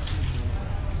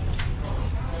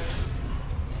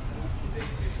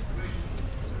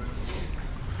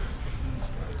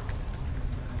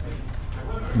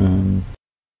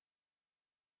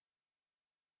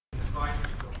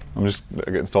 I'm just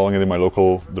installing it in my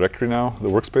local directory now, the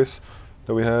workspace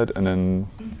that we had, and then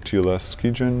TLS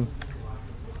keygen.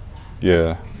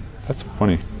 Yeah, that's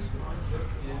funny.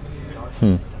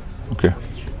 Okay.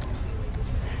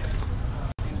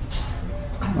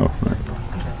 Oh, right.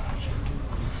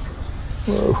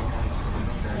 Whoa.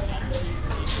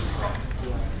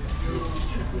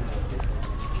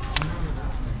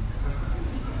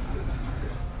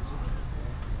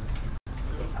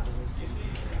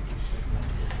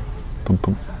 Pum,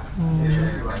 pum.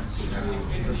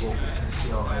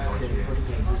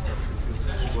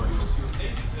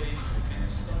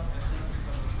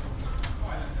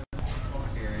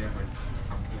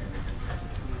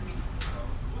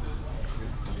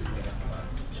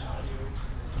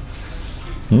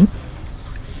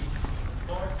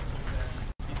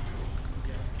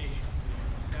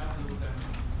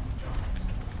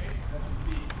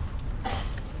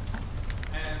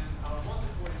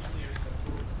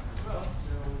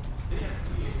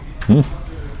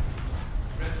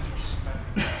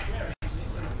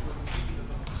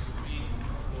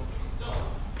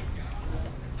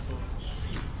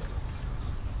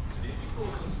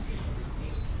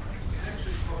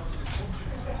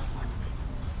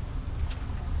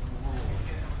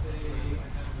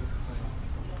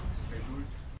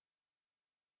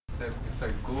 If I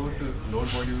go to load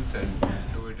modules and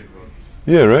do it, it works.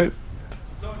 Yeah, right?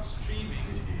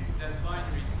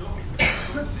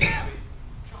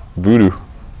 Voodoo.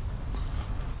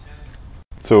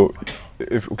 So,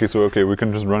 okay, we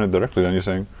can just run it directly then, you're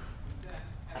saying?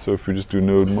 So if we just do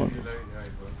node mod.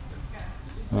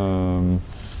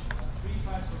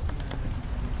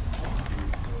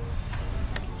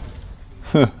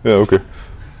 Yeah, okay.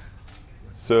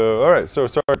 So, alright, so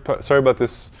sorry about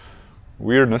this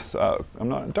weirdness. I'm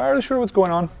not entirely sure what's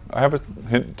going on. I have a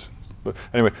hint. But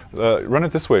anyway, run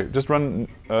it this way. Just run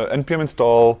npm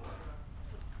install.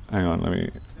 Hang on, let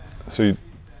me. So you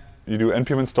do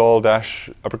npm install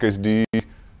 -D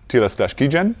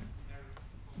TLS-keygen.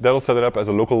 That'll set it up as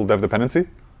a local dev dependency.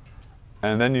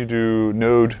 And then you do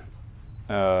node,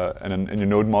 and then in your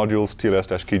node modules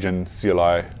TLS-keygen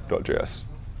CLI.js.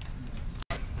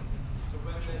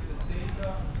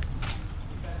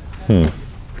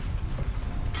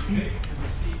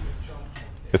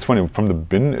 It's funny, from the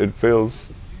bin it fails,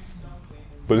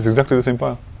 but it's exactly the same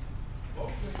file.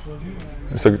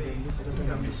 It's like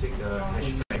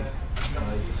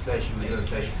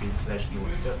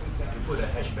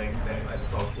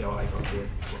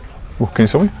oh, can you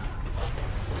show me?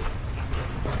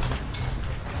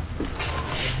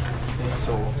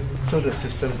 So the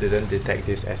system didn't detect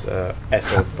this as a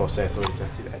process, so it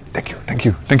just did that. Thank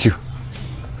you.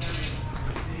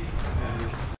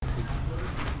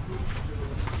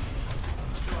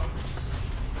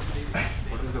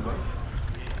 What is the bug?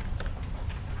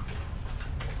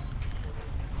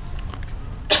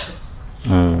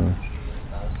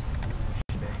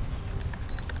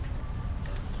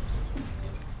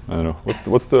 I don't know.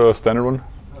 What's the standard one?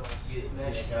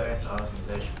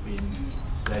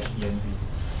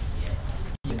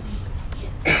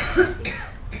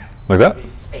 Like that?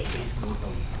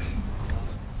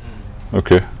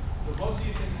 Okay.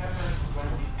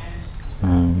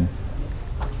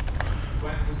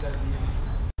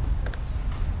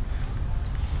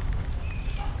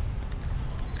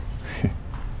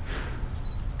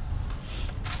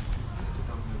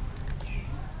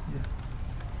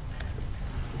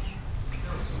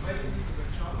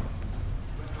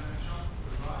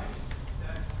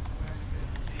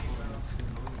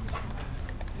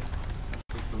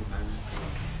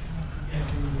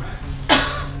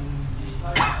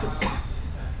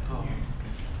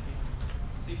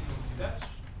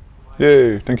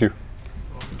 Yay, thank you.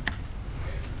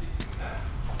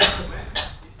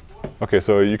 Okay,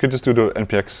 so you could just do the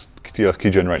npx TLS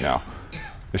keygen right now.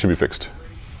 It should be fixed.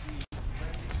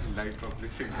 Live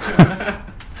publishing.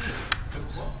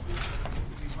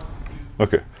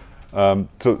 Okay.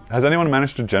 So has anyone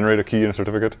managed to generate a key and a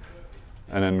certificate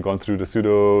and then gone through the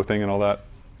sudo thing and all that?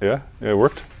 Yeah? Yeah, it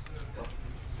worked?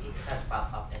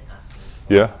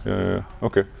 Yeah.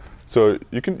 Okay. So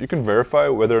you can verify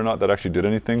whether or not that actually did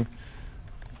anything.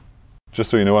 Just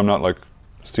so you know, I'm not like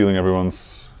stealing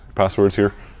everyone's passwords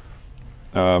here.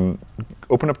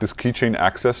 Open up this keychain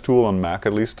access tool on Mac,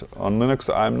 at least. On Linux,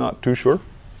 I'm not too sure.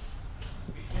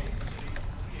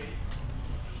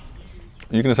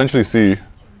 You can essentially see,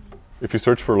 if you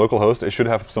search for localhost, it should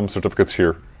have some certificates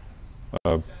here.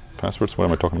 Passwords, what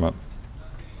am I talking about?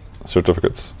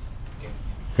 Certificates.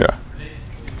 Yeah.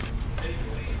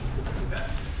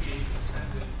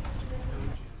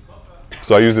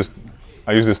 So I use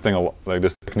this thing like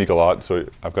this technique a lot. So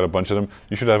I've got a bunch of them.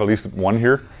 You should have at least one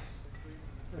here.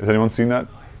 Has anyone seen that?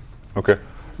 Okay.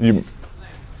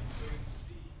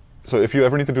 So if you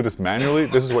ever need to do this manually,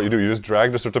 this is what you do. You just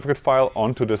drag the certificate file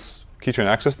onto this keychain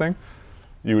access thing.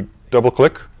 You would double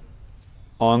click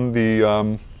on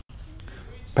the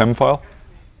PEM file.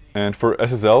 And for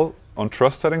SSL, on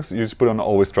trust settings, you just put on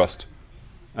always trust.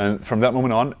 And from that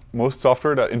moment on, most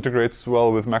software that integrates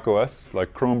well with macOS,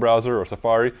 like Chrome browser or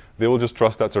Safari, they will just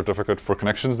trust that certificate for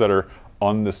connections that are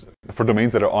on this, for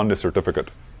domains that are on this certificate.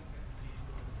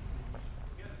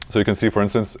 So you can see, for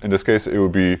instance, in this case, it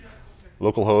would be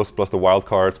localhost plus the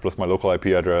wildcards plus my local IP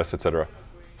address, etc.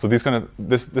 So these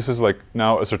this is like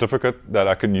now a certificate that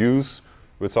I can use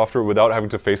with software without having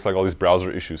to face like all these browser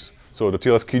issues. So the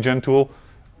TLS keygen tool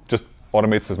just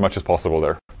automates as much as possible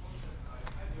there.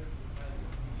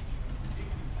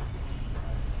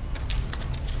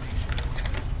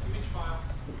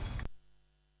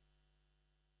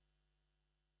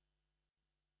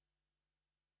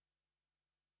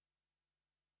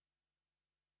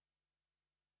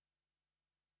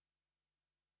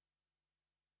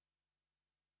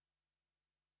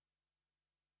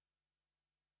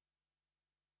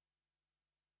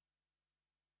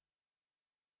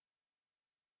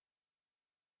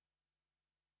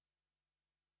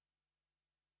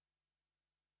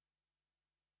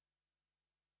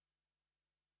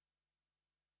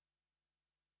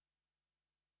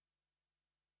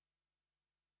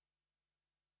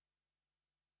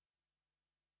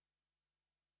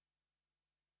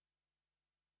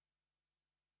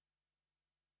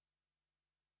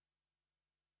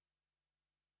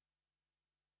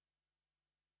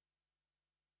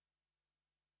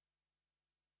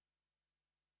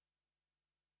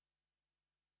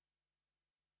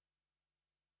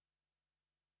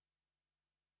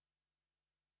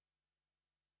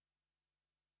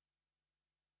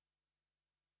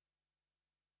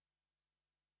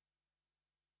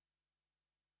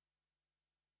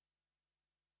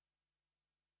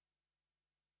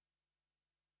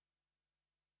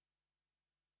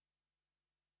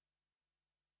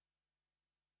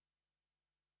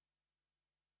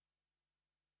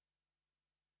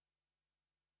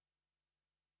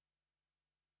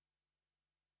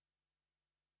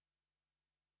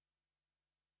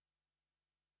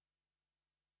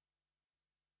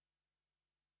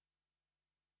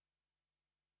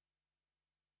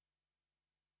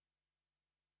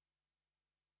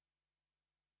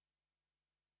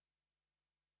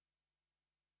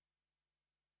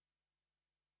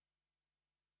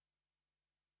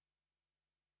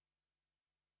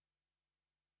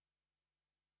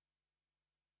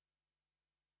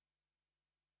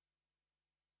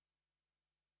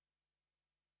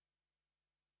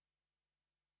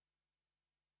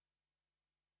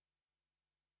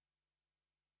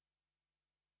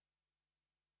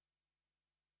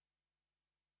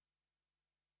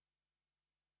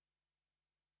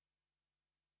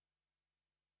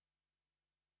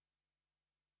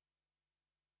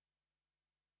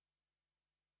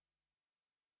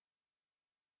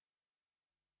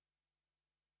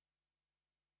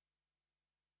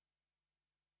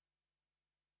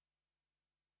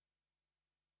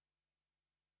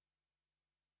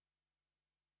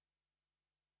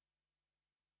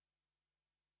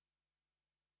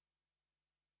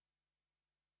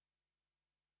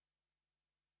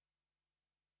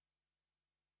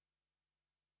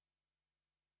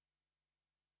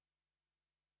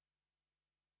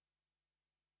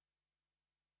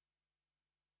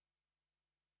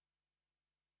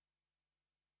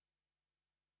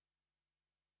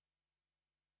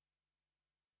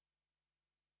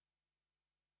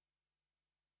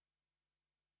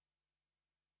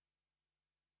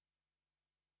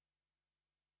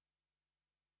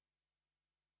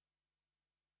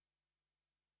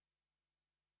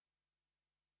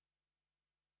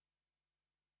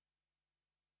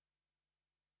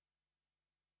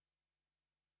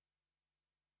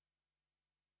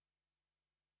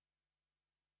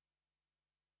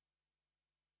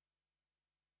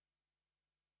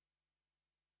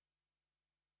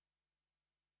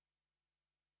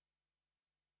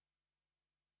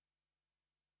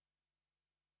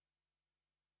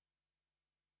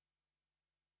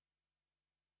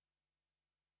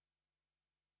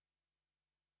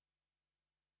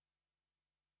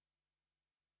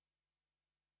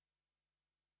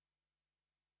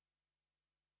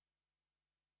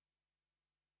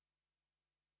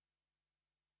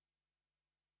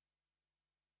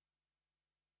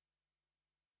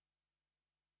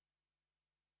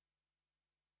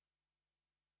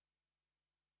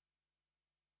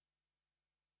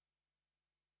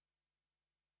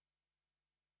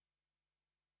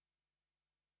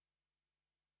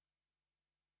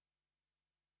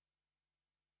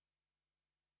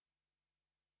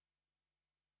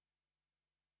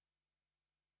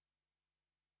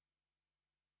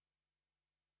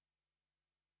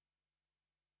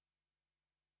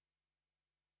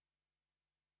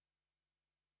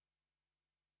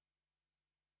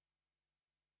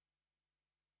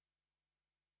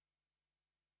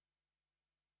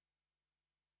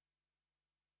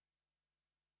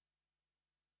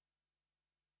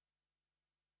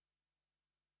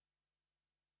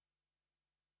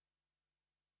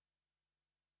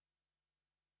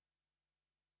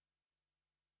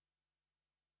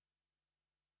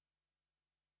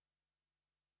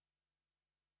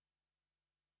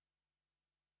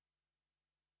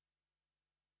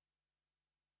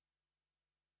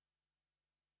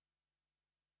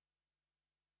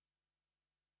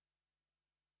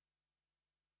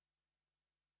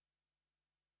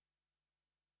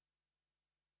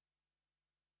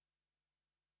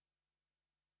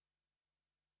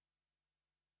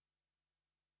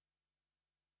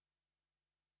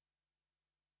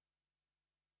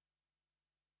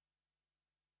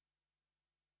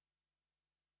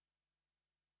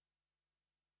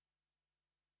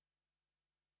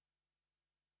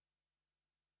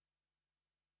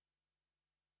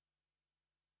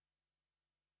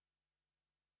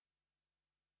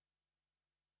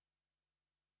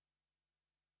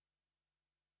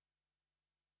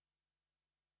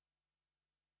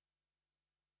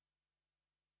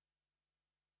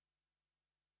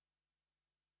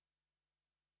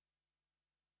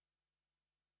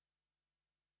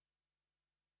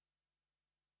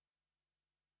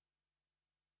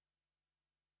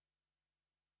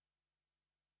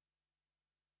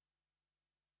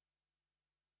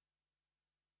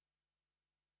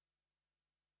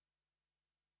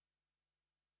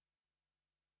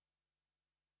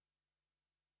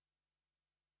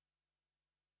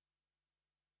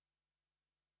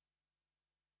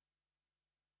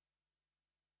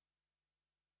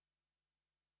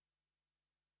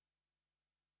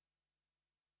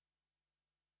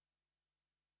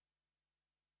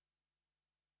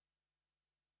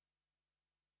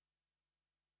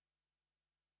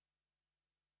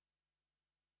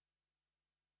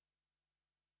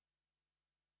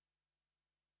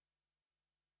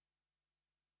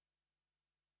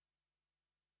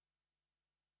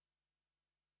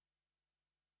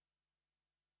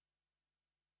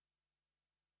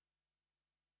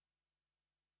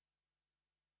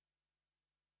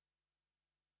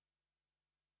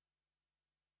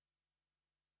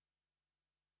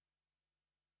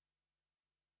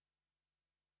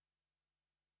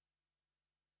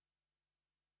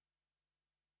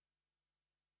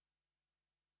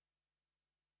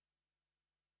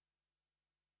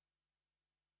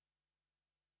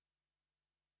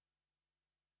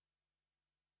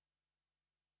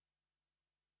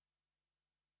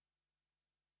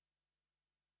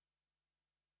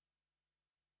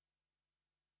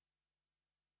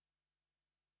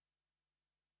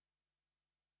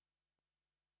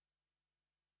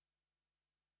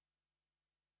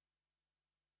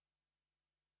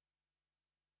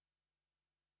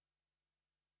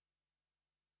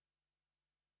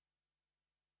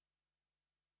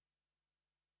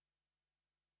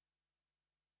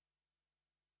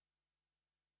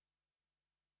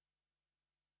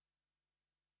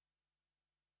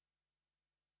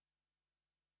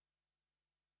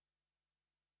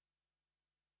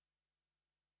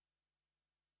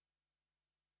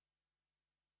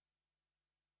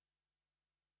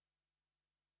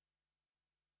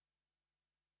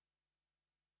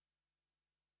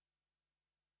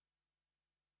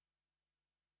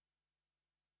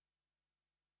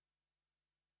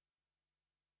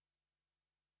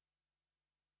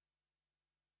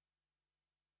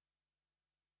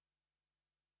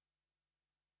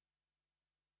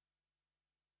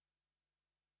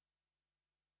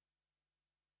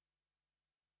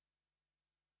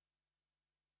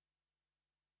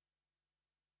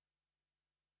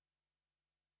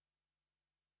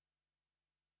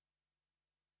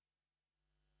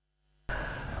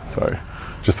 Sorry,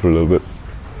 just for a little bit.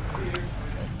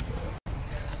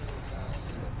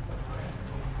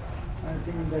 I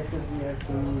think in that case we have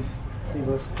to use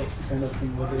reverse text kind of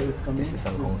thing. Whatever is coming, This is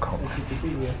a long call. we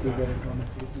have to get it on.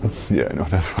 Yeah, I know,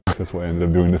 that's why I ended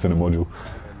up doing this in a module.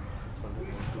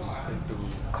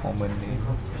 Common name.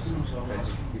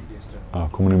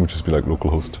 Common name would just be like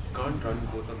localhost. Can't run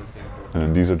both on the same port.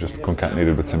 And these are just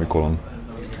concatenated with semicolon.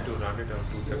 You need to run it on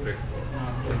two separate.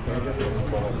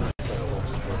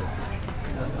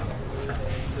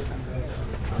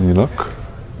 Any luck?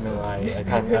 No, I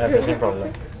can't. I have the same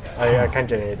problem. I can't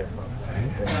generate it.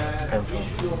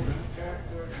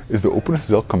 Is the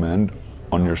OpenSSL command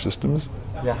on your systems?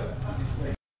 Yeah.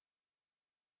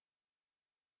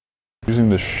 Using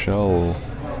the shell.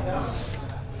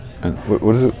 And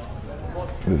what is it?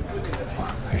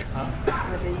 Hey.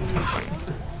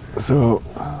 So,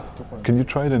 can you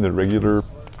try it in the regular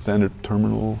standard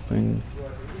terminal thing?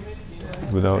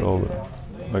 Without all the,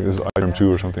 like this is item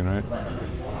 2 or something, right?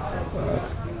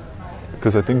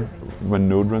 Because I think when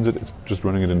Node runs it, it's just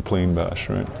running it in plain bash,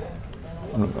 right?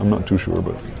 I'm not too sure,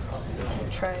 but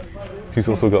Try. he's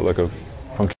also got like a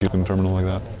funky looking terminal like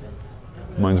that.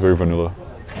 Mine's very vanilla.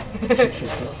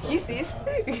 This is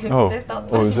Oh, That's not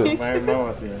oh, is it? Mine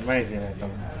was in. Mine is in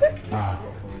items.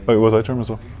 Wait, was I term as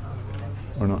well?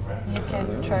 Or not? You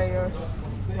can try yours.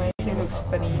 Mine still looks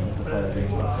funny.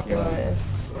 Yours.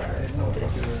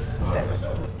 That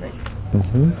right?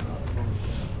 Mm-hmm.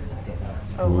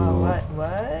 Oh wow,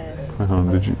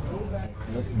 what? Did you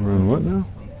run what now?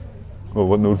 Oh,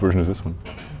 what Node version is this one?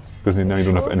 Because now you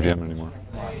don't have NVM anymore.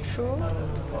 True.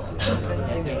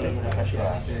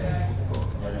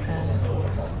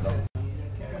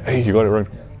 Hey, you got it right.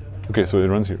 Okay, so it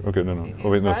runs here. Okay, no. Oh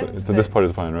wait, no. So this part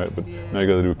is fine, right? But now you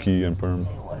got to do key and perm,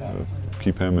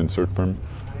 key perm and cert perm.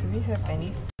 Do we have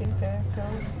anything there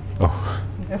though? Oh.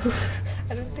 No,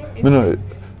 I don't think it's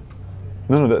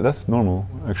No, that's normal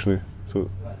actually. So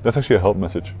that's actually a help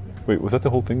message. Wait, was that the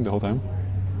whole thing the whole time?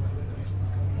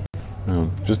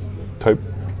 No, just type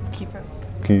Keeper.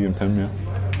 key and pen, yeah.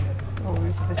 Oh,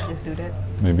 we're supposed to just do that?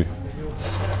 Maybe.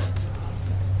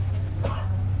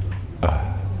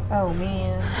 Oh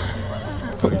man.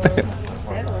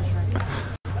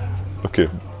 Okay,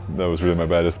 that was really my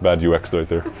bad UX right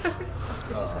there.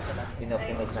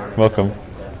 Welcome.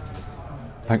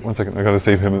 Hang 1 second, I gotta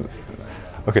save him.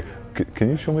 Okay, can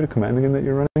you show me the command again that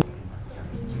you're running?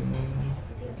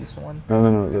 This one? No,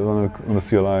 on the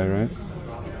CLI, right?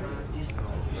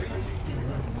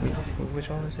 Which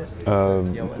one is it?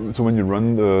 So when you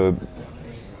run the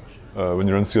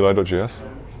CLI.js,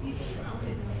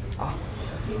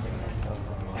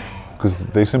 because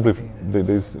they simply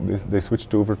they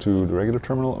switched over to the regular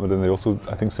terminal, but then they also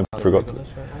I think simply forgot.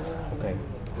 Okay.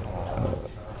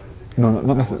 No,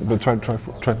 not necessarily. But try.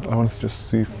 I want to just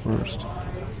see first.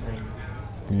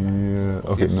 Yeah.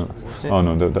 Okay. No. Oh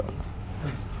no. That.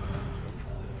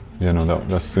 Yeah. No.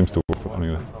 That seems to work.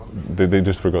 Anyway, they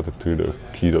just forgot to do the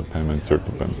key.pem and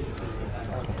cert.pem.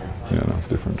 Yeah. No, it's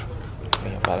different.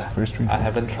 Yeah, but it's very strange. I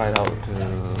haven't tried out to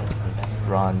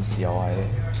run CLI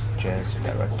JS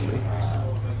directly.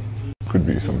 Could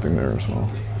be something there as well.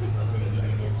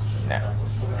 No.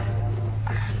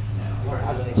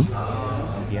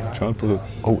 Child put a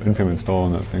npm install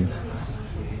on that thing.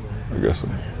 I guess so.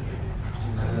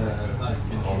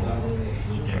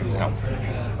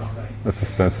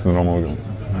 That's the normal one,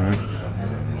 right?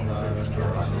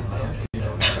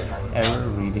 Error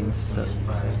reading set.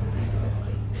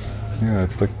 Yeah,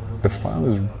 it's like the file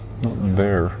is not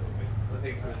there.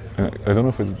 And I don't know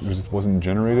if it just wasn't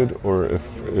generated or if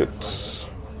it's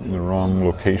in the wrong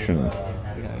location.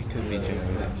 Yeah, it could be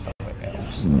generated somewhere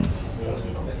else.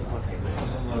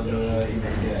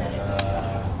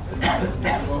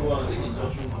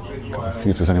 Let's see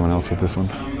if there's anyone else with this one.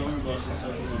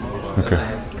 Okay. I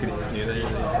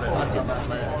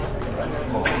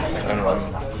can run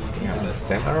the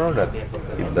same error that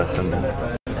it doesn't.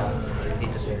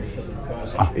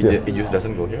 It just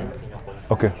doesn't go here.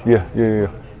 Okay. Yeah.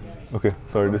 Okay.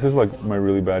 Sorry, this is like my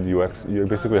really bad UX. You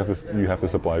basically have to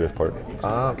supply this part.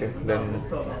 Ah, okay. Then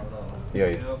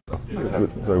yeah.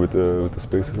 Sorry, with the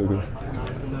spaces, I guess.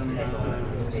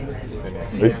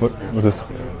 Wait, what's this?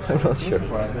 I'm not sure.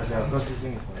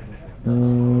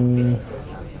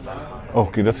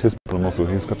 Okay, that's his problem also.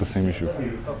 He's got the same issue.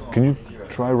 Can you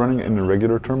try running in a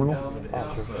regular terminal?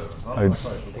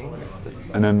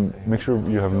 And then make sure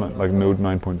you have like Node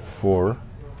 9.4.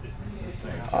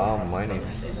 Mine is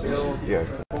yeah.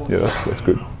 Yeah, that's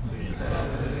good.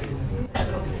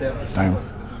 Damn.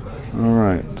 All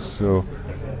right, so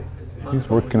he's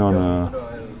working on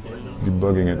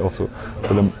debugging it also,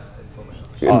 but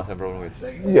some problem with.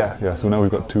 Yeah. So now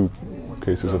we've got 2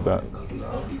 cases of that.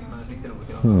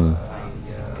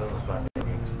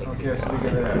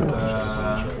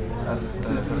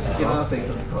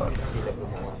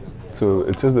 So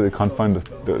it says that they can't find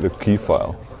the key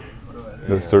file,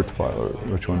 the cert file, or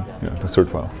which one? Yeah, the cert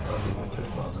file.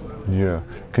 Yeah.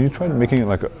 Can you try making it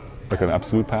like an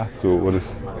absolute path? So what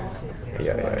is?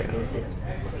 Yeah.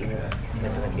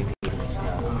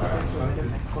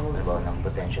 About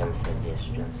potential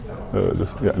suggestions.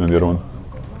 And then the other one.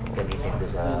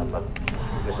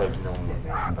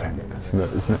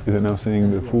 Is it now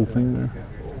saying the full thing there?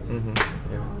 Yeah,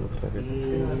 looks like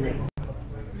it.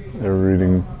 They're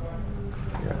reading.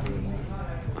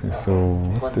 Okay, so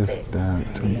what is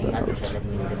that about?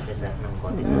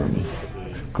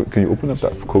 Can you open up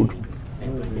that code?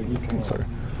 I'm sorry.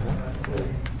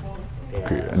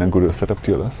 Okay, and then go to setup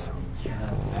TLS.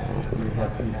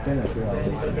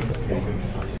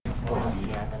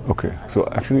 Okay, so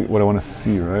actually what I want to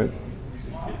see, right?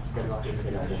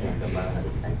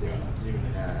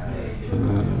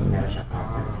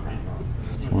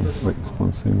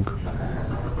 Spawn sync.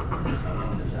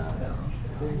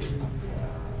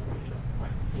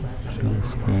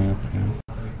 JavaScript, yeah.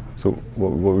 So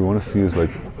what we want to see is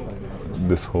like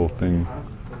this whole thing,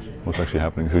 what's actually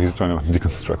happening. So he's trying to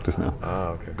deconstruct this now.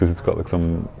 Okay. Because it's got like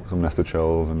some nested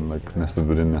shells and like nested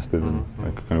within nested and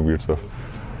like kind of weird stuff.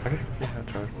 Okay, yeah, I'll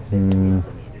try.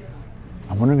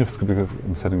 I'm wondering if it's because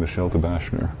I'm setting the shell to bash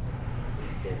here.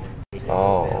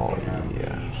 Oh,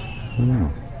 yeah.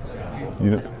 You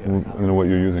know what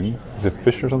you're using? Is it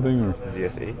fish or something? Or?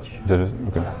 ZSH. Is that it?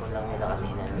 Okay.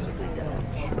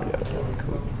 Sure, yeah,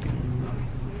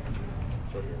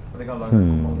 that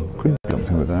Could be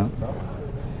something with that.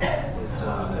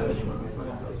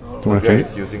 Do you want to change it?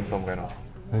 Using some kind of.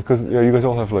 Because you guys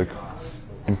all have like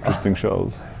interesting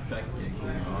shells.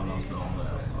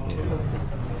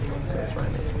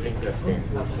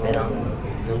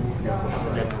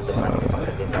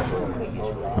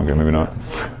 Okay, maybe not.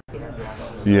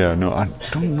 Yeah, no, I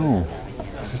don't know.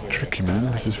 This is tricky,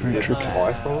 man. This is very tricky.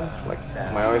 OS problem? Like,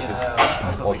 my OS is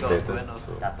outdated.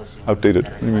 So. Outdated?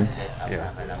 What do you mean?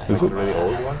 Yeah. Is it? Really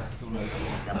old one?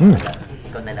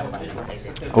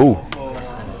 Oh.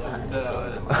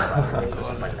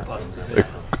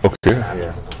 Okay.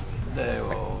 Yeah.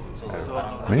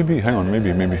 Maybe, hang on,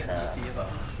 maybe.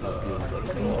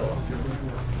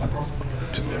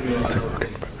 Okay.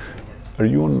 Are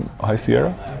you on High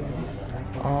Sierra?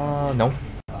 No.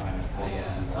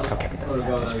 Okay.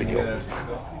 This video.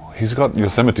 He's got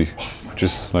Yosemite, which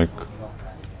is like,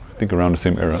 I think around the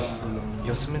same era.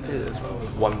 Yosemite is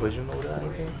one version older, I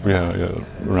think. Yeah,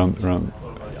 around.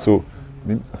 So,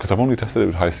 because I've only tested it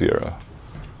with High Sierra,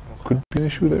 could be an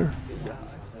issue there.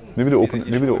 Maybe the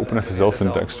OpenSSL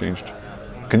syntax changed.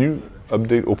 Can you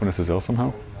update OpenSSL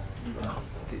somehow?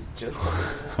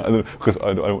 Because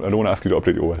I don't want to ask you to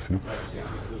update the OS, you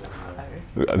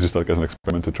know. Just like as an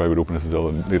experiment to try with OpenSSL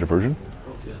in later version.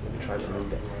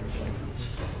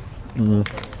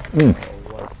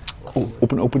 Oh,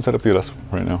 open setup TLS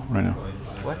right now.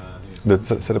 What? The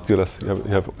setup TLS.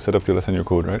 You have setup TLS in your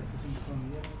code, right?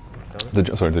 The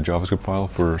JavaScript file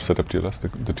for setup TLS,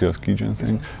 the TLS keygen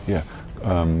thing. Yeah.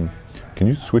 Can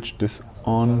you switch this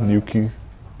on new key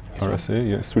RSA?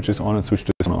 Yeah, switch this on and switch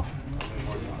this one off.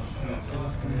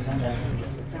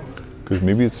 Because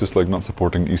maybe it's just like not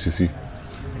supporting ECC.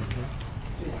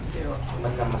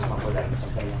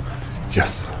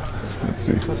 Yes. Let's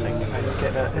see. Because I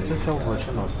get a SSL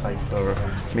version of Cypher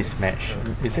mismatch.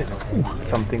 Is it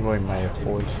something wrong in my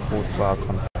host file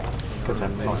config? Because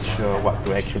I'm not sure what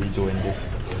to actually do in this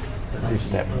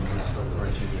step.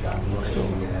 So,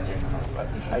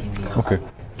 okay.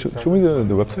 Show me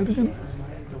the website again.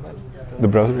 The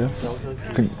browser, yeah.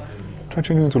 Can try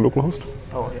changing it to localhost.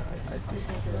 Oh yeah.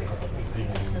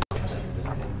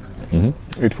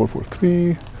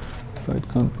 8443. Site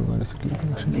can't provide a secure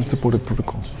connection. Unsupported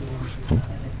protocol.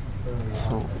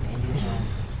 So.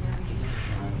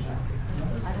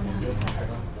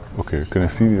 Okay. Can I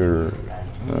see your?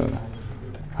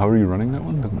 How are you running that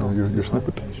one? Your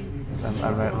snippet.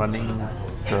 I'm running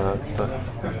the.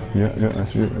 Yeah. I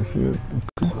see it. Okay.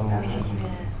 So,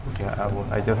 yeah,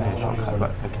 I just have a shortcut,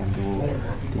 but I can do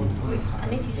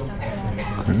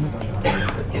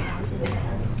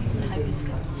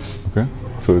Okay.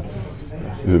 So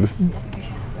is it listening?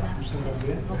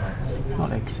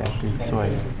 Not exactly. So I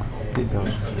did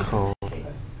the code.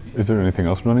 Is there anything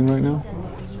else running right now?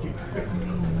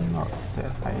 Not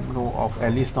that I know of.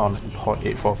 At least on port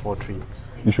 8443.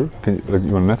 You sure? Can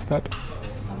you want to netstat?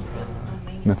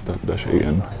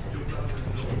 Netstat-an.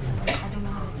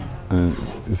 And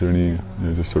is there any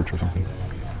just search or something?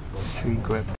 Should we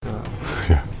grab the...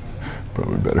 Yeah,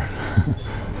 probably better.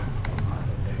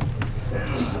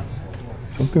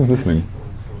 Something's listening.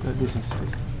 This is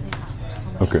this.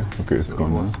 Okay, it's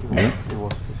gone now. Yeah. It was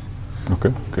this.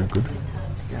 Okay, good.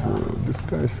 So this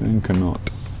guy is saying cannot.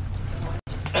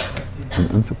 An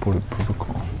unsupported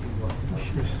protocol.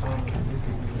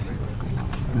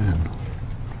 Man.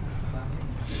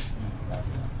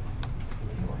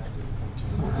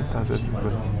 It doesn't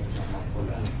even...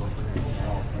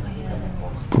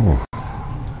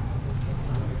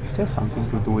 Is there something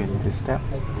to do in this step?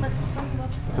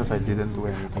 Because I didn't do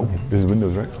anything. Oh, this is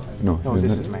Windows, right? No,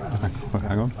 this is Mac. Oh,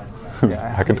 hang on.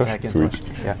 Yeah, Hackintosh? Sweet.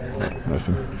 Yeah.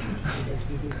 Listen.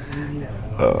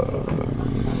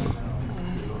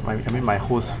 I mean, my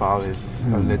host file is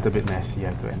a little bit messy,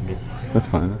 I have to admit. That's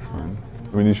fine.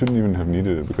 I mean, you shouldn't even have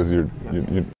needed it because you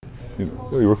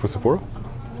work for Sephora?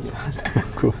 Yeah.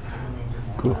 Cool.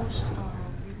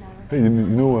 Hey, you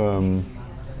know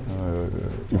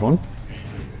Yvonne?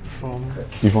 From?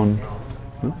 Yvonne?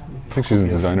 No? I think she's a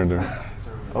designer there.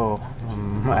 Oh,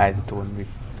 I don't know.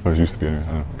 Oh, she used to be anyway.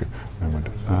 Oh, okay, never mind.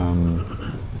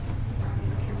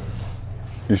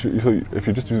 If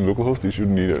you're just using localhost, you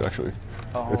shouldn't need it actually.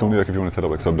 Oh. It's only like if you want to set up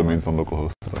like subdomains on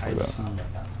localhost, stuff like that.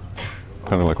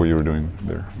 Kind of like what you were doing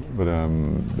there. But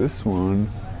this one.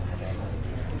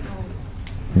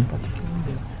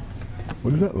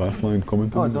 What is that last line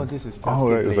comment? Oh no, this is just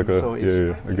right, it's like a so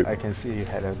I can see you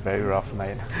had a very rough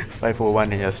night.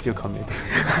 5:01 and you're still committing.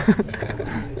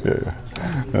 yeah,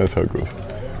 that's how it goes.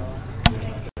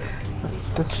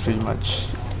 That's pretty much.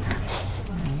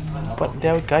 But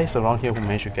there are guys around here who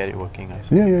managed to get it working, I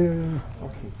see. Yeah.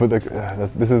 Okay. But like,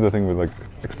 this is the thing with like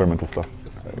experimental stuff.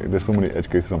 There's so many edge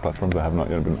cases on platforms that have not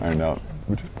yet been ironed out,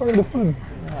 which is part of the fun.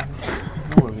 Yeah,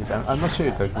 no worries. I'm not sure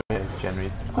if the way I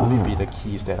generate could maybe the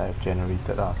keys that I've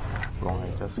generated are wrong.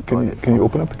 I just can you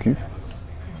open up the keys?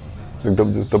 Like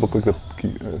just double click the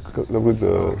key, double click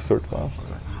the cert file.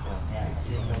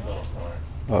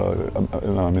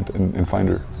 No, I meant in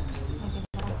Finder.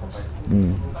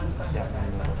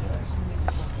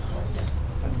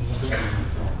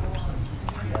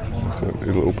 So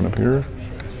it'll open up here,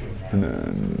 and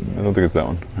then I don't think it's that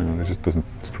one. Hang on, it just doesn't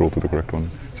scroll to the correct one.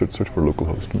 Search for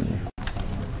localhost maybe.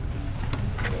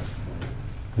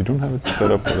 You don't have it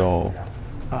set up at all.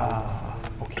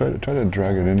 Okay. Try to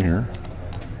drag it in here.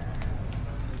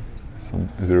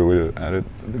 Is there a way to add it?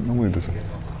 I think normally it doesn't.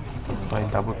 By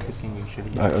double clicking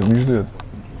usually. Usually.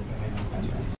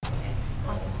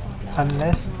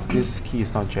 Unless this key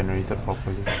is not generated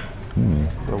properly.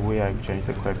 The way I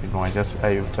generated quite a bit more, I just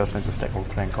went to Stack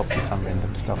Overflow and copy some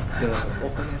random stuff. The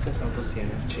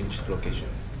OpenSSL.cnf changed location.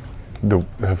 They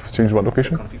have changed what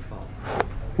location? The config file.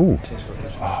 Ooh. Changed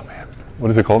location. Oh man. What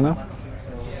is it called now?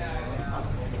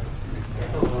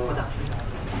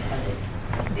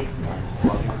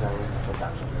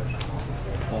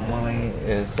 For mine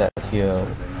is set here.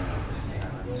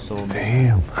 So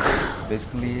damn.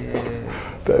 Basically,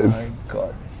 that is. I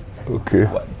got. Okay.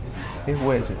 What? Hey,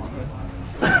 where is it?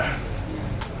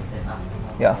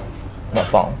 Yeah, not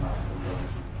found.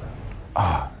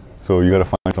 So you gotta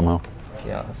find somehow.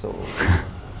 Yeah, so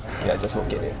yeah, just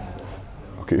locate it.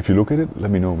 Okay, if you locate it,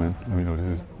 let me know, man. Let me know. This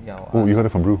is. Yeah. Oh, you got it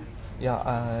from Brew. Yeah,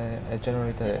 I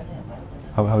generated it.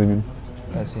 How do you mean?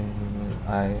 As in,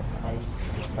 I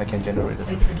can generate the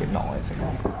certificate now. I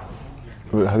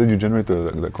think. How did you generate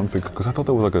the config? Because I thought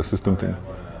that was like a system thing.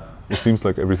 It seems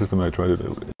like every system I tried it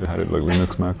had it like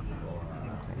Linux, Mac.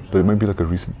 But it might be like a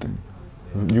recent thing.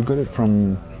 You got it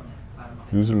from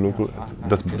user local.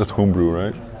 That's homebrew,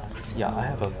 right? Yeah, I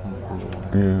have a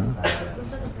homebrew. Yeah.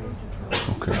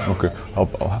 Okay.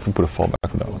 I'll have to put a fallback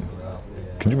for that one.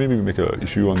 Can you maybe make an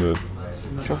issue on the?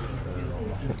 Sure.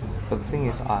 But the thing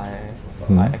is, I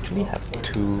actually have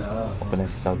two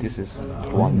OpenSSL. This is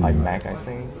one by Mac, I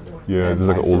think. Yeah, this is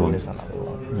like an old one. Is another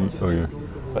one. Oh yeah.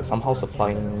 But somehow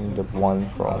supplying the one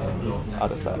from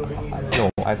other side. No,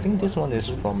 I think this one is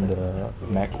from the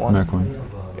Mac one. Mac one.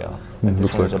 Yeah. And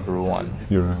this one is a Brew one.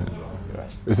 You're right.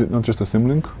 Is it not just a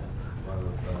symlink?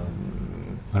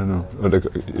 I don't know. Like,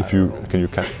 if you can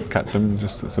cat them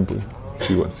just simply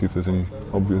see if there's any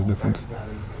obvious difference.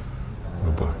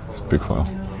 Oh boy, it's a big file.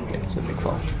 Yeah, it's a big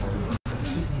file.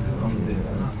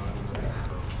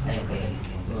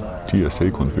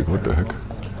 JSA config. What the heck?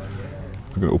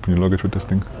 I'm gonna open your luggage with this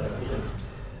thing.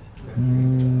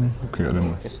 Okay, I don't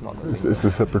know. It's a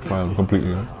separate file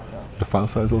completely. Right? The file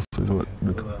size also is what?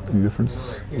 Any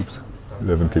difference? Oops,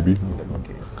 11 KB.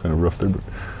 Kind of rough there, but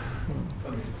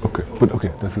okay. But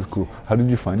okay, this is cool. How did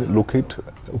you find it? Locate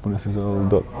OpenSSL.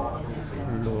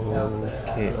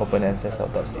 Locate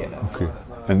OpenSSL.cnf. Okay,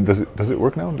 And does it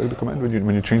work now, the command,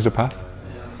 when you change the path?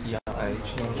 Yeah, I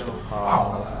changed the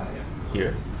path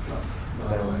here.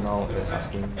 Then now it's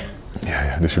asking.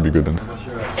 Yeah, this should be good then.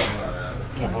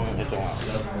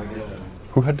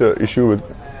 Who had the issue with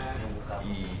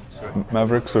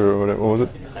Mavericks or whatever? What was it?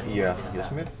 Yeah,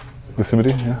 Yosemite. Yosemite,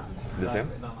 yeah. The same?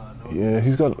 Yeah,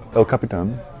 he's got El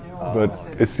Capitan, but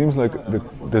it seems like it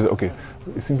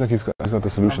seems like he's got the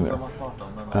solution there.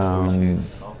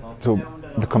 So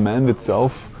the command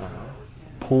itself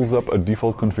pulls up a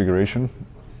default configuration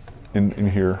in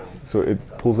here. So it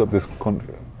pulls up this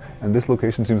and this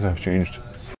location seems to have changed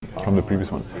from the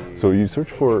previous one. So you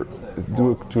search for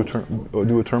do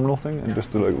a terminal thing and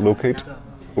just to like locate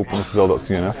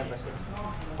OpenSSL.cnf.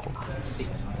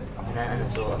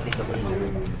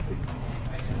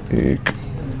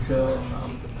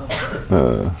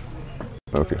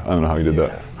 Okay, I don't know how you did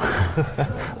that.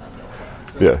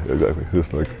 Yeah, exactly.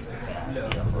 Just like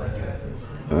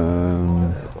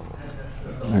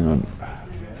hang on.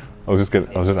 I was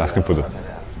just asking for the.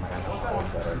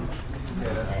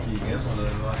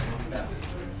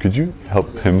 Could you help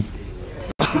him?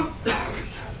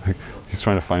 He's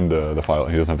trying to find the file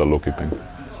and he doesn't have the locate thing.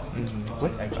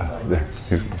 There.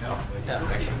 He's.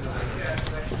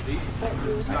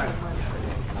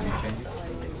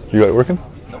 You got it working?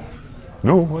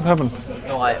 No. What happened?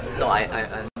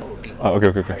 I'm Oh,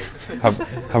 okay.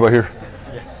 How about here?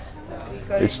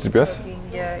 HTTPS?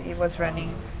 Yeah, it was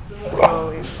running. So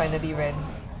it finally ran.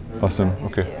 Awesome.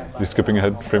 Okay. Yeah. You're skipping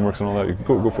ahead, frameworks and all that. You can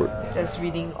go for it. Just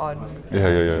reading on.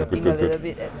 Yeah. Looking Good. a little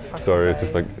bit at Sorry, it's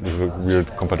just like there's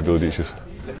weird compatibility issues.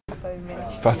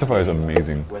 Fastify is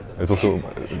amazing. It's also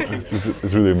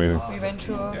it's really amazing. We went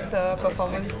through the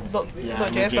performance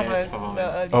Node.js performance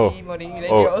the early morning. Then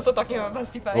you're also talking about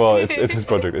Fastify. Well, it's his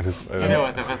project. It's his, So that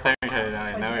was the first time we tried it out,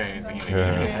 and now we're using it.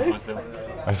 Yeah. Awesome.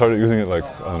 I started using it like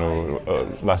I don't know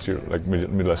last year, like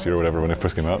mid last year or whatever when it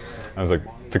first came out. I was like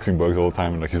fixing bugs all the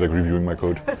time, and like he's like reviewing my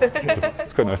code. So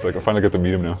it's quite nice. Like I finally get to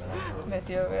meet him now.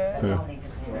 Matthew, Yeah.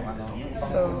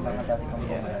 So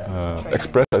yeah.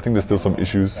 Express, I think there's still some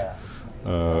issues.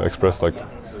 Express, like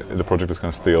the project is kind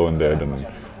of stale and dead, and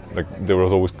like there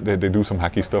was always they do some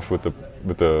hacky stuff with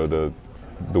the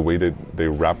way they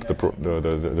wrap the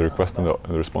request and the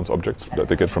response objects that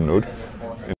they get from Node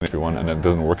in HTTP1, and it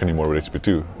doesn't work anymore with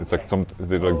HTTP2. It's like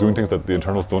they're like doing things that the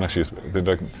internals don't actually. They're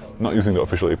like not using the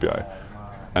official API,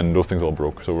 and those things all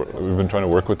broke. So we've been trying to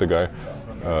work with the guy.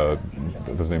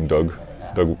 That's his name Doug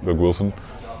Wilson.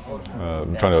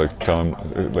 Trying to like tell him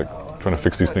trying to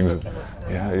fix these things.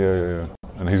 Yeah.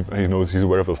 And he's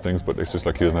aware of those things, but it's just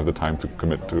like he doesn't have the time to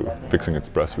commit to fixing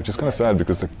Express, which is kind of sad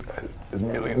because like, there's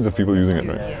millions of people using it,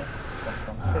 right?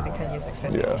 So they can use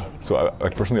Express. Yeah. So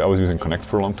personally, I was using Connect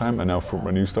for a long time, and now for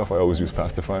my new stuff, I always use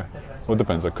Fastify. Well, it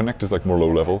depends. Like Connect is like more low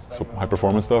level, so high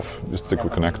performance stuff, just stick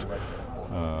with Connect.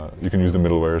 You can use the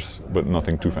middlewares, but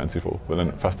nothing too fanciful. But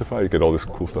then Fastify, you get all this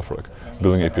cool stuff for like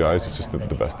building APIs. It's just the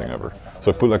best thing ever. So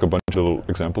I put like a bunch of little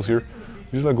examples here.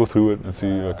 You just like go through it and see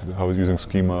like how it's using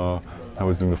schema, how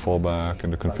it's doing the fallback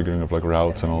and the configuring of like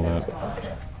routes and all that.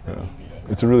 Yeah,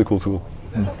 it's a really cool tool.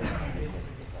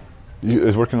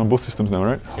 It's working on both systems now,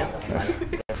 right? Yeah. Nice.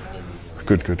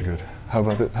 Good. How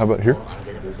about it? How about here?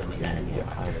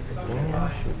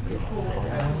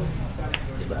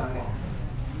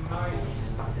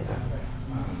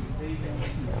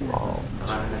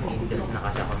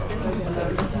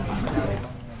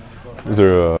 Is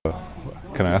there a?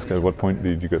 Can I ask at what point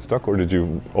did you get stuck, or did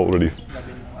you already?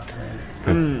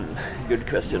 Good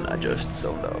question. I just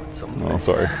zoned out some. Oh,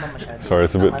 sorry.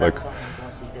 It's a bit like,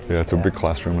 yeah, it's a big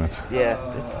classroom. And it's. Yeah,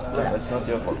 it's not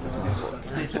your fault. It's my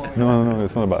fault. No,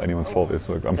 it's not about anyone's fault. It's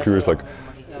like I'm curious, like,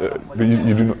 but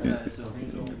you do not.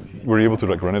 Were you able to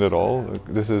like run it at all? Like,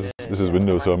 this is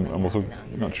Windows, so I'm also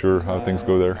not sure how things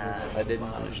go there. I didn't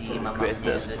create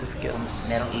the certificates.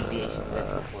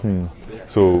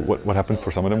 So what happened for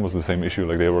some of them was the same issue.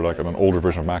 Like they were like on an older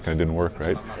version of Mac and it didn't work,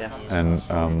 right? Yeah. And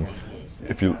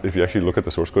if you actually look at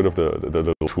the source code of the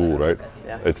little tool, right?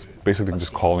 Yeah. It's basically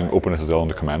just calling OpenSSL on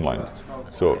the command line.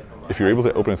 So if you're able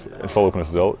to install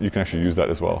OpenSSL, you can actually use that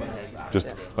as well.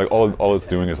 Just like all it's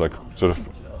doing is like sort of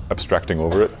abstracting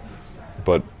over it,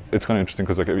 but it's kind of interesting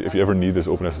because like if you ever need this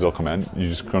OpenSSL command, you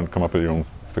just can't come up with your own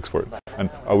fix for it. And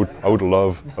I would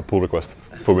love a pull request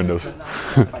for Windows.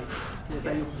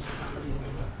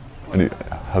 And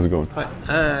how's it going? Hi.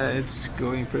 It's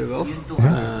going pretty well.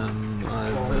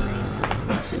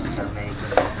 Let's see. A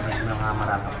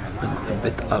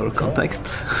bit out of context.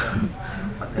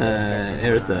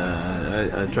 Here's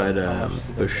I tried a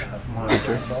push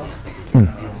feature.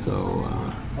 So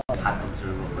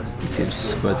it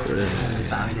seems quite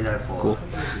cool.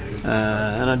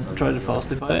 and I tried to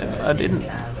fastify. I didn't.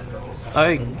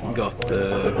 I got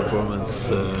performance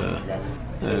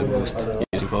boost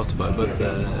using fastify, but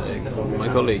my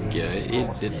colleague he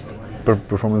did.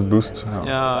 Performance boost? Oh.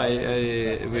 Yeah,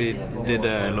 we did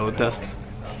a load test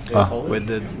with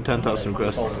the 10,000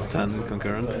 requests, 10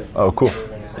 concurrent. Oh, cool.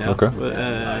 Yeah, okay. But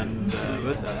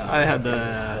I had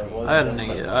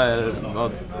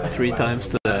about 3 times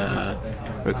the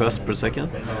requests per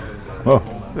second. Oh.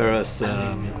 Whereas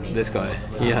this guy,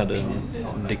 he had a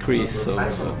decrease of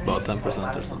about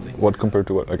 10% or something. What compared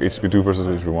to what? Like HTTP2 versus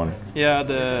HTTP1? Yeah,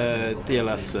 the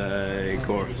TLS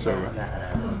core server.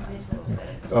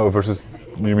 Oh, versus,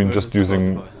 you mean just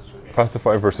using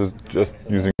Fastify versus just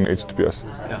using HTTPS?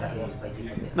 Yeah.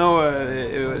 No,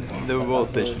 they were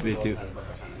both HTTP2.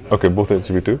 Okay, both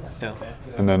HTTP2? Yeah.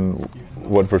 And then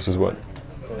what versus what?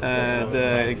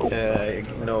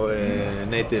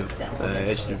 Native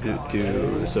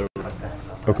HTTP2 server.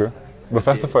 Okay. But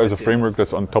Fastify is a framework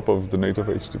that's on top of the native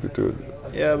HTTP2.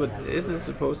 Yeah, but isn't it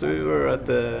supposed to be? We were at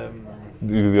the...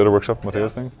 You did the other workshop,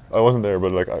 Mateus thing? I wasn't there,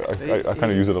 but like I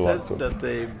kind of use it a lot. So. That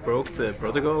they broke the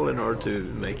protocol in order to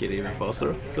make it even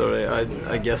faster. So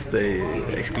I guess they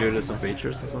excluded some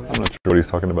features or something. I'm not sure what he's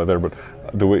talking about there, but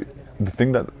the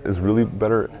thing that is really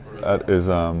better at is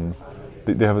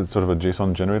they have a sort of a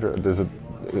JSON generator.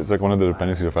 It's like one of the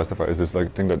dependencies of Fastify is this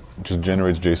like thing that just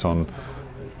generates JSON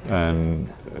and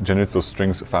generates those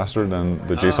strings faster than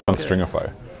the JSON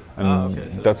stringify. And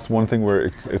that's one thing where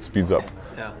it speeds up.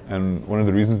 Yeah. And one of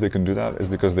the reasons they can do that is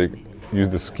because they use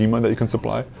the schema that you can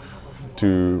supply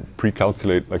to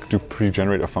pre-calculate, like to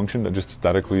pre-generate a function that just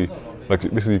statically, like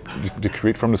basically you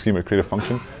create from the schema, create a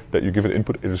function that you give it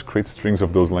input, it just creates strings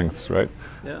of those lengths, right?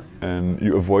 Yeah. And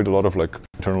you avoid a lot of like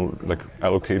internal, like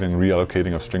allocating,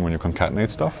 reallocating of string when you concatenate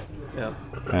stuff. Yeah.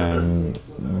 And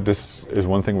this is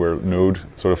one thing where Node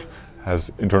sort of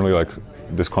has internally like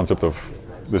this concept of,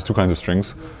 there's 2 kinds of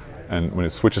strings. And when it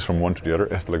switches from one to the other,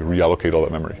 it has to like reallocate all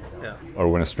that memory. Yeah. Or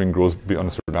when a string grows beyond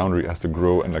a certain boundary, it has to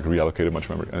grow and like reallocate a bunch of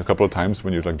memory. And a couple of times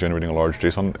when you're like generating a large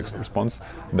JSON response,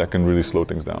 that can really slow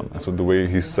things down. And so the way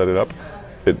he set it up,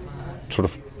 it sort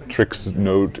of tricks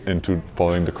Node into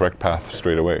following the correct path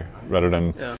straight away, rather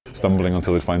than stumbling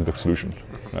until it finds the solution.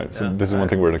 Right. So this is one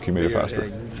thing where like he made it faster.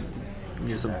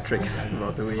 Use some tricks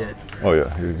about the V8. Oh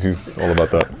yeah, he's all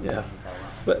about that. Yeah.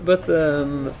 But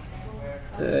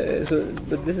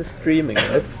this is streaming,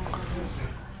 right?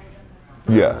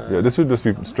 Yeah. This would just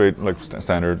be straight like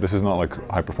standard. This is not like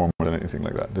high performance or anything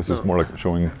like that. This is more like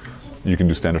showing you can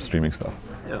do standard streaming stuff.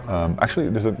 Yeah. Actually,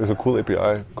 there's a cool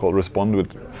API called Respond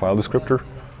with File Descriptor.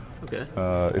 Okay.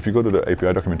 If you go to the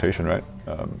API documentation, right,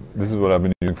 this is what I've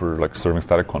been using for like serving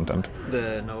static content.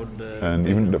 The Node. And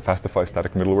even the Fastify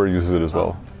static middleware uses it as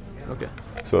well. Okay.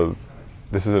 So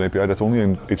this is an API that's only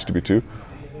in HTTP2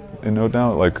 in Node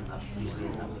now. Like.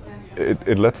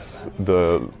 It lets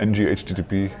the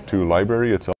ng-HTTP2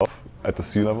 library itself at the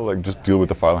C level like just deal with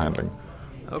the file handling.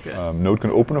 Okay. Node can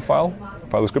open a file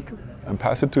descriptor, and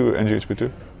pass it to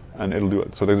ng-HTTP2, and it'll do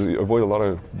it. So they avoid a lot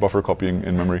of buffer copying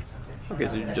in memory. Okay,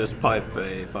 so you just pipe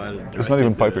a file directly. It's not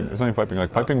even piping. It's not even piping.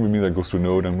 Like piping would mean that it goes through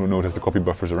Node, and Node has to copy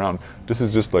buffers around. This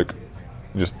is just like,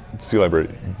 just C library,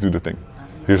 do the thing.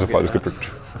 Here's a file descriptor.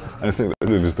 And it's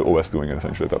literally just the OS doing it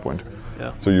essentially at that point.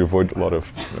 Yeah. So you avoid a lot of,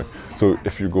 so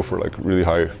if you go for like really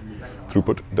high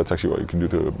throughput, that's actually what you can do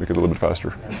to make it a little bit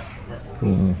faster.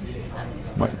 Mm-hmm.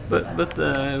 But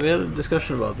we had a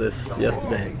discussion about this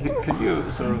yesterday. Could you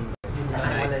sort of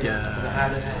make,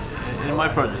 in my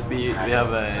project we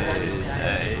have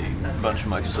a bunch of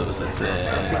microservices in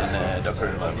a Docker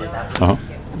environment. Uh-huh.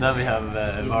 Then we have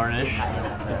Varnish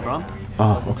in front.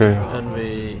 Okay. And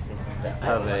we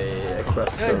have a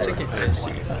Express server.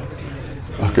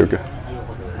 Okay.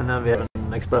 And then we have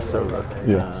an Express server.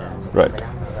 Yeah. Right.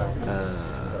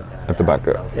 At the back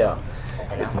there. Yeah.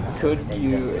 Could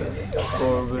you,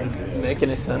 or would it make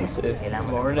any sense if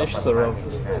Varnish sort of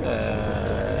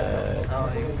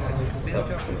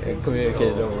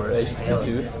communicated over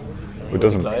HTTP2? It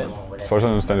doesn't. As far as I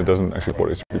understand, it doesn't actually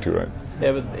support HTTP2, right?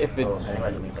 Yeah, but if it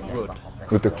would.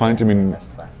 With the client, you mean?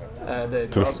 The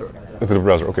browser. To the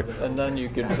browser, okay. And then you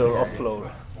could sort of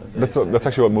offload. That's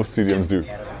actually what most CDNs do.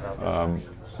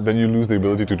 Then you lose the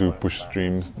ability to do push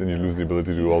streams. Then you lose the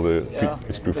ability to do all the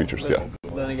HTTP features.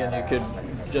 But then again, you could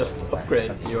just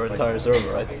upgrade your entire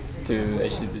server, right, to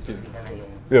HTTP2.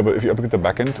 Yeah, but if you upgrade the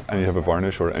backend and you have a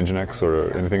Varnish or Nginx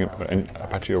or anything,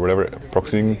 Apache or whatever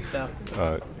proxying,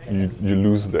 you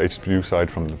lose the HTTP2 side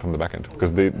from the backend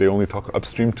because they only talk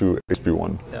upstream to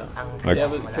HTTP1. Yeah. Yeah,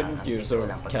 but couldn't you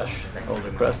sort of cache all the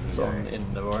requests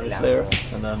in the Varnish layer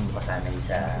and then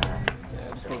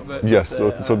Yes. So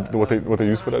what they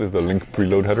use for that is the link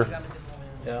preload header.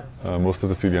 Yeah. Most of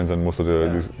the CDNs and most of the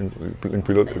link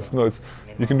preload.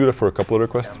 You can do that for a couple of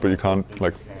requests, but you can't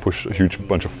like push a huge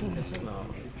bunch of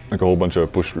like a whole bunch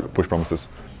of push promises.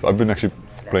 So I've been actually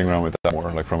playing around with that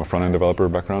more, like from a front-end developer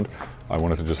background. I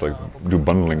wanted to just like do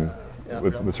bundling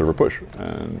with server push,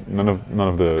 and none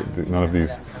of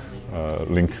these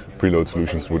link preload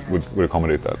solutions would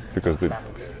accommodate that, because they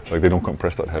don't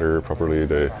compress that header properly.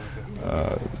 They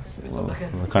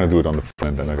kind of do it on the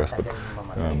front end, I guess, but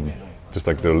just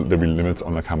like there'll be limits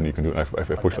on like how many you can do.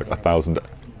 If I push like 1,000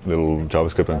 little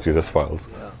JavaScript and CSS files,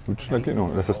 which like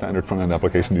that's a standard front end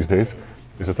application these days.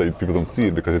 It's just that people don't see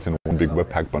it because it's in one big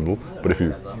Webpack bundle. But if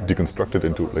you deconstruct it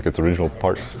into like its original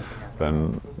parts,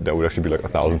 then that would actually be like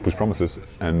 1,000 push promises.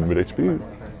 And with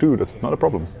HTTP2, that's not a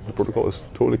problem. The protocol is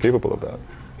totally capable of that.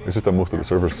 It's just that most of the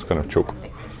servers kind of choke.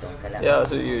 Yeah,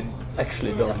 so you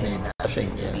actually don't need caching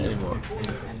anymore.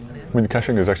 I mean,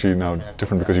 caching is actually now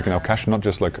different, because you can now cache not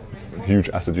just like huge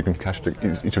assets, you can cache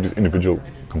each of these individual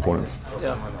components.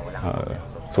 Yeah.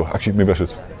 So actually, maybe I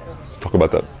should talk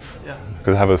about that,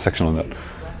 because I have a section on that.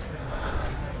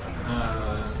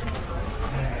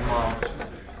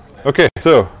 Okay,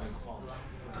 so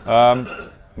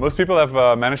most people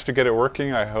have managed to get it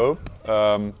working, I hope.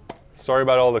 Sorry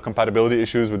about all the compatibility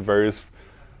issues with various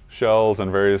shells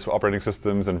and various operating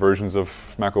systems and versions of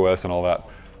macOS and all that.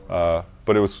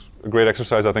 But it was a great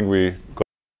exercise. I think we got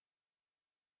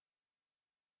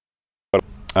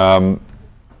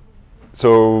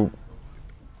so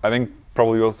I think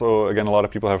probably also, again, a lot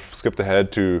of people have skipped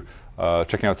ahead to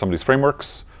checking out some of these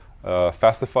frameworks.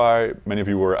 Fastify, many of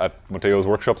you were at Mateo's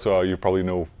workshop, so you probably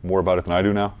know more about it than I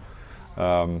do now.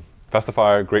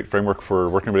 Fastify, great framework for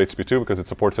working with HTTP2 because it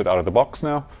supports it out of the box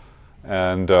now.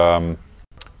 And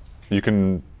you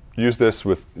can use this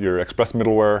with your Express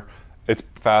middleware. It's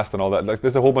fast and all that. Like,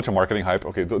 there's a whole bunch of marketing hype.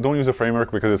 Okay, don't use a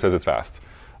framework because it says it's fast.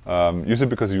 Use it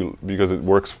because it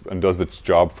works and does the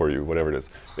job for you, whatever it is.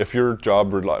 If your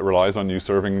job relies on you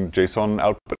serving JSON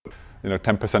output,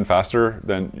 10% faster,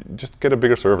 then just get a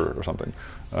bigger server or something.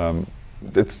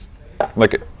 It's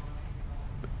like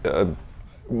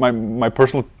my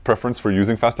personal preference for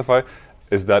using Fastify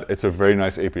is that it's a very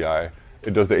nice API.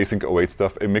 It does the async await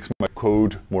stuff. It makes my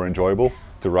code more enjoyable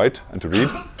to write and to read,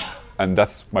 and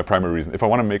that's my primary reason. If I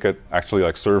want to make it actually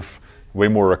like serve way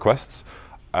more requests,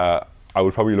 I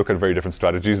would probably look at very different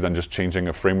strategies than just changing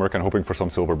a framework and hoping for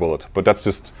some silver bullet. But that's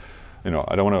just, I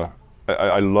don't want to.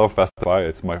 I love Fastify.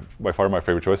 It's by far my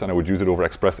favorite choice, and I would use it over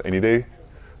Express any day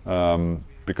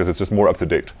because it's just more up to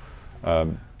date.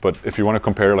 But if you want to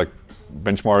compare like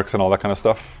benchmarks and all that kind of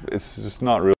stuff, it's just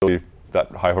not really that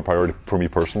high of a priority for me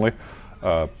personally.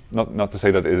 Not to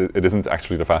say that it isn't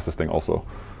actually the fastest thing also.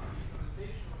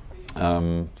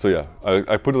 So yeah,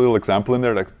 I put a little example in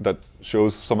there that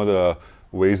shows some of the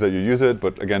ways that you use it,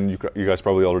 but again, you guys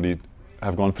probably already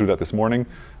have gone through that this morning.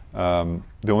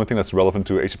 The only thing that's relevant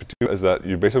to HTTP2 is that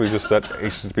you basically just set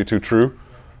HTTP2 true,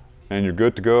 and you're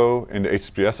good to go. In the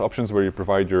HTTPS options where you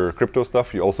provide your crypto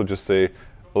stuff, you also just say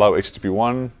allow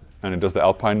HTTP1, and it does the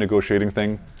Alpine negotiating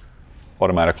thing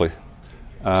automatically.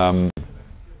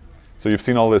 So you've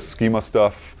seen all this schema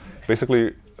stuff.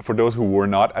 Basically, for those who were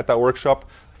not at that workshop,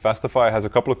 Fastify has a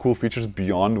couple of cool features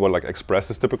beyond what like Express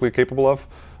is typically capable of.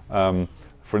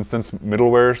 For instance,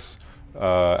 middlewares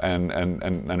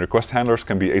and request handlers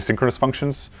can be asynchronous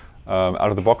functions out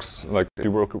of the box. Like if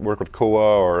you work with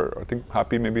Koa or I think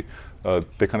Happy maybe,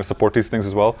 they kind of support these things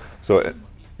as well. So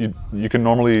you can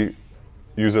normally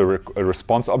use a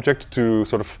response object to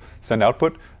sort of send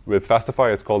output. With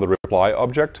Fastify, it's called a reply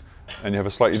object, and you have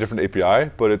a slightly different API,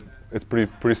 but it's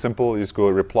pretty simple. You just go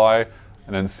reply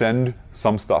and then send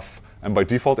some stuff. And by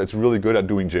default, it's really good at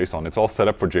doing JSON. It's all set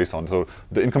up for JSON. So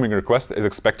the incoming request is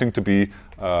expecting to be,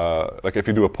 like if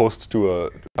you do a post to a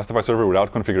Fastify server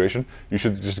without configuration, you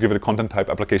should just give it a content type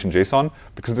application JSON,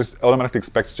 because it automatically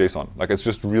expects JSON. Like it's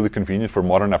just really convenient for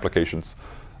modern applications.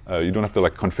 You don't have to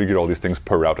like configure all these things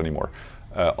per route anymore.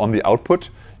 On the output,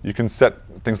 you can set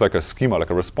things like a schema, like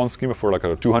a response schema for like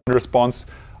a 200 response.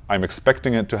 I'm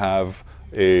expecting it to have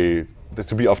to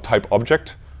be of type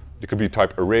object. It could be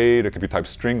type array, it could be type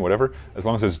string, whatever. As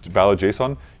long as it's valid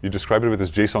JSON, you describe it with this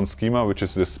JSON schema, which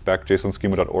is this spec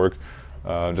JSONschema.org.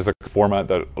 There's a format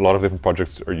that a lot of different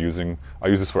projects are using. I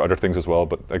use this for other things as well,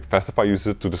 but like Fastify uses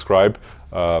it to describe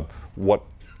what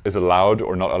is allowed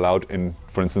or not allowed in,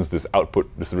 for instance, this output,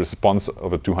 this response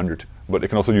of a 200. But it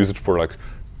can also use it for like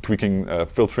tweaking,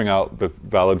 filtering out the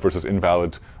valid versus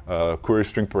invalid query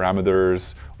string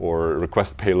parameters or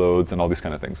request payloads and all these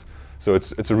kind of things. So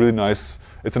it's a really nice,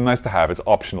 it's a nice to have. It's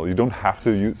optional. You don't have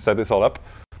to set this all up,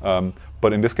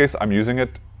 But in this case, I'm using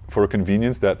it for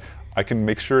convenience that I can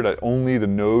make sure that only the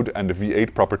node and the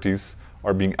V8 properties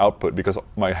are being output, because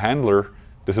my handler,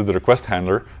 this is the request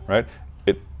handler, right?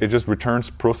 It just returns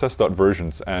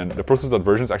process.versions, and the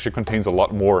process.versions actually contains a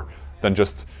lot more than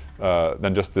just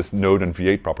this node and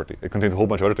V8 property. It contains a whole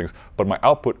bunch of other things. But my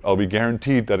output, I'll be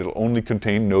guaranteed that it'll only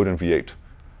contain node and V8.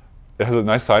 It has a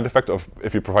nice side effect of,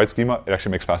 if you provide schema, it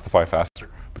actually makes Fastify faster,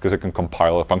 because it can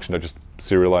compile a function that just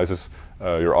serializes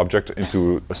your object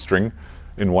into a string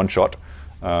in one shot.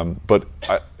 But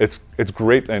it's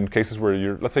great in cases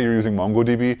where let's say you're using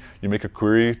MongoDB, you make a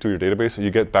query to your database, you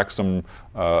get back some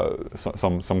row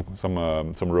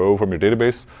from your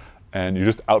database, and you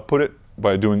just output it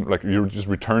by doing, like, you just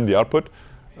return the output.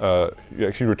 You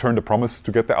actually return the promise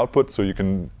to get the output, so you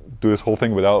can do this whole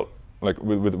thing without, like,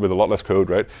 with a lot less code,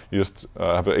 right? You just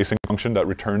have an async function that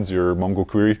returns your Mongo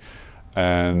query,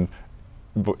 and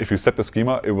if you set the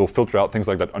schema, it will filter out things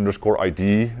like that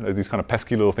 _ID, like these kind of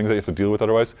pesky little things that you have to deal with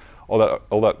otherwise. All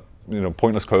that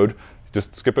pointless code,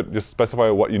 just skip it, just specify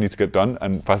what you need to get done,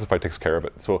 and Fastify takes care of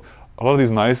it. So a lot of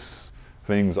these nice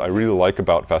things I really like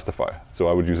about Fastify, so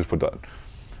I would use it for that.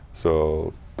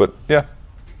 So, but yeah,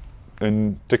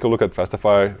 and take a look at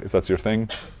Fastify if that's your thing,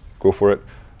 go for it.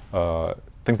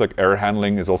 Things like error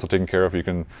handling is also taken care of. You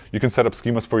can set up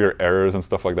schemas for your errors and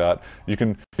stuff like that. You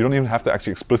don't even have to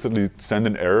actually explicitly send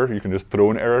an error. You can just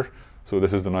throw an error. So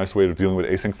this is the nice way of dealing with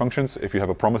async functions. If you have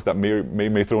a promise that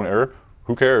may throw an error,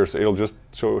 who cares? It'll just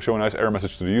show a nice error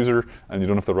message to the user, and you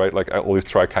don't have to write like all these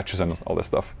try catches and all this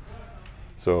stuff.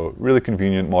 So really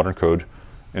convenient modern code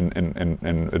in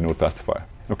Node Fastify.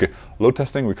 Okay, load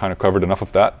testing, we kind of covered enough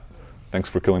of that. Thanks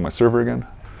for killing my server again.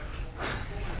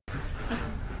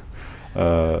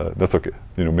 That's okay.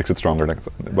 Makes it stronger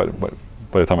by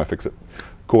the time I fix it.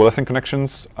 Coalescing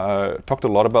connections, talked a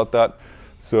lot about that.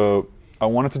 So I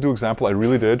wanted to do example. I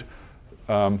really did.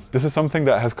 This is something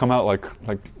that has come out like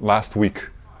last week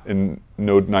in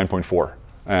Node 9.4,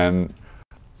 and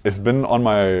it's been on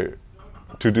my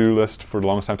to-do list for the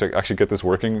longest time to actually get this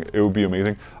working. It would be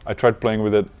amazing. I tried playing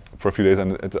with it for a few days,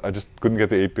 and I just couldn't get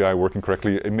the API working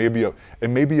correctly. It may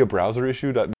be a browser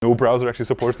issue that no browser actually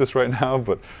supports this right now,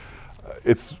 but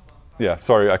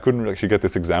sorry, I couldn't actually get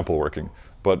this example working.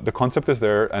 But the concept is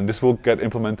there, and this will get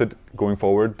implemented going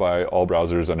forward by all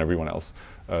browsers and everyone else.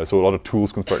 So a lot of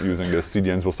tools can start using this.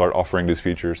 CDNs will start offering these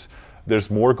features.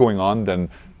 There's more going on than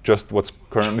just what's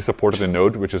currently supported in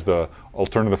Node, which is the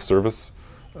alternative service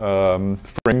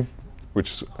frame,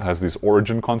 which has this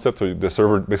origin concept. So the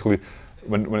server, basically,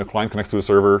 when a client connects to the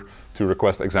server to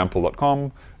request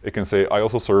example.com, it can say, I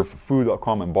also serve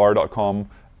foo.com and bar.com,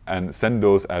 and send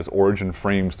those as origin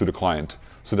frames to the client,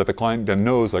 so that the client then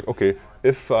knows, like, okay,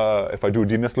 if I do a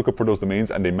DNS lookup for those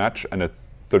domains and they match, and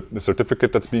the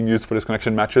certificate that's being used for this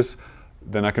connection matches,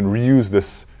 then I can reuse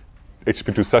this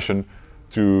HTTP2 session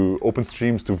to open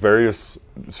streams to various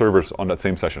servers on that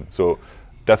same session. So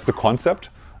that's the concept,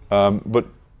 but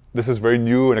this is very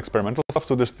new and experimental stuff,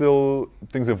 so there's still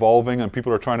things evolving and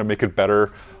people are trying to make it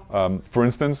better. For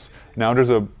instance, now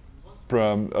there's a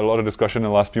lot of discussion in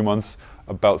the last few months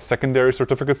about secondary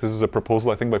certificates. This is a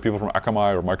proposal, I think, by people from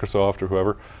Akamai or Microsoft or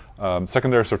whoever.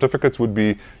 Secondary certificates would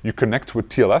be you connect with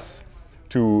TLS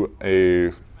to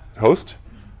a host,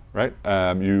 right?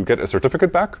 You get a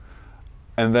certificate back,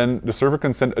 and then the server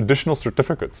can send additional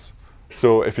certificates.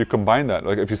 So if you combine that,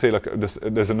 like if you say, like,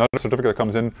 there's another certificate that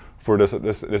comes in for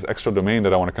this extra domain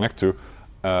that I want to connect to,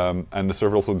 and the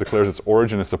server also declares its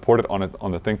origin is supported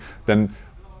on the thing, then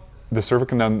the server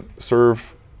can then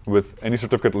serve with any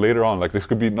certificate later on. Like this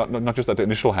could be not just at the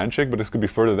initial handshake, but this could be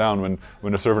further down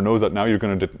when the server knows that now you're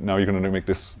going to make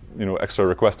this extra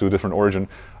request to a different origin.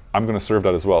 I'm going to serve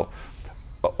that as well.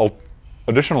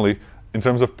 Additionally, in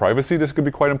terms of privacy, this could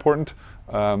be quite important.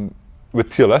 With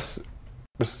TLS,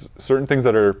 there's certain things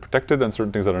that are protected and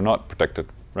certain things that are not protected,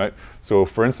 right? So,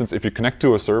 for instance, if you connect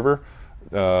to a server,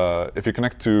 if you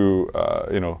connect to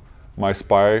my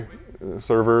spy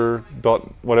server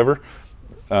dot whatever,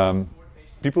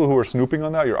 people who are snooping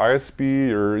on that, your ISP,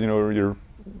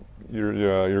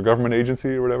 your government agency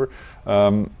or whatever,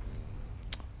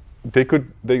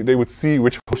 they would see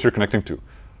which host you're connecting to.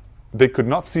 They could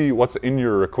not see what's in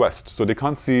your request, so they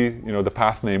can't see the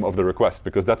path name of the request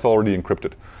because that's already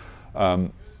encrypted.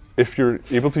 If you're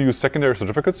able to use secondary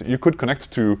certificates, you could connect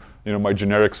to my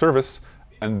generic service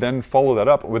and then follow that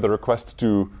up with a request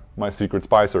to my secret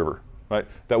spy server. Right?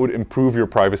 That would improve your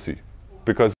privacy,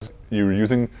 because you're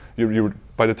using,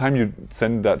 by the time you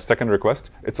send that second request,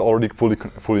 it's already fully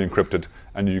encrypted,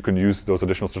 and you can use those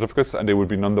additional certificates, and they would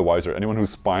be none the wiser. Anyone who's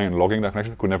spying and logging that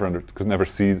connection could never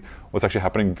see what's actually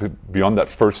happening beyond that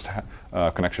first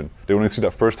connection. They only see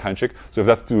that first handshake. So if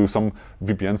that's to some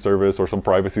VPN service or some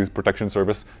privacy protection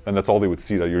service, then that's all they would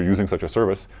see, that you're using such a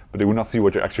service, but they would not see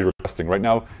what you're actually requesting. Right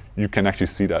now, you can actually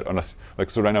see that, unless,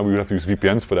 so right now we would have to use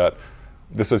VPNs for that.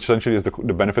 This essentially is the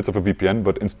benefits of a VPN,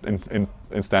 but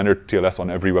in standard TLS on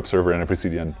every web server and every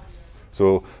CDN.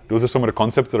 So those are some of the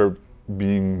concepts that are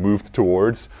being moved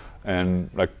towards, and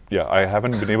I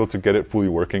haven't been able to get it fully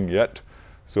working yet.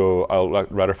 So I'll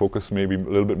rather focus maybe a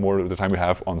little bit more of the time we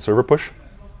have on server push.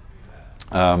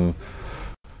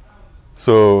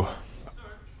 So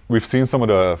we've seen some of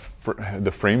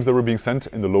the frames that were being sent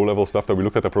in the low-level stuff that we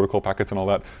looked at, the protocol packets and all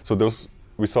that. So those,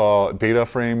 we saw data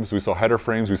frames, we saw header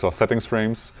frames, we saw settings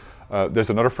frames. There's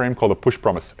another frame called a push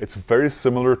promise. It's very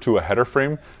similar to a header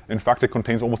frame. In fact, it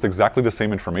contains almost exactly the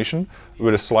same information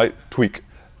with a slight tweak.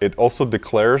 It also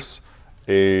declares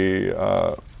a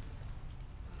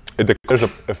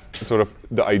sort of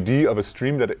the ID of a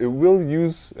stream that it will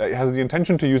use, it has the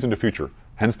intention to use in the future,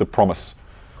 hence the promise.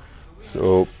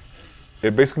 So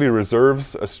it basically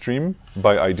reserves a stream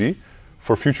by ID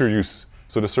for future use.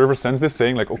 So the server sends this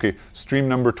saying like, okay, stream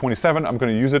number 27, I'm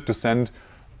going to use it to send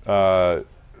the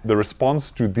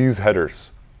response to these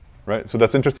headers, right? So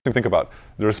that's interesting to think about.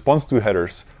 The response to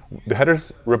headers. The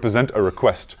headers represent a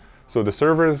request. So the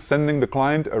server is sending the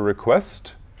client a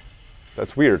request.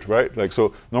 That's weird, right? Like,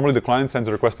 so normally the client sends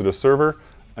a request to the server,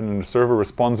 and then the server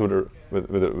responds with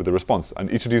the response.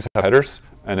 And each of these have headers,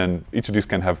 and then each of these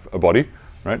can have a body,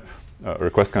 right? A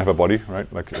request can have a body,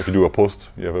 right? Like if you do a post,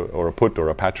 you have or a put or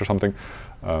a patch or something.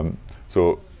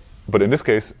 But in this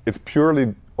case, it's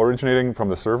purely originating from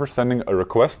the server, sending a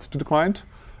request to the client,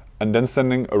 and then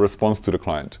sending a response to the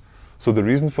client. So the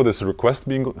reason for this request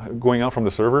going out from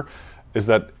the server is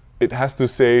that it has to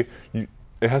say, it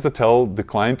has to tell the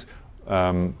client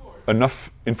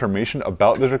enough information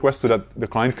about the request so that the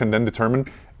client can then determine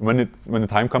when the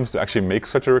time comes to actually make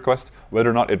such a request, whether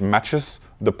or not it matches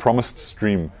the promised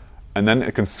stream. And then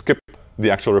it can skip the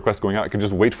actual request going out. It can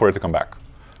just wait for it to come back.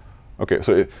 Okay,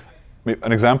 so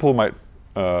an example might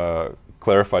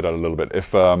clarify that a little bit.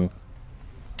 If a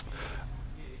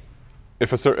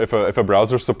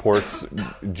browser supports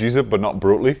gzip but not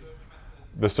Brotli,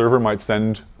 the server might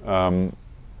send a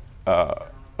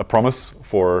promise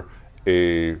for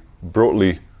a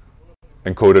Brotli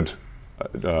encoded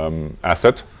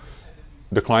asset.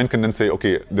 The client can then say,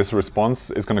 okay, this response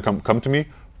is going to come to me,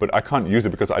 but I can't use it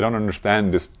because I don't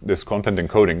understand this content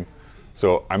encoding.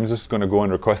 So I'm just going to go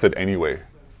and request it anyway.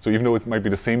 So even though it might be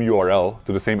the same URL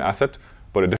to the same asset,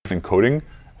 but a different encoding,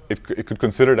 it could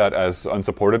consider that as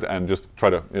unsupported and just try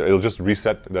to, it'll just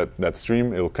reset that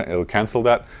stream, it'll cancel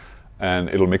that, and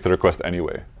it'll make the request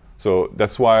anyway. So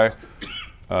that's why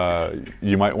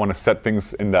you might want to set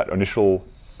things in that initial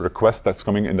request that's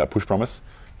coming in that push promise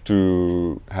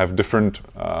to have different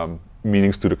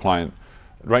meanings to the client.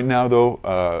 Right now, though,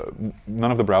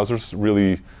 none of the browsers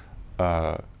really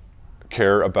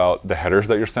care about the headers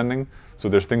that you're sending. So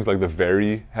there's things like the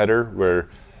vary header, where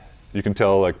you can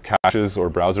tell like caches or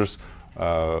browsers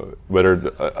whether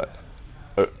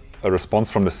a response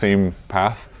from the same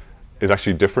path is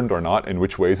actually different or not, in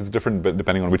which ways it's different, but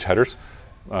depending on which headers.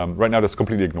 Right now, that's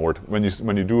completely ignored. When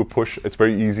you do a push, it's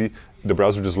very easy. The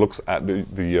browser just looks at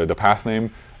the path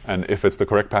name, and if it's the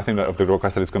correct path name of the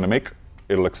request that it's going to make,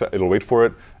 it'll wait for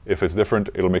it. If it's different,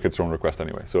 it'll make its own request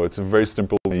anyway. So it's a very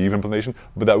simple, naive implementation,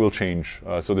 but that will change.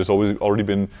 So there's already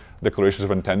been declarations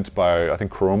of intent by, I think,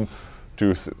 Chrome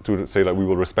to say that we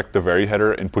will respect the vary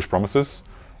header in push promises.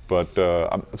 But so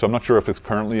I'm not sure if it's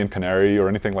currently in Canary or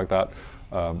anything like that.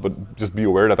 But just be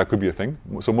aware that that could be a thing.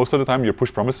 So most of the time, your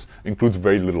push promise includes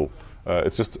very little.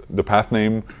 It's just the path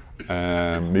name,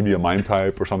 and maybe a MIME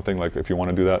type or something, like if you want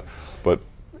to do that. But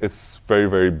it's very,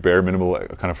 very bare minimal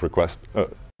kind of request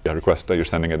that you're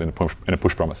sending it in a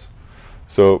push promise.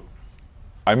 So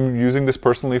I'm using this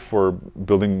personally for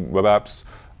building web apps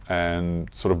and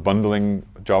sort of bundling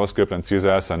JavaScript and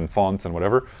CSS and fonts and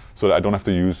whatever, so that I don't have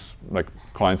to use like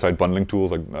client-side bundling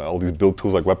tools, like all these build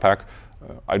tools like Webpack.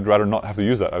 I'd rather not have to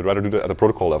use that. I'd rather do that at the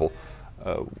protocol level.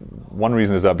 One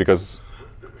reason is that because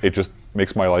it just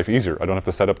makes my life easier. I don't have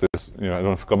to set up this, I don't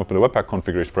have to come up with a Webpack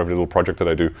configuration for every little project that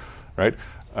I do, right?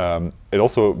 It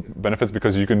also benefits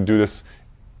because you can do this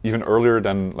even earlier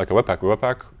than like a Webpack.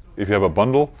 Webpack, if you have a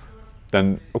bundle,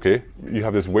 then okay, you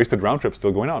have this wasted round trip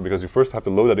still going on because you first have to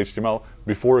load that HTML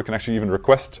before it can actually even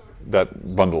request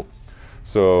that bundle.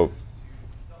 So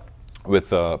With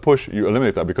push, you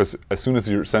eliminate that because as soon as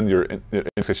you send your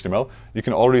index.html, you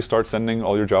can already start sending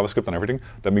all your JavaScript and everything.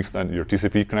 That makes that your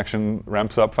TCP connection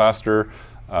ramps up faster,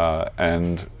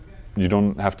 and you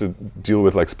don't have to deal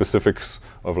with like specifics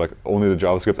of like only the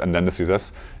JavaScript and then the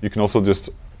CSS. You can also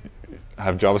just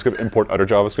have JavaScript import other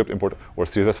JavaScript import, or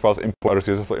CSS files import other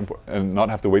CSS file import, and not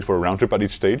have to wait for a round trip at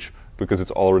each stage because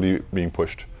it's already being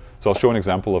pushed. So I'll show an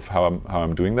example of how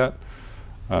I'm doing that.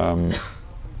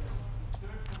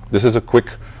 This is a quick,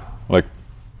 like,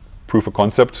 proof of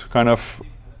concept kind of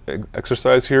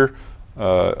exercise here.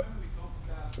 I'll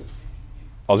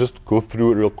just go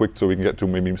through it real quick so we can get to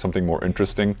maybe something more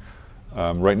interesting.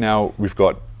 Right now, we've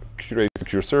got a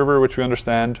secure server, which we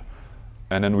understand,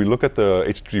 and then we look at the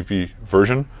HTTP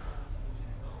version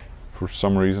for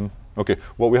some reason. Okay,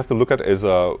 what we have to look at is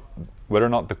whether or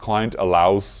not the client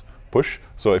allows push.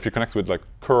 So if you connect with like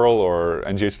curl or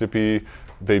NGHTTP,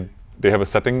 they have a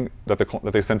setting that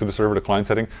they send to the server, the client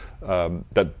setting,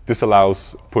 that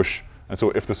disallows push. And so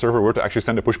if the server were to actually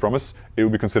send a push promise, it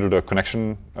would be considered a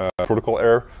connection protocol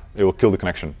error. It will kill the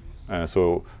connection.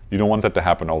 So you don't want that to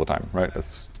happen all the time, right?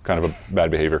 That's kind of a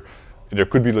bad behavior. There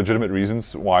could be legitimate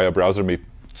reasons why a browser may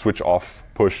switch off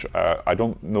push. I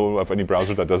don't know of any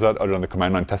browser that does that other than the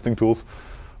command line testing tools.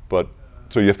 But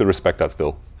so you have to respect that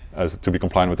still as to be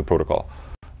compliant with the protocol.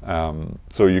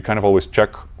 So you kind of always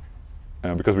check.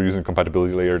 Because we're using a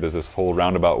compatibility layer, there's this whole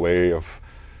roundabout way of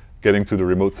getting to the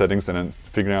remote settings and then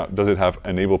figuring out, does it have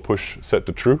enable push set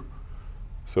to true?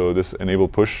 So this enable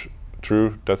push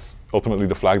true, that's ultimately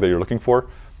the flag that you're looking for.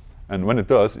 And when it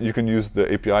does, you can use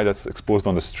the API that's exposed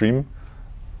on the stream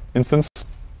instance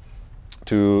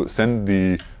to send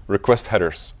the request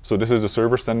headers. So this is the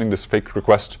server sending this fake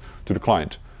request to the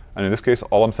client. And in this case,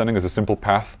 all I'm sending is a simple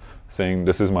path saying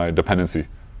this is my dependency.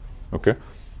 Okay?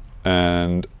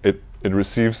 And it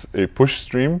receives a push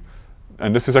stream,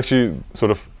 and this is actually sort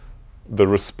of the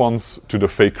response to the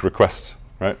fake request,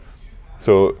 right?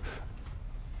 So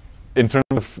in terms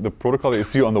of the protocol that you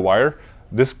see on the wire,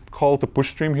 this call to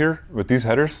push stream here with these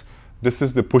headers, this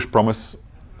is the push promise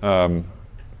frame.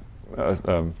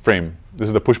 This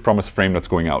is the push promise frame that's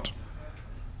going out.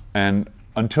 And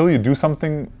until you do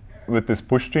something with this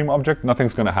push stream object,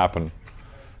 nothing's going to happen.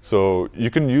 So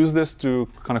you can use this to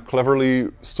kind of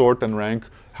cleverly sort and rank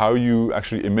how you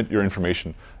actually emit your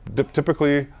information.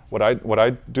 Typically, what I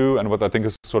do and what I think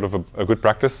is sort of a good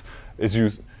practice is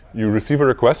you receive a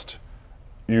request,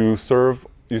 you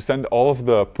send all of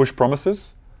the push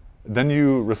promises, then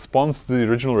you respond to the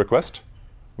original request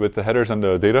with the headers and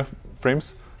the data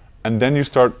frames, and then you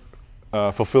start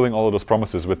fulfilling all of those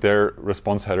promises with their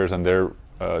response headers and their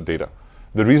data.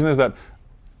 The reason is that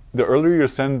the earlier you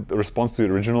send the response to the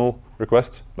original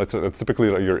request, that's typically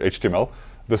like your HTML,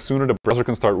 the sooner the browser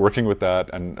can start working with that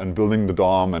and building the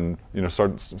DOM and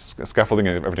start scaffolding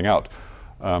everything out.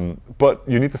 But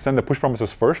you need to send the push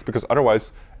promises first, because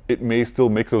otherwise it may still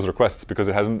make those requests because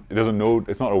it doesn't know,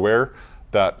 it's not aware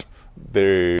that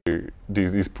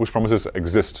these push promises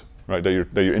exist, right? That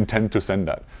you intend to send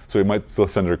that. So it might still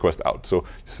send the request out. So you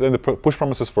send the push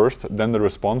promises first, then the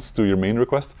response to your main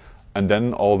request, and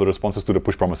then all the responses to the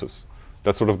push promises.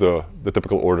 That's sort of the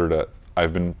typical order that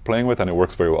I've been playing with, and it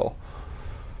works very well.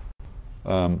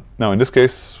 Now in this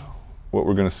case, what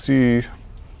we're going to see,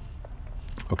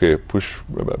 okay, push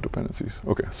web app dependencies.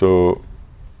 Okay, so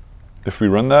if we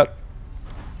run that,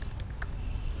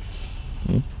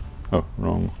 oh,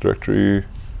 wrong directory.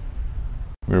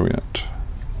 Where are we at?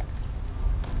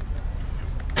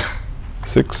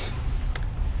 6.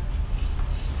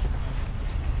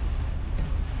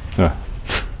 Yeah,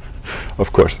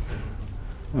 of course.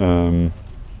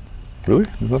 Really?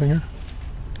 There's nothing here?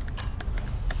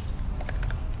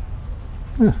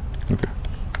 Yeah, okay.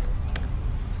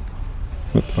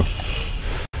 Oh.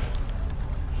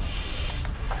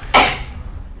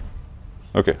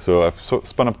 Okay, so I've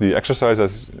spun up the exercise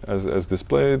as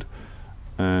displayed,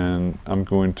 and I'm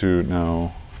going to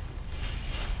now.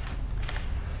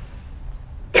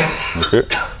 Okay.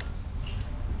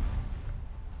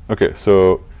 Okay,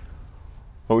 so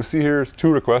what we see here is 2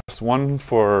 requests, one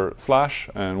for slash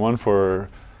and one for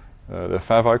the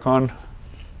fav icon.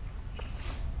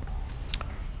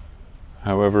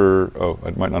 However, oh,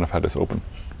 I might not have had this open.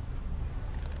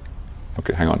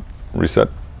 Okay, hang on, reset.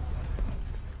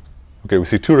 Okay, we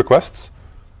see 2 requests,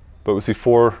 but we see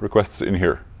 4 requests in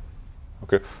here.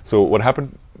 Okay, so what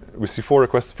happened, we see 4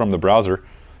 requests from the browser,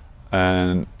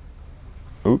 and,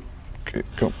 ooh, okay,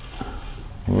 come.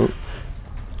 Ooh.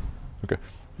 Okay,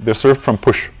 they're served from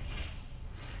push.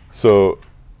 So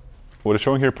what it's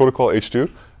showing here, protocol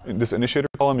H2, in this initiator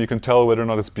column, you can tell whether or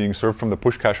not it's being served from the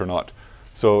push cache or not.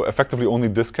 So effectively only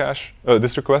this cache,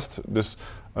 this request, the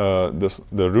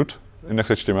root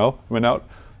index.html went out,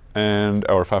 and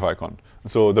our favicon.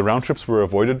 So the round trips were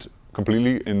avoided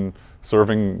completely in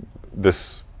serving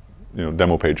this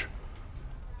demo page.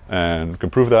 And we can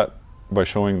prove that by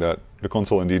showing that the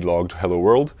console indeed logged hello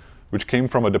world, which came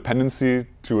from a dependency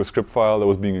to a script file that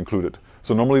was being included.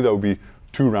 So normally that would be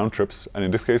 2 round trips, and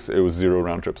in this case it was 0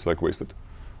 round trips, like wasted.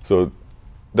 So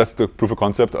that's the proof of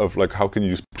concept of like how can you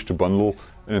use push to bundle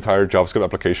an entire JavaScript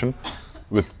application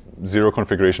with 0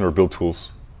 configuration or build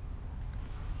tools.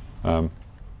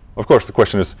 Of course, the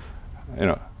question is, I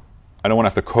don't want to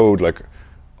have to code like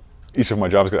each of my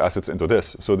JavaScript assets into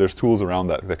this. So there's tools around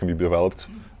that can be developed.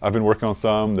 I've been working on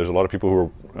some. There's a lot of people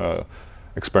who are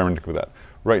experimenting with that.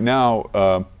 Right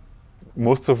now,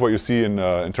 most of what you see in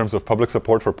terms of public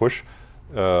support for push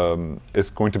is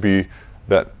going to be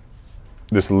that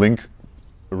this link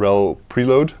rel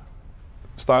preload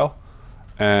style.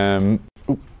 And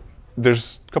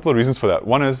there's a couple of reasons for that.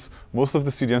 One is most of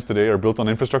the CDNs today are built on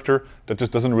infrastructure that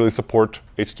just doesn't really support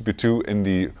HTTP2 in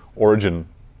the origin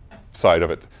side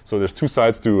of it. So there's 2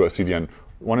 sides to a CDN.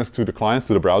 One is to the clients,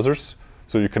 to the browsers.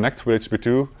 So you connect with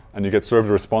HTTP2 and you get served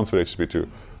a response with HTTP2.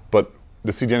 But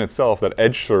the CDN itself, that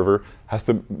edge server, has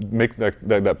to make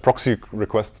that proxy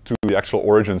request to the actual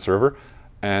origin server.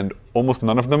 And almost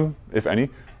none of them, if any,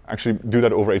 actually do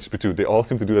that over HTTP2. They all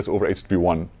seem to do this over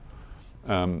HTTP1.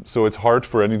 So it's hard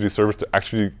for any of these servers to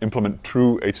actually implement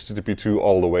true HTTP2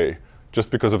 all the way,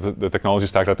 just because of the technology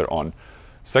stack that they're on.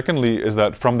 Secondly, is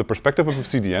that from the perspective of a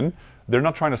CDN, they're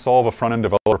not trying to solve a front-end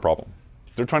developer problem.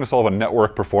 They're trying to solve a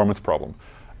network performance problem.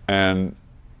 And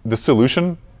the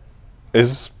solution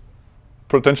is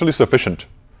potentially sufficient.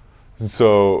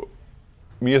 So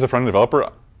me as a front-end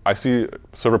developer, I see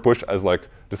server push as like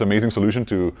this amazing solution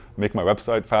to make my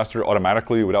website faster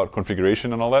automatically without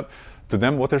configuration and all that. To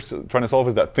them, what they're trying to solve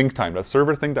is that think time, that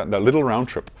server think, that little round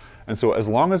trip. And so as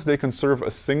long as they can serve a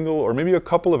single or maybe a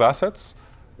couple of assets,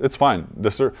 it's fine.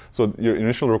 So your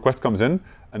initial request comes in,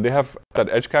 and they have that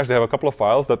edge cache, they have a couple of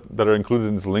files that are included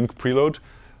in this link preload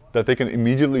that they can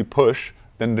immediately push,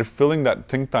 then they're filling that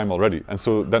think time already. And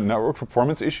so that network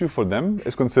performance issue for them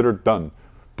is considered done.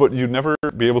 But you'd never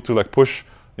be able to like push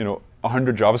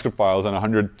 100 JavaScript files and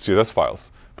 100 CSS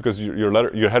files, because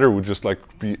your header would just like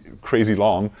be crazy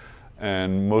long.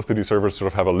 And most of these servers sort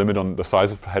of have a limit on the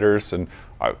size of headers. And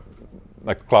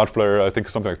like Cloudflare, I think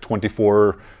something like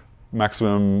 24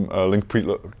 maximum link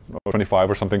preload, 25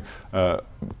 or something,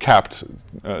 capped.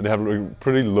 They have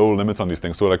pretty low limits on these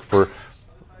things. So like for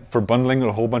bundling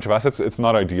a whole bunch of assets, it's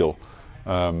not ideal.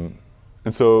 And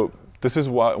so this is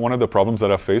one of the problems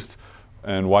that I've faced,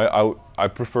 and why I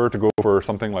prefer to go for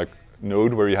something like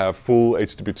Node, where you have full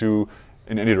HTTP2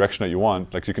 in any direction that you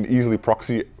want. Like you can easily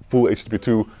proxy full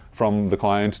HTTP2 from the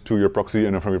client to your proxy,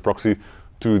 and then from your proxy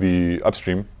to the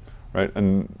upstream, right?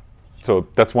 And so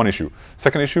that's one issue.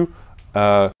 Second issue,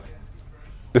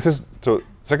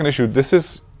 this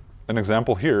is an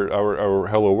example here, our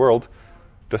hello world.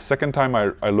 The second time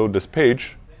I load this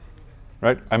page,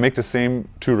 right, I make the same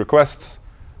 2 requests,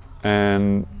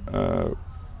 and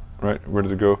right, where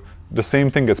did it go? The same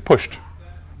thing gets pushed,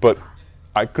 but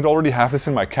I could already have this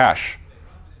in my cache.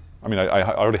 I mean, I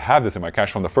already have this in my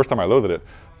cache from the first time I loaded it,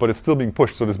 but it's still being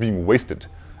pushed, so it's being wasted.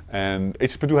 And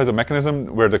HTTP2 has a mechanism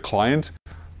where the client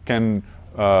can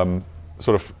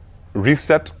sort of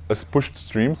reset a pushed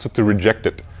stream so to reject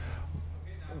it.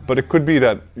 But it could be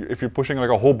that if you're pushing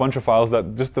like a whole bunch of files,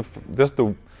 that just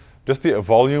the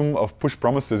volume of push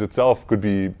promises itself could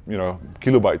be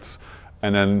kilobytes,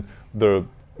 and then the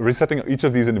resetting each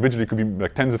of these individually could be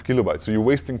like tens of kilobytes. So you're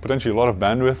wasting potentially a lot of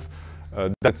bandwidth.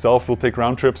 That itself will take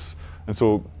round trips, and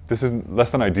so this is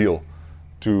less than ideal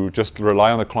to just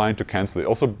rely on the client to cancel it.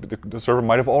 Also, the server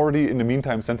might have already, in the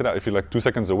meantime, sent it out. If you're like 2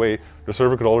 seconds away, the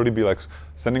server could already be like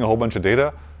sending a whole bunch of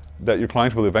data that your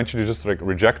client will eventually just like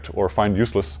reject or find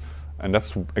useless, and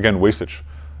that's again wastage.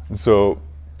 And so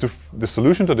the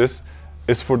solution to this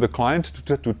is for the client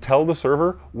to tell the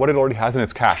server what it already has in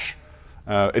its cache.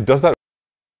 It does that.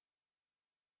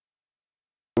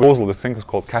 Proposal. This thing is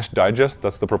called Cache Digest.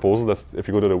 That's the proposal. That's if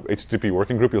you go to the HTTP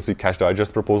working group, you'll see Cache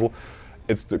Digest proposal.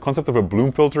 It's the concept of a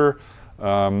Bloom filter.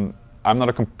 I'm not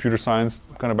a computer science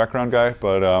kind of background guy,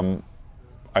 but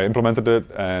I implemented it,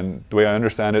 and the way I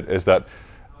understand it is that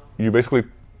you basically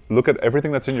look at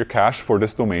everything that's in your cache for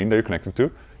this domain that you're connecting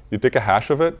to. You take a hash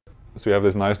of it, so you have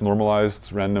this nice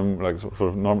normalized random like sort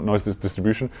of noise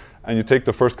distribution, and you take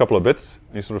the first couple of bits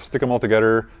and you sort of stick them all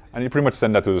together, and you pretty much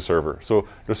send that to the server. So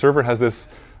the server has this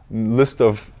list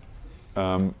of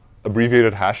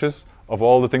abbreviated hashes of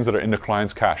all the things that are in the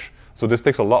client's cache. So this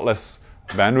takes a lot less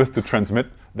bandwidth to transmit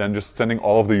than just sending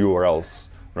all of the URLs,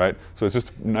 right? So it's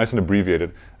just nice and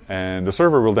abbreviated. And the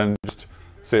server will then just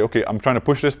say, okay, I'm trying to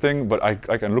push this thing, but I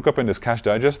can look up in this cache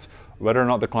digest whether or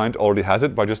not the client already has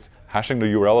it by just hashing the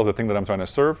URL of the thing that I'm trying to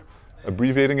serve,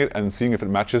 abbreviating it, and seeing if it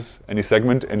matches any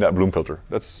segment in that Bloom filter.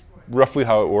 That's roughly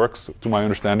how it works, to my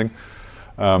understanding.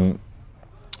 So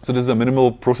this is a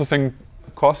minimal processing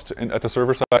cost at the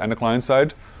server side and the client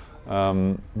side,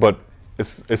 but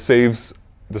it saves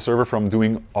the server from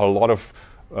doing a lot of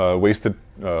wasted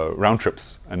round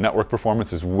trips, and network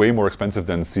performance is way more expensive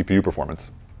than CPU performance.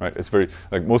 Right? It's very,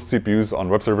 like most CPUs on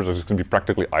web servers are just going to be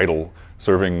practically idle,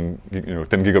 serving 10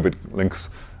 gigabit links.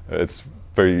 It's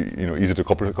very easy to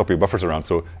copy buffers around.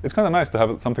 So it's kind of nice to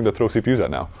have something to throw CPUs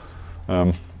at now.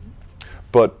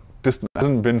 But this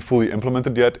hasn't been fully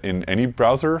implemented yet in any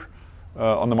browser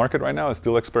on the market right now. It's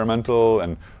still experimental,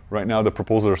 and right now the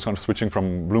proposals are kind of switching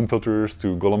from Bloom filters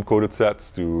to Golem coded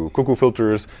sets to Cuckoo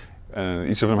filters, and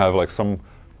each of them have like some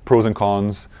pros and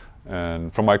cons.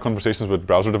 And from my conversations with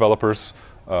browser developers,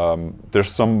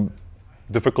 there's some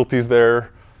difficulties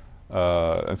there,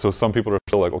 and so some people are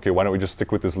still like, okay, why don't we just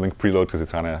stick with this link preload because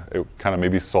it kind of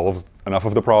maybe solves enough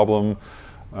of the problem.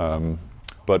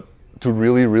 But to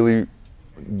really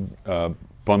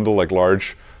bundle like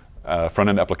large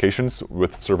front-end applications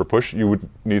with server push, you would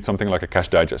need something like a cache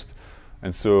digest.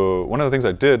 And so one of the things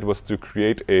I did was to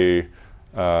create a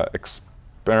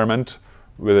experiment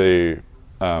with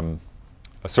a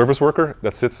service worker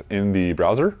that sits in the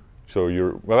browser. So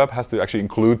your web app has to actually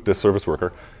include this service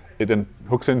worker. It then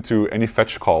hooks into any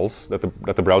fetch calls that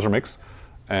the browser makes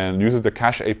and uses the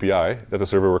cache API that the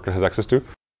server worker has access to.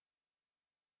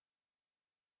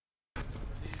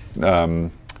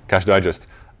 Cache digest.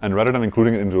 And rather than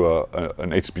including it into an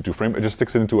HTTP2 frame, it just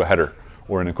sticks it into a header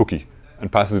or in a cookie and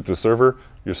passes it to the server.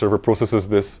 Your server processes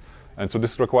this. And so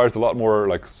this requires a lot more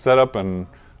like setup and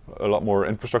a lot more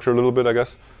infrastructure a little bit, I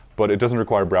guess. But it doesn't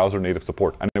require browser native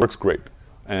support, and it works great.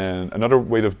 And another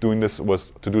way of doing this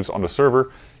was to do this on the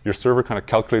server. Your server kind of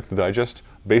calculates the digest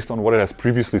based on what it has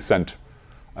previously sent.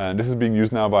 And this is being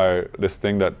used now by this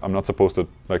thing that I'm not supposed to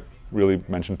like really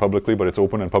mention publicly, but it's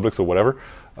open and public, so whatever.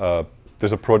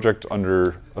 There's a project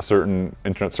under a certain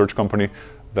internet search company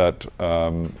that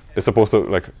is supposed to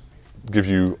like give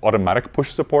you automatic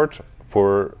push support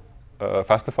for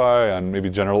Fastify and maybe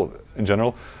in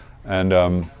general.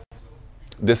 And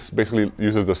this basically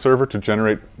uses the server to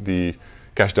generate the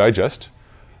cache digest.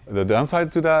 The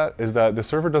downside to that is that the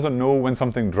server doesn't know when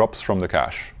something drops from the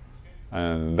cache.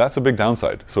 And that's a big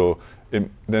downside. So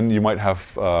then you might have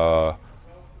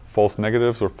false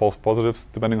negatives or false positives,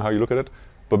 depending on how you look at it.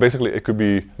 But basically, it could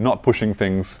be not pushing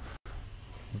things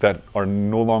that are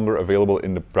no longer available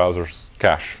in the browser's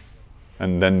cache.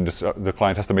 And then the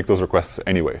client has to make those requests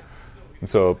anyway. And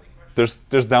so there's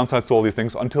downsides to all these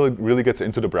things. Until it really gets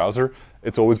into the browser,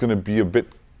 it's always going to be a bit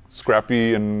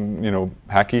scrappy and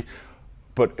hacky.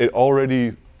 But it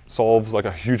already solves like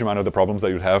a huge amount of the problems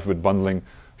that you'd have with bundling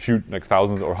huge, like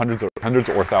thousands or hundreds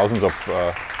or thousands of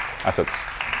assets.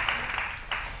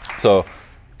 So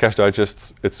cache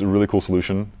digests, it's a really cool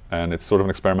solution, and it's sort of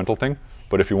an experimental thing.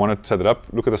 But if you want to set it up,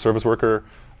 look at the service worker.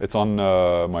 It's on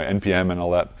my NPM and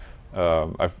all that.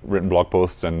 I've written blog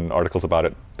posts and articles about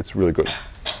it. It's really good.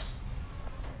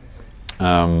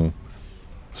 So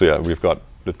yeah, we've got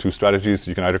the two strategies.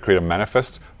 You can either create a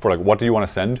manifest for like what do you want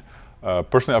to send.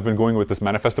 Personally, I've been going with this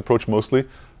manifest approach mostly.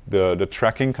 The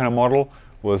tracking kind of model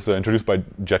was introduced by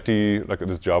Jetty, like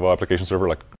this Java application server,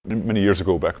 like many years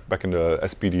ago, back in the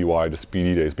SPDY, the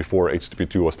speedy days before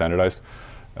HTTP2 was standardized.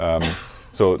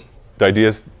 So the idea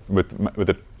is with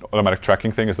the automatic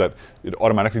tracking thing is that it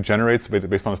automatically generates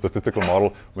based on a statistical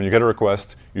model. When you get a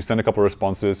request, you send a couple of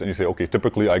responses, and you say, okay,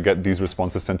 typically I get these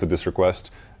responses sent to this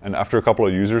request. And after a couple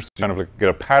of users, you kind of like get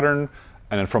a pattern,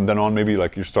 and then from then on, maybe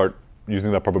like you start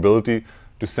using that probability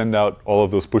to send out all of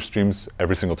those push streams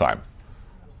every single time.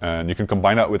 And you can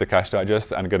combine that with the cache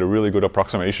digest and get a really good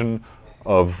approximation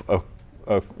of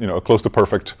a close to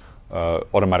perfect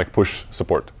automatic push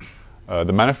support.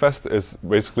 The manifest is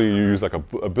basically you use like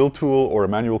a build tool or a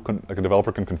manual, like a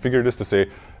developer can configure this to say,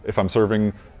 if I'm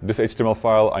serving this HTML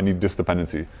file, I need this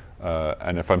dependency.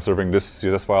 And if I'm serving this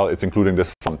CSS file, it's including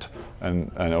this font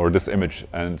or this image.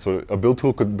 And so a build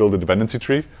tool could build a dependency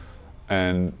tree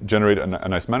and generate a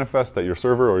nice manifest that your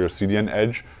server or your CDN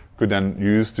edge could then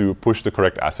use to push the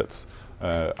correct assets.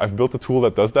 I've built a tool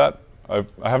that does that. I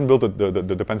haven't built the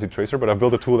dependency tracer, but I've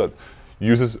built a tool that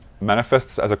uses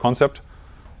manifests as a concept.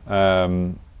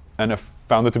 And I've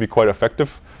found it to be quite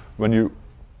effective. When you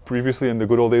previously, in the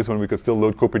good old days when we could still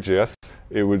load copy.js,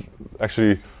 it would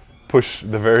actually push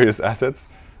the various assets.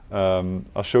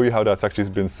 I'll show you how that's actually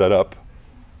been set up.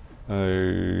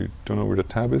 I don't know where the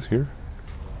tab is here.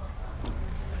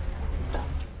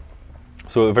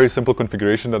 So a very simple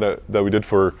configuration that we did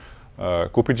for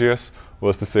copy.js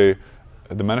was to say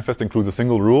the manifest includes a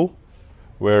single rule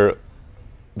where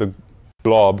the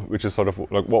blob, which is sort of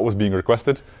like what was being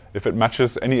requested, if it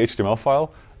matches any HTML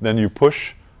file, then you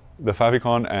push the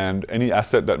favicon and any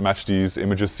asset that match these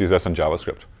images, CSS, and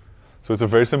JavaScript. So it's a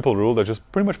very simple rule that just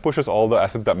pretty much pushes all the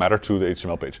assets that matter to the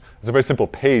HTML page. It's a very simple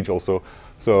page also.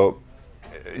 So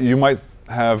you might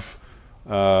have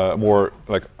more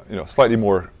like slightly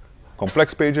more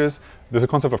complex pages. There's a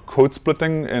concept of code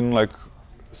splitting in like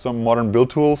some modern build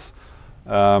tools.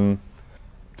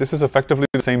 This is effectively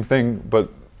the same thing, but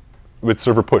with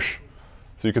server push.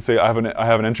 So you could say I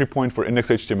have an entry point for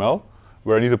index.html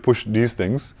where I need to push these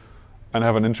things, and I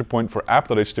have an entry point for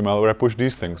app.html where I push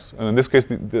these things. And in this case,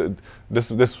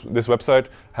 this website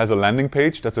has a landing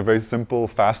page that's a very simple,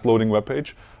 fast-loading web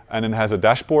page, and it has a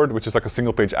dashboard which is like a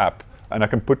single-page app. And I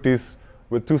can put these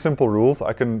with two simple rules.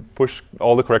 I can push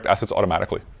all the correct assets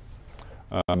automatically.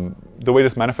 The way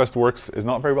this manifest works is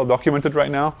not very well documented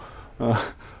right now.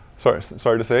 Sorry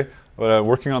to say, but I'm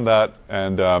working on that.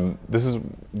 And this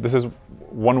is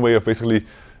one way of basically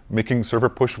making server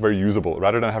push very usable,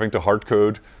 rather than having to hard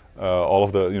code all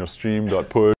of the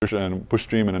stream.push and push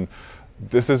stream. And then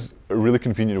this is a really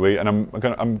convenient way. And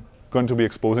I'm going to be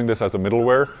exposing this as a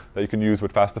middleware that you can use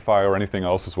with Fastify or anything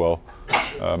else as well.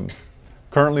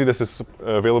 Currently, this is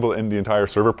available in the entire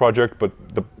server project, but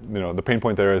the pain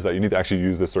point there is that you need to actually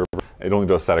use this server. It only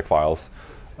does static files.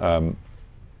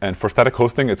 And for static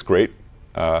hosting, it's great.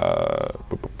 For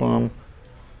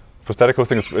static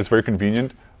hosting, it's very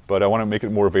convenient, but I want to make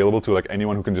it more available to like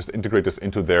anyone who can just integrate this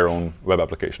into their own web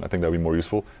application. I think that would be more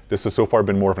useful. This has so far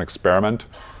been more of an experiment.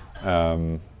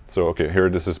 So okay, here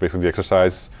this is basically the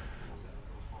exercise.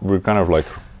 We've kind of like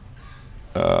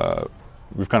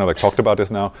talked about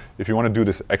this now. If you want to do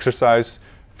this exercise,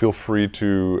 feel free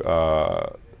to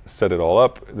set it all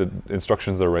up. The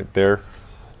instructions are right there.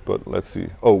 But let's see.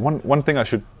 Oh, one thing I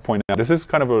should point out. This is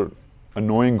kind of an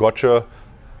annoying gotcha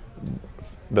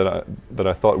that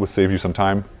I thought would save you some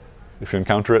time if you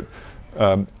encounter it.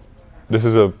 This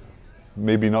is a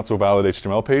maybe not so valid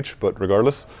HTML page, but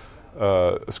regardless,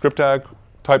 a script tag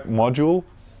type module.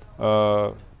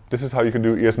 This is how you can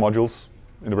do ES modules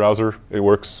in the browser. It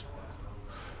works.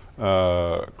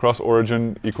 Cross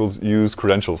origin equals use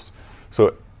credentials.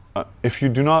 So if you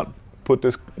do not put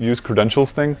this use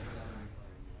credentials thing,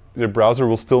 the browser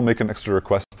will still make an extra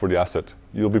request for the asset.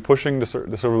 You'll be pushing the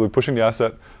server will be pushing the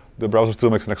asset. The browser still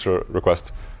makes an extra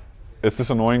request. It's this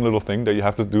annoying little thing that you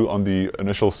have to do on the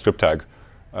initial script tag.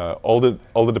 All the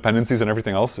dependencies and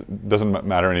everything else doesn't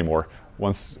matter anymore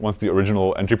once the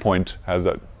original entry point has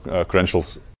that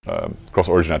credentials cross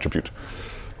origin attribute.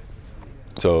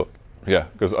 So yeah,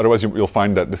 because otherwise you'll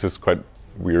find that this is quite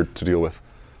weird to deal with.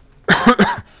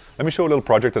 Let me show a little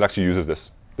project that actually uses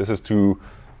this. This is too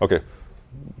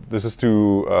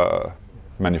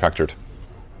manufactured.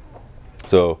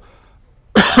 So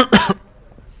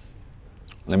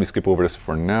let me skip over this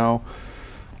for now.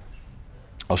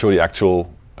 I'll show the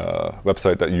actual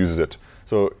website that uses it.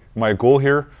 So my goal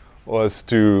here was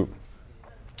to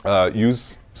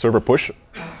use server push.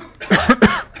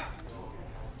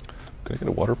 Can I get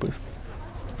a water, please?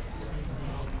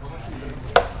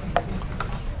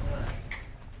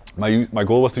 My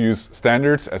goal was to use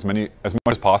standards as much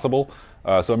as possible.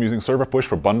 So I'm using server push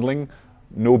for bundling.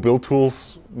 No build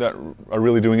tools that are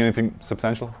really doing anything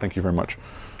substantial. Thank you very much.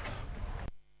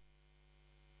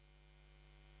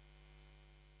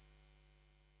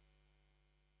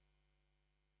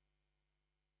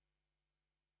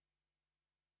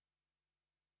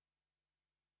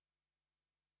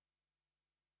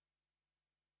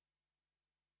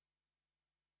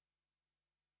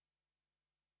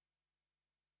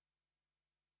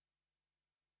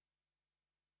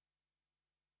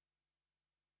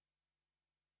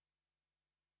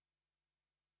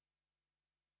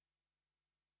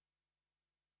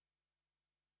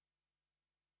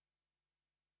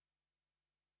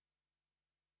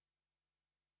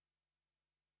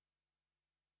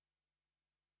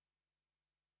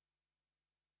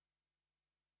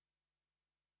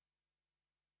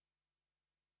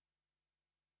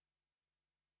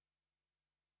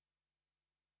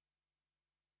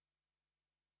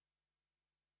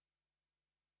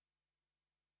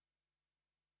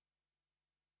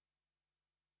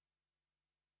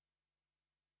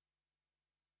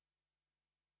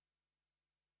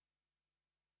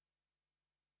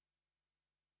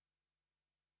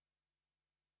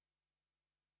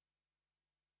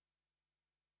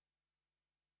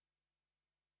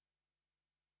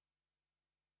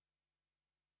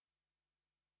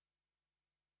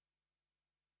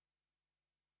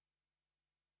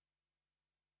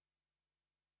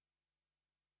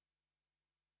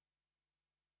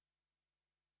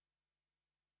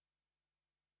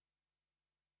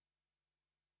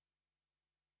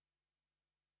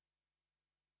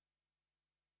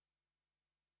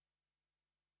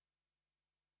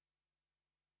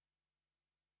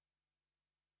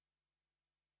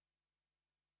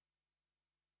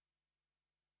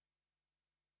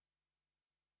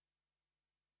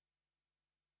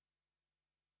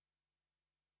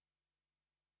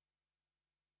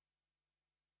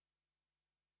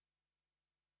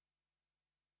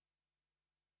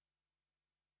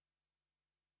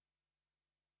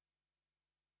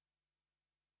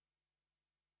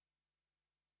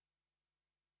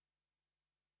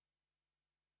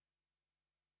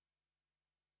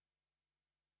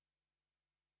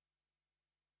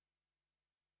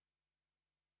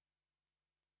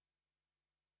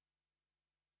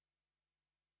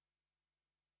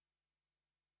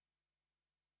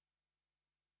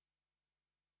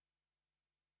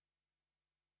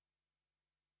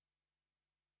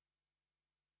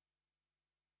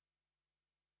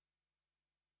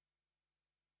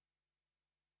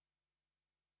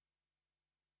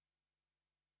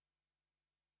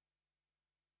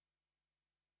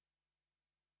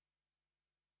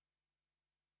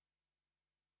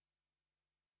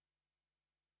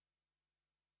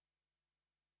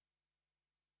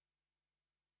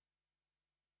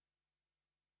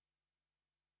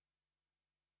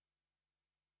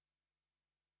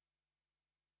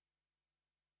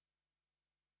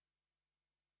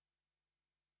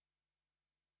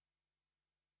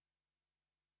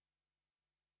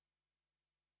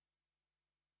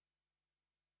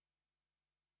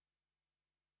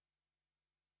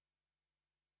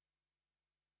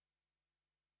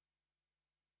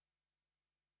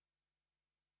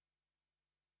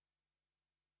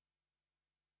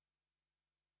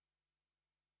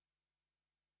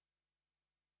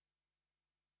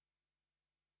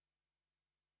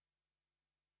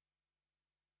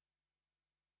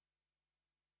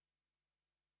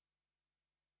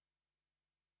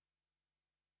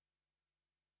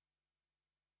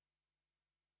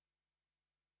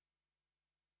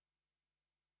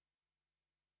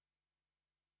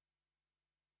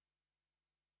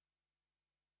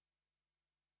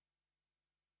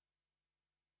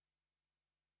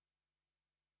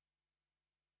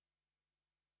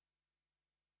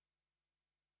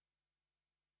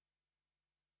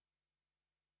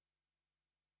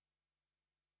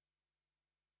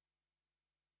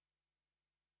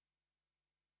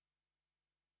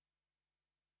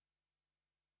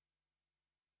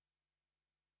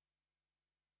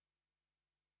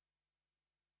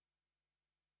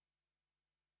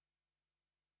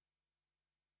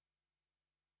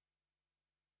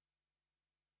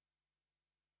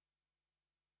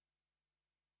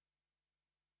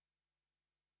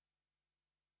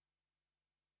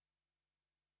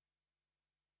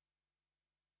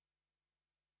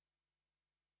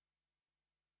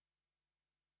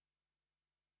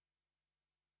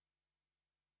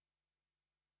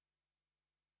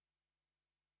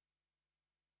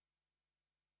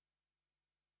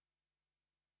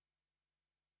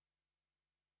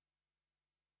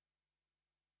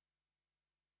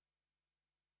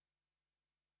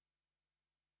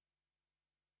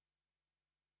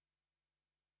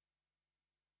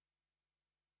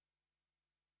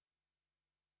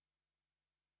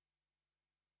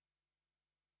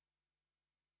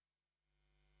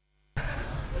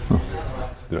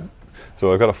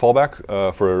 So I've got a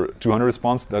fallback for 200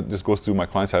 response that just goes to my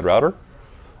client-side router.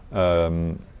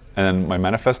 And my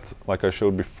manifest, like I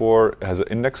showed before, has an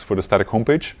index for the static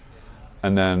homepage.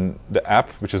 And then the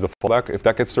app, which is the fallback, if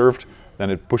that gets served, then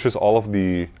it pushes all of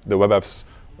the web app's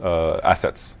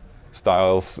assets,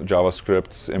 styles,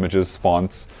 JavaScripts, images,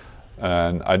 fonts,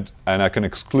 and I can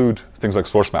exclude things like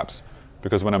source maps,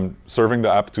 because when I'm serving the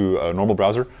app to a normal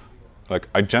browser, like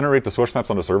I generate the source maps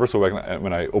on the server, so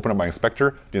when I open up my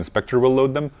inspector, the inspector will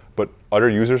load them, but other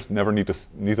users never need to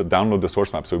download the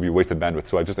source map, so it would be wasted bandwidth.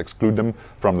 So I just exclude them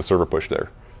from the server push there.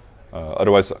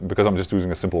 Otherwise, because I'm just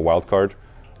using a simple wildcard,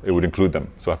 it would include them.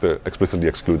 So I have to explicitly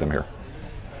exclude them here.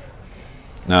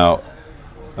 Now,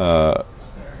 I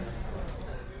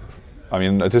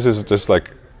mean, this is just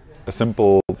like a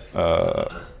simple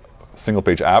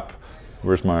single-page app.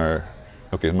 Where's my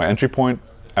entry point,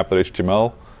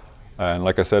 app.html. And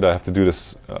like I said, I have to do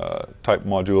this type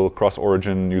module,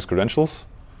 cross-origin, use credentials.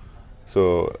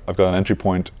 So I've got an entry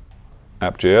point,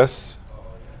 app.js.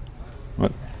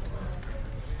 What?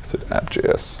 I said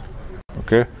app.js.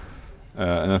 Okay.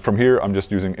 And then from here, I'm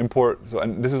just using import. So,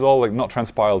 and this is all like not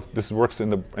transpiled. This works in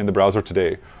the browser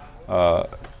today.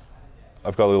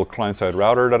 I've got a little client-side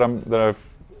router that I've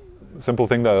simple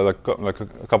thing that like a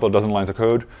couple of dozen lines of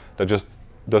code that just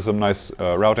does some nice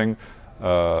routing.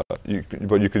 But you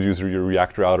could use your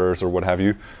React routers or what have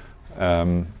you.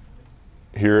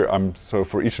 Here, so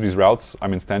for each of these routes,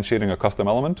 I'm instantiating a custom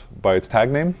element by its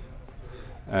tag name.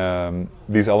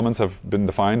 These elements have been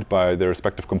defined by their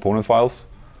respective component files,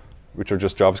 which are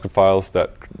just JavaScript files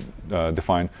that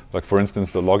define, like for instance,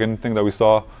 the login thing that we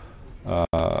saw.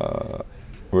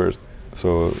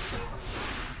 So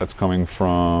that's coming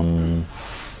from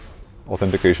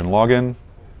authentication login.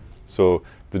 So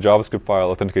the JavaScript file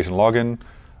authentication login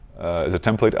is a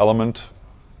template element,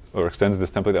 or extends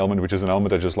this template element, which is an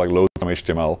element that just like loads some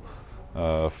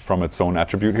HTML from its own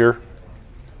attribute here.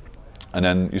 And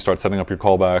then you start setting up your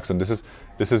callbacks, and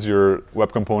this is your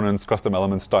web components custom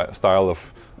element style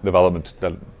of development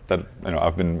that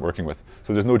I've been working with.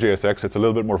 So there's no JSX. It's a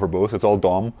little bit more verbose. It's all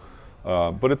DOM,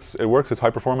 but it works. It's high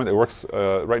performant. It works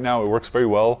right now. It works very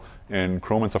well in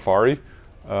Chrome and Safari.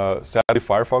 Sadly,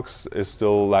 Firefox is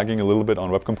still lagging a little bit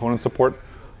on web component support,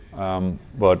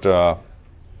 but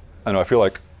I feel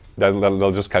like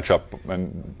they'll just catch up.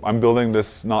 And I'm building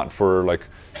this not for like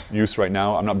use right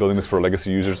now. I'm not building this for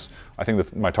legacy users. I think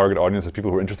that my target audience is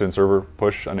people who are interested in server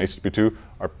push and HTTP2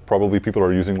 are probably people who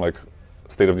are using like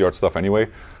state-of-the-art stuff anyway.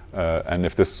 And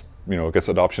if this gets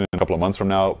adoption in a couple of months from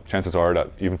now, chances are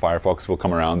that even Firefox will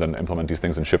come around and implement these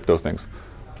things and ship those things.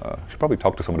 I should probably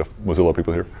talk to some of the Mozilla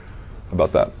people here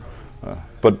about that.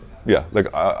 But yeah, like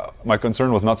my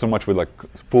concern was not so much with like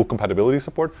full compatibility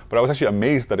support, but I was actually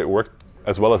amazed that it worked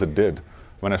as well as it did.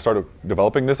 When I started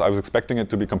developing this, I was expecting it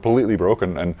to be completely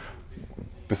broken, and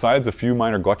besides a few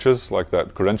minor gotchas like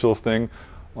that credentials thing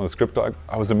on the script,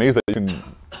 I was amazed that you can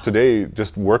today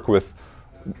just work with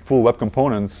full web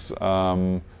components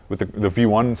with the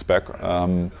V1 spec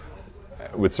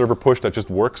with server push that just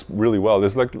works really well.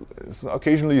 There's like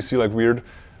occasionally you see like weird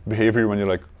behavior when you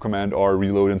like command R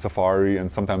reload in Safari,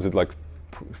 and sometimes it like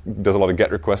does a lot of GET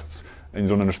requests and you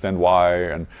don't understand why,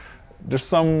 and there's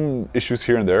some issues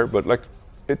here and there, but like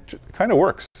it kind of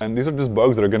works. And these are just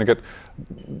bugs that are going to get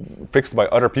fixed by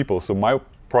other people. So my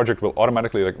project will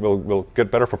automatically will get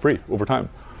better for free over time,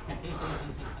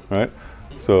 right?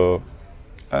 So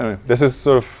anyway, this is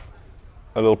sort of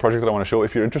a little project that I want to show.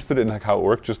 If you're interested in like how it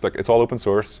works, just like it's all open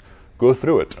source, go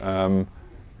through it. I'm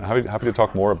happy to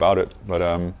talk more about it, but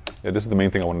yeah, this is the main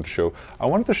thing I wanted to show. I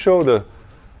wanted to show the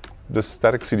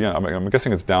static CDN. I'm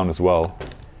guessing it's down as well,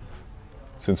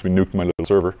 since we nuked my little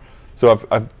server. So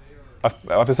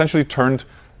I've essentially turned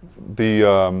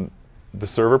the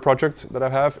server project that I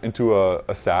have into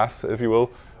a SaaS, if you will.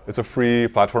 It's a free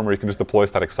platform where you can just deploy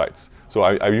static sites. So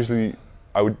I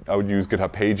would use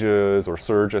GitHub Pages or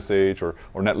Surge.sh or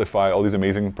Netlify, all these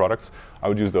amazing products. I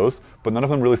would use those, but none of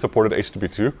them really supported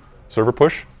HTTP2 server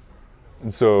push.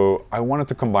 And so I wanted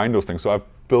to combine those things. So I've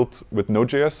built, with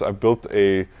Node.js, I've built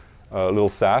a little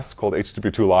SaaS called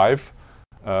HTTP2 Live,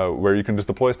 where you can just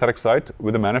deploy a static site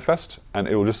with a manifest, and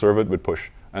it will just serve it with push.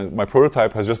 And my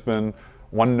prototype has just been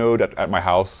one node at my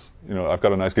house. I've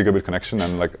got a nice gigabit connection,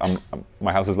 and like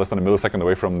my house is less than a millisecond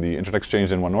away from the internet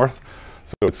exchange in One North,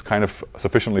 so it's kind of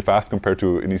sufficiently fast compared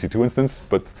to an EC2 instance.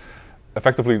 But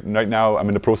effectively, right now, I'm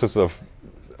in the process of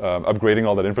upgrading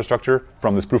all that infrastructure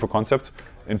from this proof of concept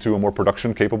into a more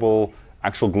production-capable,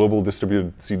 actual global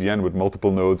distributed CDN with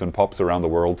multiple nodes and POPs around the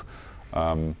world.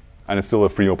 And it's still a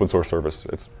free open source service.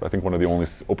 It's, I think, one of the only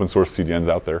open source CDNs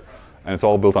out there. And it's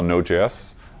all built on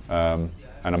Node.js.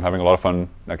 and I'm having a lot of fun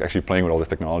like actually playing with all this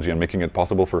technology and making it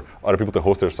possible for other people to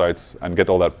host their sites and get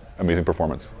all that amazing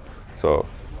performance. So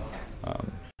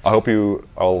I hope you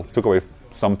all took away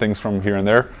some things from here and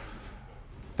there.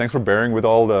 Thanks for bearing with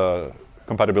all the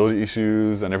compatibility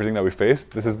issues and everything that we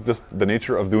faced. This is just the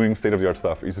nature of doing state-of-the-art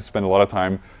stuff. You just spend a lot of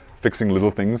time fixing little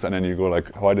things, and then you go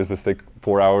like, why does this take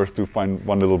 4 hours to find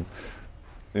one little,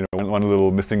 one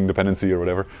little missing dependency or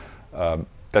whatever?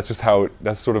 That's just how,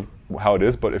 that's sort of how it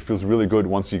is, but it feels really good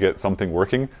once you get something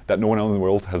working that no one else in the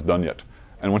world has done yet.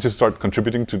 And once you start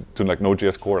contributing to like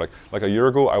Node.js core, like a year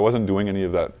ago, I wasn't doing any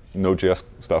of that Node.js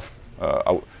stuff.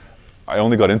 I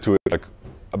only got into it like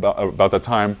about that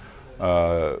time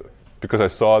because I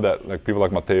saw that like people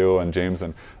like Matteo and James,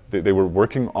 and they were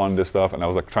working on this stuff, and I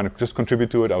was like trying to just contribute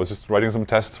to it. I was just writing some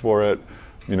tests for it.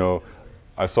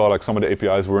 I saw like some of the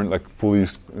APIs weren't like fully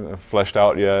fleshed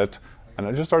out yet. And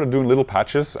I just started doing little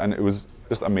patches, and it was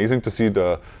just amazing to see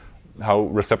how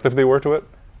receptive they were to it.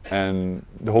 And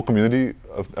the whole community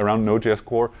around Node.js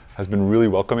Core has been really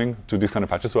welcoming to these kind of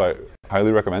patches. So I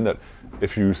highly recommend that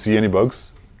if you see any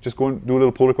bugs, just go and do a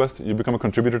little pull request. You become a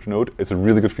contributor to Node. It's a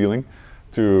really good feeling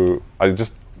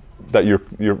that your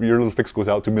little fix goes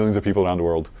out to millions of people around the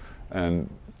world, and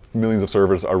millions of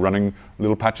servers are running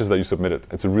little patches that you submitted.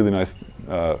 It's a really nice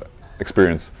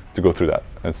experience to go through that.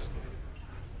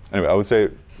 Anyway, I would say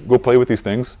go play with these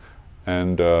things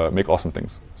and make awesome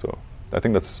things. So I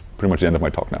think that's pretty much the end of my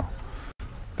talk now.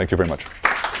 Thank you very much.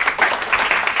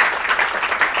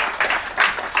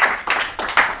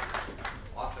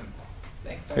 Awesome.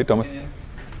 Thanks. Hey, Thomas.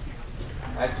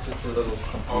 I have just a little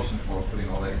contribution for putting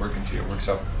all that work into your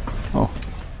workshop. Oh.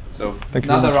 So thank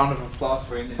you another round of applause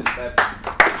for Inian. The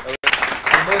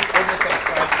most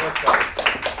oversubscribed workshop.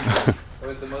 It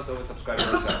was the most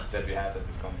oversubscribed workshop that we had at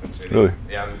this conference. Really?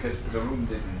 Yeah, because the room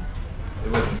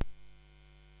it wasn't